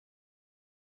touchdowns.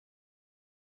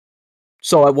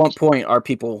 So at one point are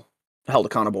people held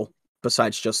accountable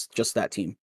besides just that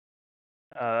team?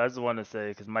 I just want to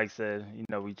say, because Mike said,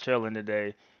 we chilling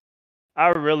today. I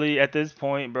really, at this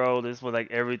point, bro, this was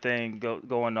like everything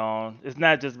going on. It's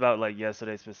not just about like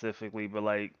yesterday specifically, but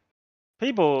like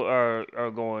people are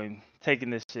taking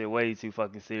this shit way too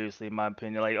fucking seriously, in my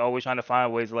opinion. Like always trying to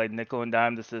find ways to like nickel and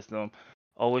dime the system.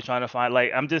 Always trying to find,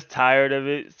 like, I'm just tired of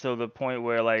it to the point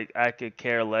where like I could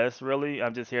care less really.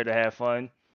 I'm just here to have fun.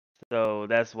 So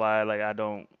that's why like I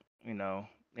don't,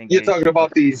 You're talking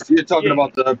about these. You're talking Yeah.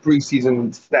 about the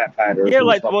preseason stat patterns Yeah, and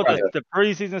like stuff well, like the, that. the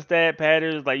preseason stat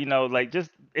patterns, like like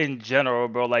just in general,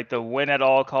 bro. Like the win at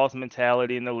all cost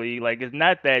mentality in the league. Like it's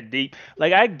not that deep.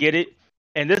 Like I get it,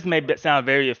 and this may sound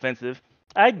very offensive.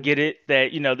 I get it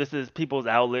that this is people's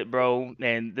outlet, bro,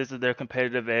 and this is their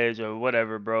competitive edge or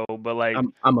whatever, bro. But like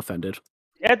I'm offended.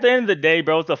 at the end of the day,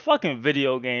 bro, it's a fucking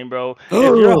video game, bro.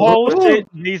 If your whole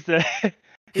shit needs to, if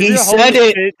He your whole said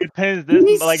it. shit depends this,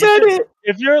 He like said it.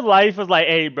 if your life is like,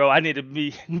 hey, bro, I need to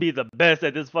be the best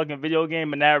at this fucking video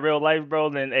game and not real life, bro,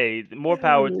 then hey, more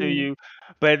power to you.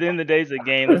 But at the end of the day, it's a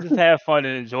game. Let's just have fun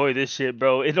and enjoy this shit,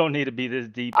 bro. It don't need to be this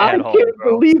deep I at all, can't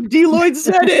bro. believe D-Lloyd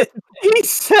said it. He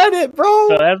said it, bro.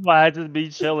 So that's why I just be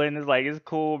chilling. It's like it's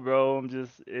cool, bro. I'm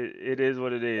just it is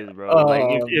what it is, bro.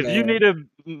 Like if you need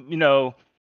to,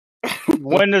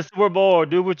 win the Super Bowl or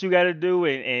do what you got to do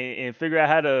and figure out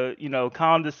how to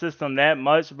calm the system that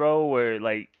much, bro. Where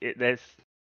like that's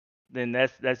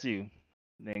you.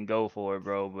 Then go for it,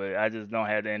 bro. But I just don't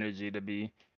have the energy to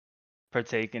be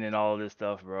partaking in all this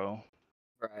stuff, bro.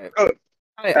 Right.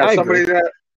 I somebody agree.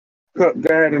 Go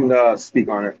ahead and speak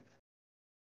on it.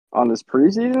 On this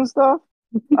preseason stuff?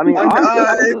 I mean, let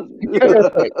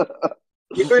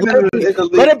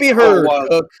it be heard,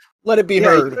 Cook. Let it be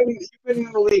heard. You've been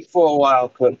in the league for a while,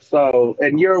 Cook. So,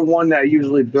 and you're one that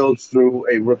usually builds through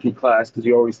a rookie class because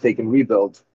you're always taking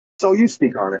rebuilds. So you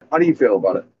speak on it. How do you feel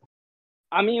about it?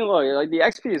 I mean, look, like the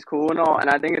XP is cool and all, and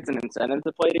I think it's an incentive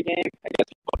to play the game. I guess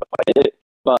people play it.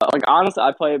 But like honestly,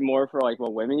 I play it more for like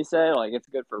what women say. Like it's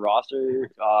good for roster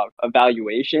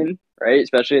evaluation, right?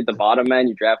 Especially at the bottom end,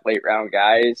 you draft late round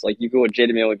guys. Like you can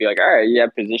legitimately be like, all right, you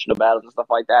have positional battles and stuff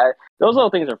like that. Those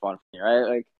little things are fun for me,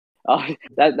 right? Like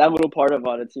that little part of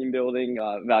the team building,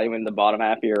 valuing the bottom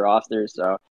half of your roster.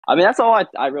 So I mean, that's all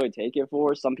I really take it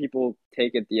for. Some people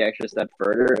take it the extra step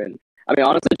further, and I mean,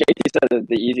 honestly, JT said that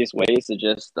the easiest way is to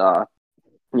just the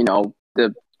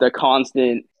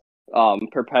constant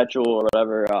perpetual or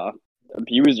whatever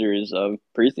abusers of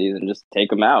preseason, just take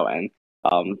them out. And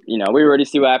we already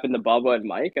see what happened to Bubba and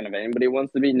Mike, and if anybody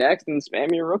wants to be next, then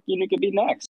spam your rookie and it could be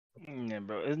next. Yeah,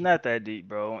 bro, it's not that deep,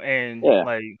 bro. And yeah.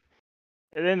 like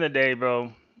at the end of the day,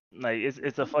 bro, like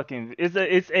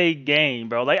it's a game,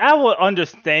 bro. Like I will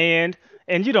understand,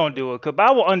 and you don't do it, Cook, but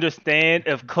I will understand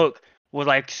if Cook was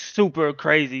like super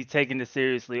crazy taking it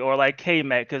seriously, or like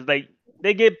K-Mac, because like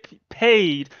they get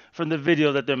paid from the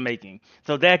video that they're making,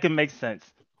 so that can make sense.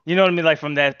 You know what I mean? Like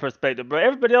from that perspective, bro.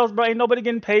 Everybody else, bro, ain't nobody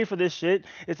getting paid for this shit.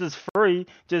 It's just free.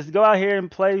 Just go out here and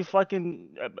play fucking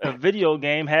a video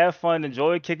game, have fun,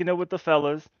 enjoy kicking it with the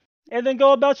fellas, and then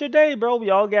go about your day, bro.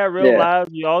 We all got real lives.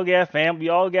 We all got family. We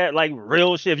all got like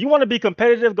real shit. If you want to be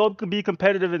competitive, go be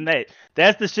competitive in that.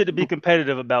 That's the shit to be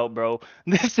competitive about, bro.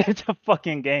 This is a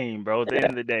fucking game, bro. At the end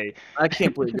of the day, I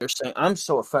can't believe you're saying. I'm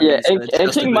so offended. Yeah,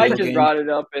 and King Mike just brought it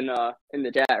up in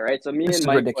the chat, right? So me and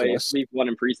Mike ridiculous. play week 1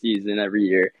 in preseason every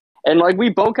year, and like we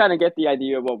both kind of get the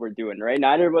idea of what we're doing, right?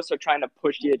 Neither of us are trying to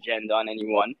push the agenda on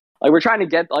anyone. Like we're trying to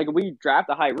get, like, if we draft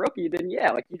a high rookie, then yeah,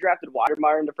 like you drafted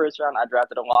Watermeyer in the first round, I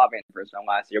drafted Olave in the first round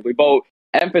last year. We both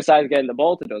emphasized getting the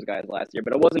ball to those guys last year,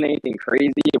 but it wasn't anything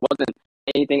crazy. It wasn't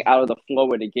anything out of the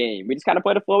flow of the game. We just kind of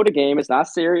play the flow of the game. It's not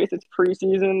serious. It's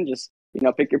preseason. Just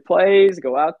pick your plays,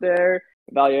 go out there,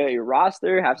 evaluate your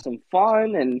roster, have some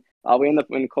fun, and we end up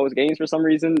winning close games for some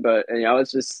reason. But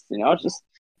it's just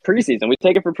preseason. We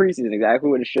take it for preseason,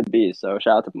 exactly what it should be. So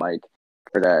shout out to Mike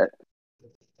for that.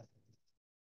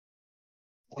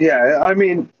 Yeah, I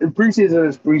mean, preseason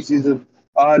is preseason.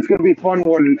 It's going to be fun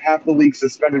when half the league's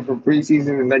suspended from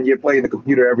preseason, and then you're playing the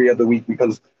computer every other week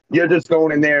because you're just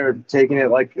going in there, taking it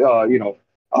like,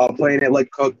 playing it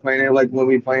like Cook, playing it like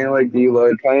Louis, playing it like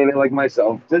D-Lloyd, playing it like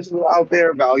myself, just out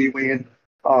there evaluating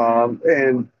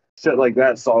and shit like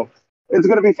that. So it's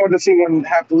going to be fun to see when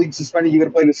half the league's suspended, you're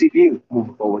going to play the CPU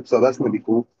moving forward. So that's going to be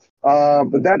cool.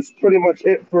 But that's pretty much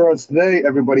it for us today.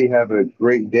 Everybody have a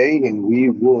great day, and we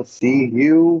will see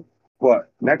you,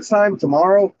 next time,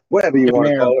 tomorrow, whatever you want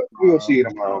to call it. We will see you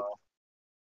tomorrow.